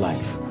spiritual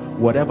life.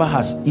 Whatever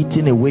has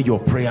eaten away your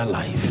prayer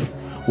life,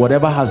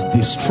 whatever has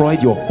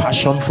destroyed your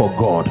passion for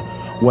God,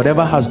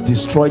 whatever has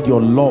destroyed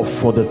your love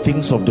for the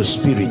things of the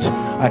Spirit,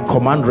 I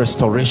command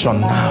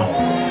restoration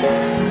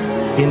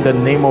now. In the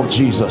name of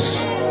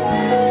Jesus.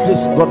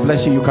 Please, God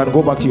bless you. You can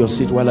go back to your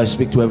seat while I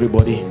speak to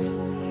everybody.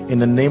 In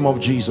the name of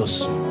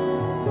Jesus.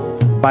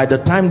 By the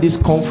time this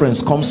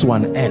conference comes to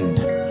an end,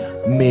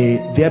 may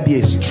there be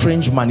a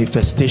strange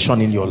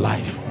manifestation in your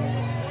life.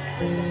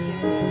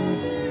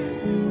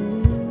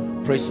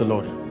 Praise the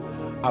Lord.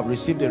 I've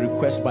received a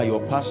request by your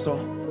pastor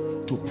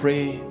to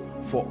pray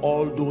for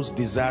all those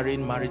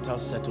desiring marital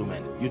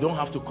settlement. You don't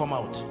have to come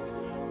out.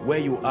 Where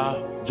you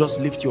are, just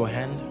lift your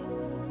hand.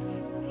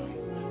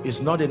 It's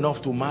not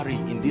enough to marry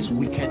in this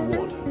wicked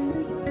world.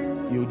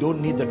 You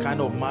don't need the kind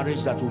of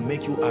marriage that will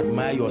make you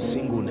admire your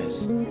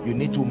singleness. You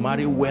need to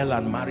marry well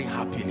and marry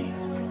happily.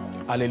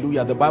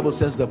 Hallelujah. The Bible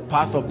says the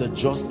path of the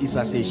just is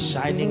as a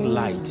shining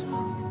light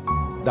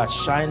that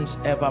shines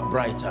ever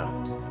brighter.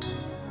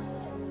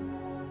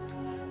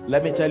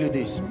 Let me tell you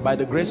this, by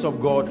the grace of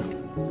God,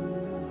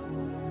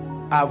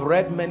 I've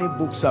read many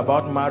books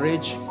about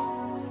marriage.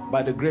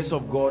 By the grace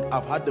of God,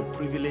 I've had the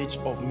privilege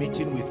of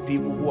meeting with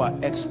people who are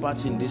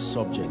experts in this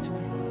subject,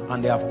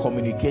 and they have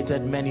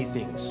communicated many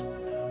things.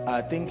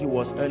 I think it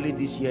was early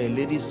this year, a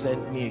lady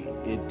sent me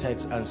a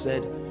text and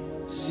said,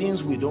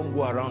 since we don't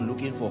go around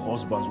looking for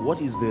husbands,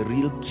 what is the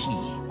real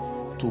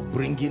key to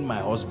bringing my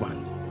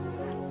husband?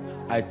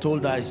 I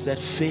told her, I said,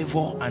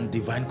 favor and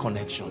divine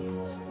connection.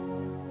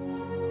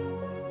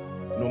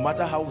 No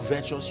matter how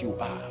virtuous you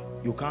are,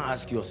 you can't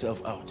ask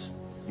yourself out.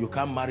 You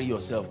can't marry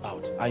yourself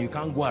out. And you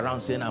can't go around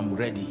saying, I'm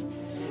ready.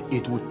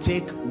 It will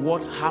take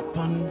what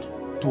happened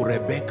to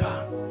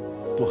Rebecca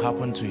to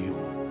happen to you.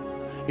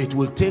 It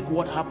will take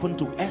what happened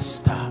to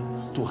Esther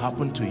to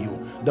happen to you.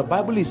 The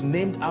Bible is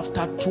named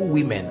after two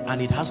women,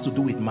 and it has to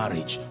do with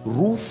marriage,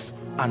 Ruth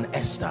and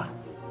Esther.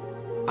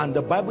 And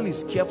the Bible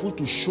is careful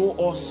to show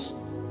us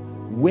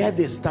where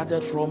they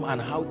started from and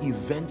how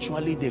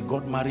eventually they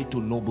got married to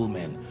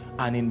noblemen.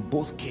 And in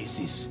both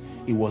cases,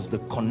 it was the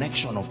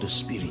connection of the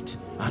Spirit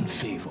and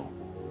favor.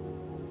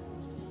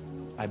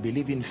 I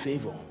believe in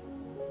favor.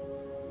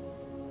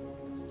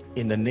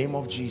 In the name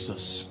of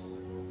Jesus.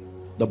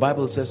 The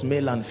Bible says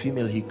male and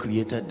female, he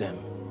created them.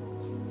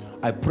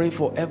 I pray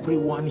for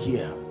everyone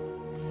here.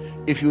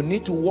 If you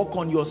need to work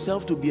on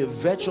yourself to be a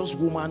virtuous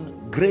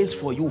woman, grace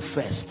for you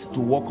first to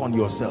work on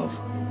yourself.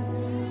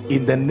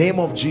 In the name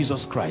of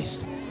Jesus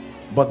Christ.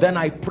 But then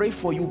I pray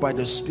for you by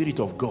the Spirit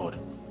of God.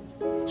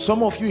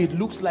 Some of you, it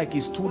looks like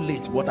it's too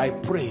late, but I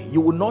pray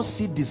you will not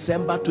see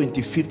December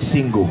 25th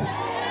single.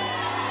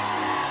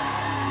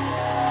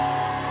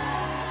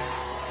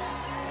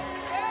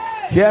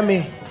 Hear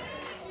me.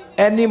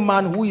 Any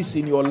man who is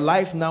in your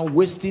life now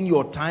wasting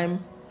your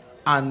time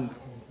and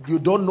you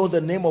don't know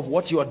the name of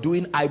what you are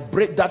doing, I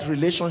break that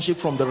relationship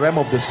from the realm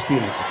of the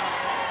Spirit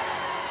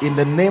in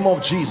the name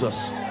of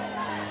Jesus,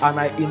 and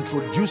I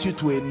introduce you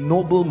to a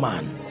noble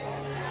man,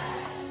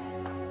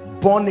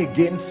 born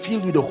again,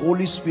 filled with the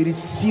Holy Spirit,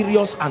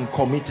 serious and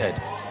committed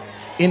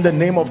in the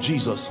name of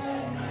Jesus.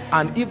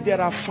 And if there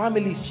are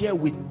families here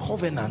with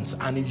covenants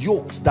and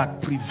yokes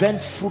that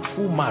prevent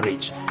fruitful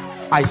marriage,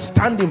 I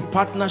stand in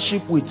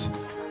partnership with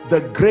the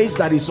grace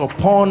that is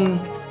upon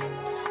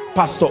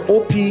Pastor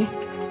Opie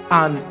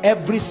and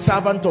every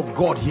servant of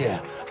God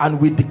here, and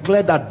we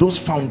declare that those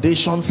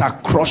foundations are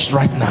crushed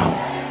right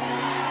now.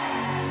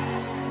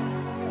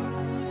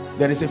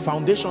 There is a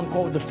foundation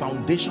called the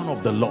foundation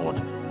of the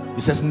Lord.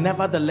 It says,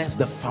 nevertheless,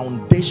 the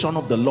foundation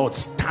of the Lord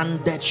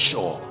standeth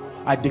sure.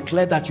 I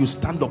declare that you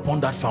stand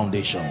upon that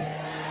foundation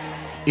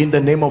in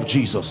the name of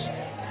Jesus.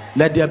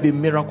 Let there be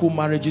miracle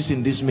marriages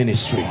in this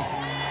ministry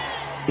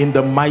in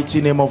the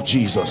mighty name of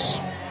Jesus.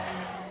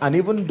 And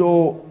even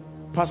though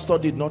Pastor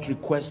did not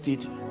request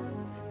it,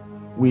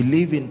 we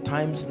live in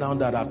times now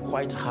that are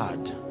quite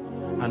hard,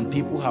 and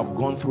people have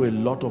gone through a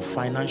lot of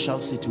financial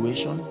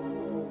situation.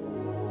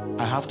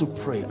 I have to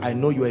pray. I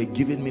know you are a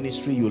giving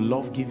ministry, you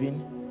love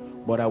giving,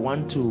 but I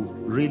want to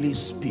really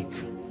speak.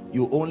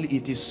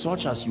 It is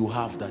such as you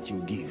have that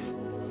you give.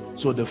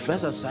 So the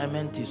first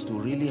assignment is to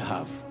really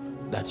have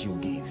that you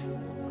give.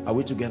 Are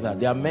we together?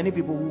 There are many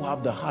people who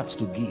have the hearts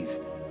to give,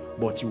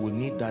 but you will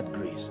need that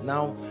grace.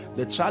 Now,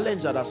 the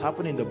challenge that has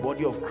happened in the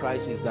body of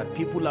Christ is that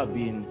people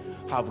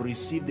have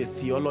received a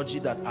theology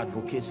that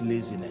advocates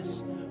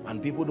laziness,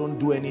 and people don't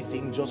do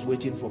anything, just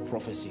waiting for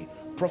prophecy.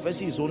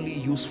 Prophecy is only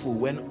useful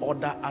when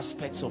other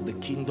aspects of the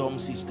kingdom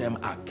system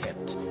are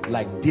kept,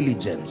 like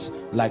diligence,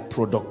 like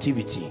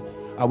productivity.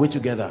 Are we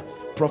together?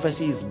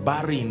 Prophecy is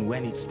barren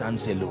when it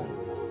stands alone.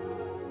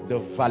 The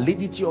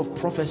validity of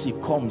prophecy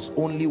comes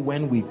only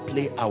when we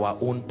play our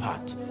own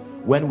part.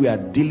 When we are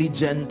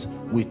diligent,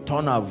 we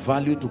turn our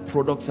value to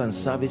products and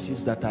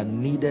services that are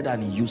needed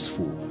and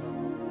useful.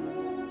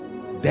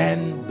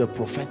 Then the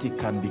prophetic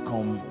can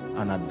become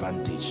an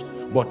advantage.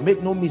 But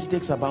make no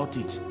mistakes about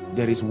it.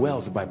 There is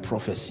wealth by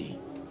prophecy.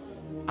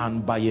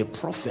 And by a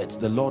prophet,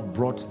 the Lord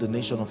brought the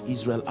nation of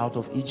Israel out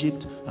of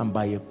Egypt, and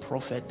by a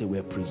prophet they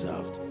were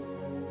preserved.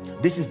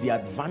 This is the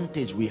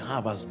advantage we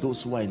have as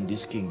those who are in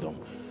this kingdom.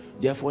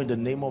 Therefore, in the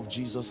name of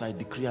Jesus, I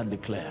decree and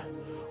declare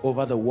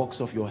over the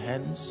works of your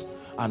hands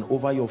and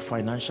over your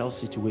financial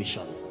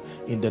situation,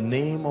 in the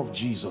name of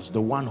Jesus,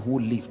 the one who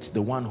lifts,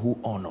 the one who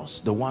honors,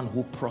 the one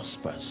who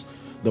prospers,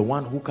 the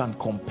one who can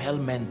compel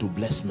men to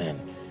bless men,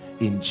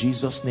 in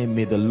Jesus' name,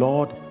 may the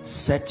Lord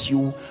set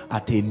you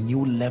at a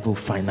new level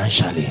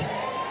financially.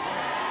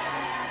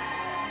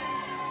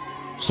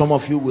 Some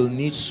of you will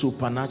need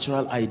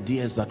supernatural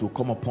ideas that will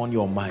come upon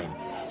your mind.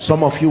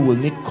 Some of you will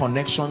need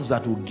connections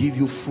that will give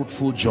you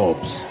fruitful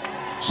jobs.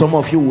 Some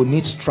of you will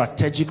need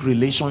strategic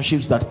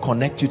relationships that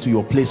connect you to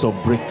your place of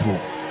breakthrough.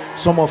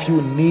 Some of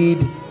you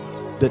need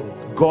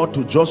God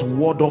to just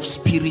ward off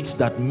spirits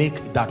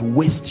that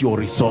waste your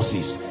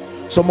resources.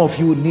 Some of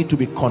you need to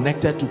be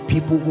connected to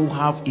people who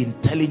have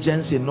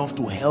intelligence enough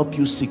to help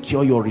you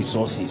secure your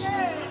resources.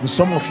 And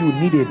some of you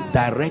need a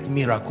direct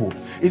miracle.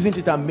 Isn't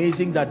it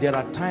amazing that there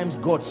are times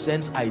God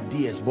sends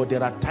ideas, but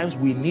there are times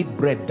we need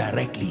bread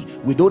directly.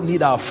 We don't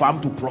need our farm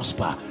to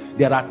prosper.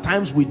 There are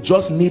times we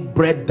just need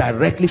bread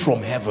directly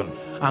from heaven.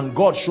 And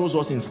God shows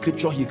us in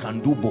scripture he can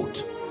do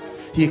both.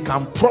 He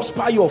can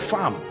prosper your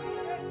farm,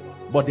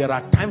 but there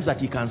are times that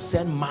he can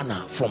send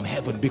manna from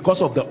heaven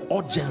because of the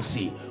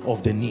urgency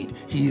of the need.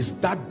 He is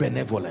that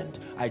benevolent.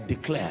 I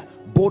declare,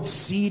 both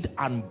seed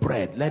and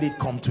bread, let it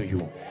come to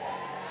you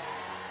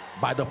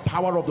by the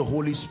power of the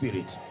Holy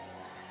Spirit.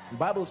 The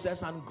Bible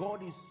says, and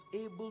God is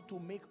able to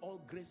make all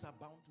grace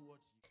abound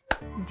towards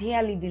you.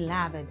 Dearly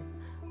beloved,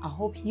 I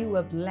hope you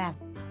were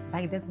blessed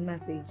by this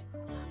message.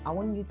 I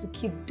want you to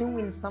keep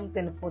doing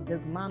something for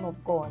this man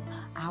of God,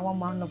 our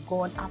man of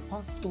God,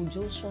 Apostle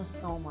Joshua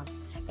Selman.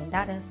 And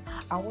that is,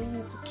 I want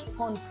you to keep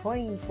on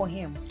praying for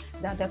him,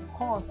 that the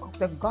cause of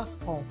the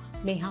gospel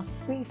may have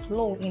free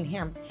flow in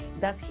him,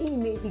 that he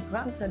may be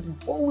granted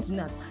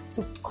boldness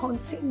to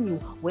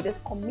continue with this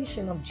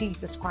commission of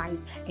Jesus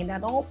Christ, and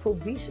that all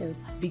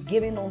provisions be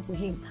given unto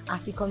him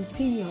as he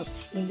continues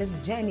in this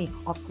journey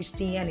of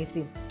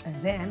Christianity.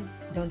 And then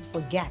don't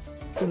forget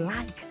to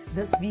like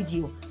this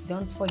video.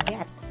 Don't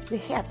forget to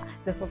hit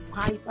the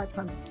subscribe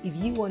button if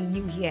you are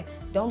new here.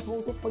 Don't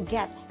also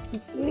forget to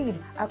leave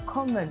a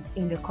comment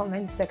in the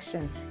comment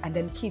section, and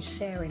then keep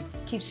sharing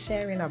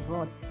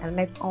abroad, and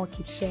let's all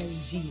keep sharing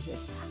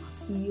Jesus. I'll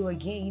see you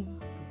again.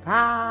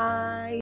 Bye.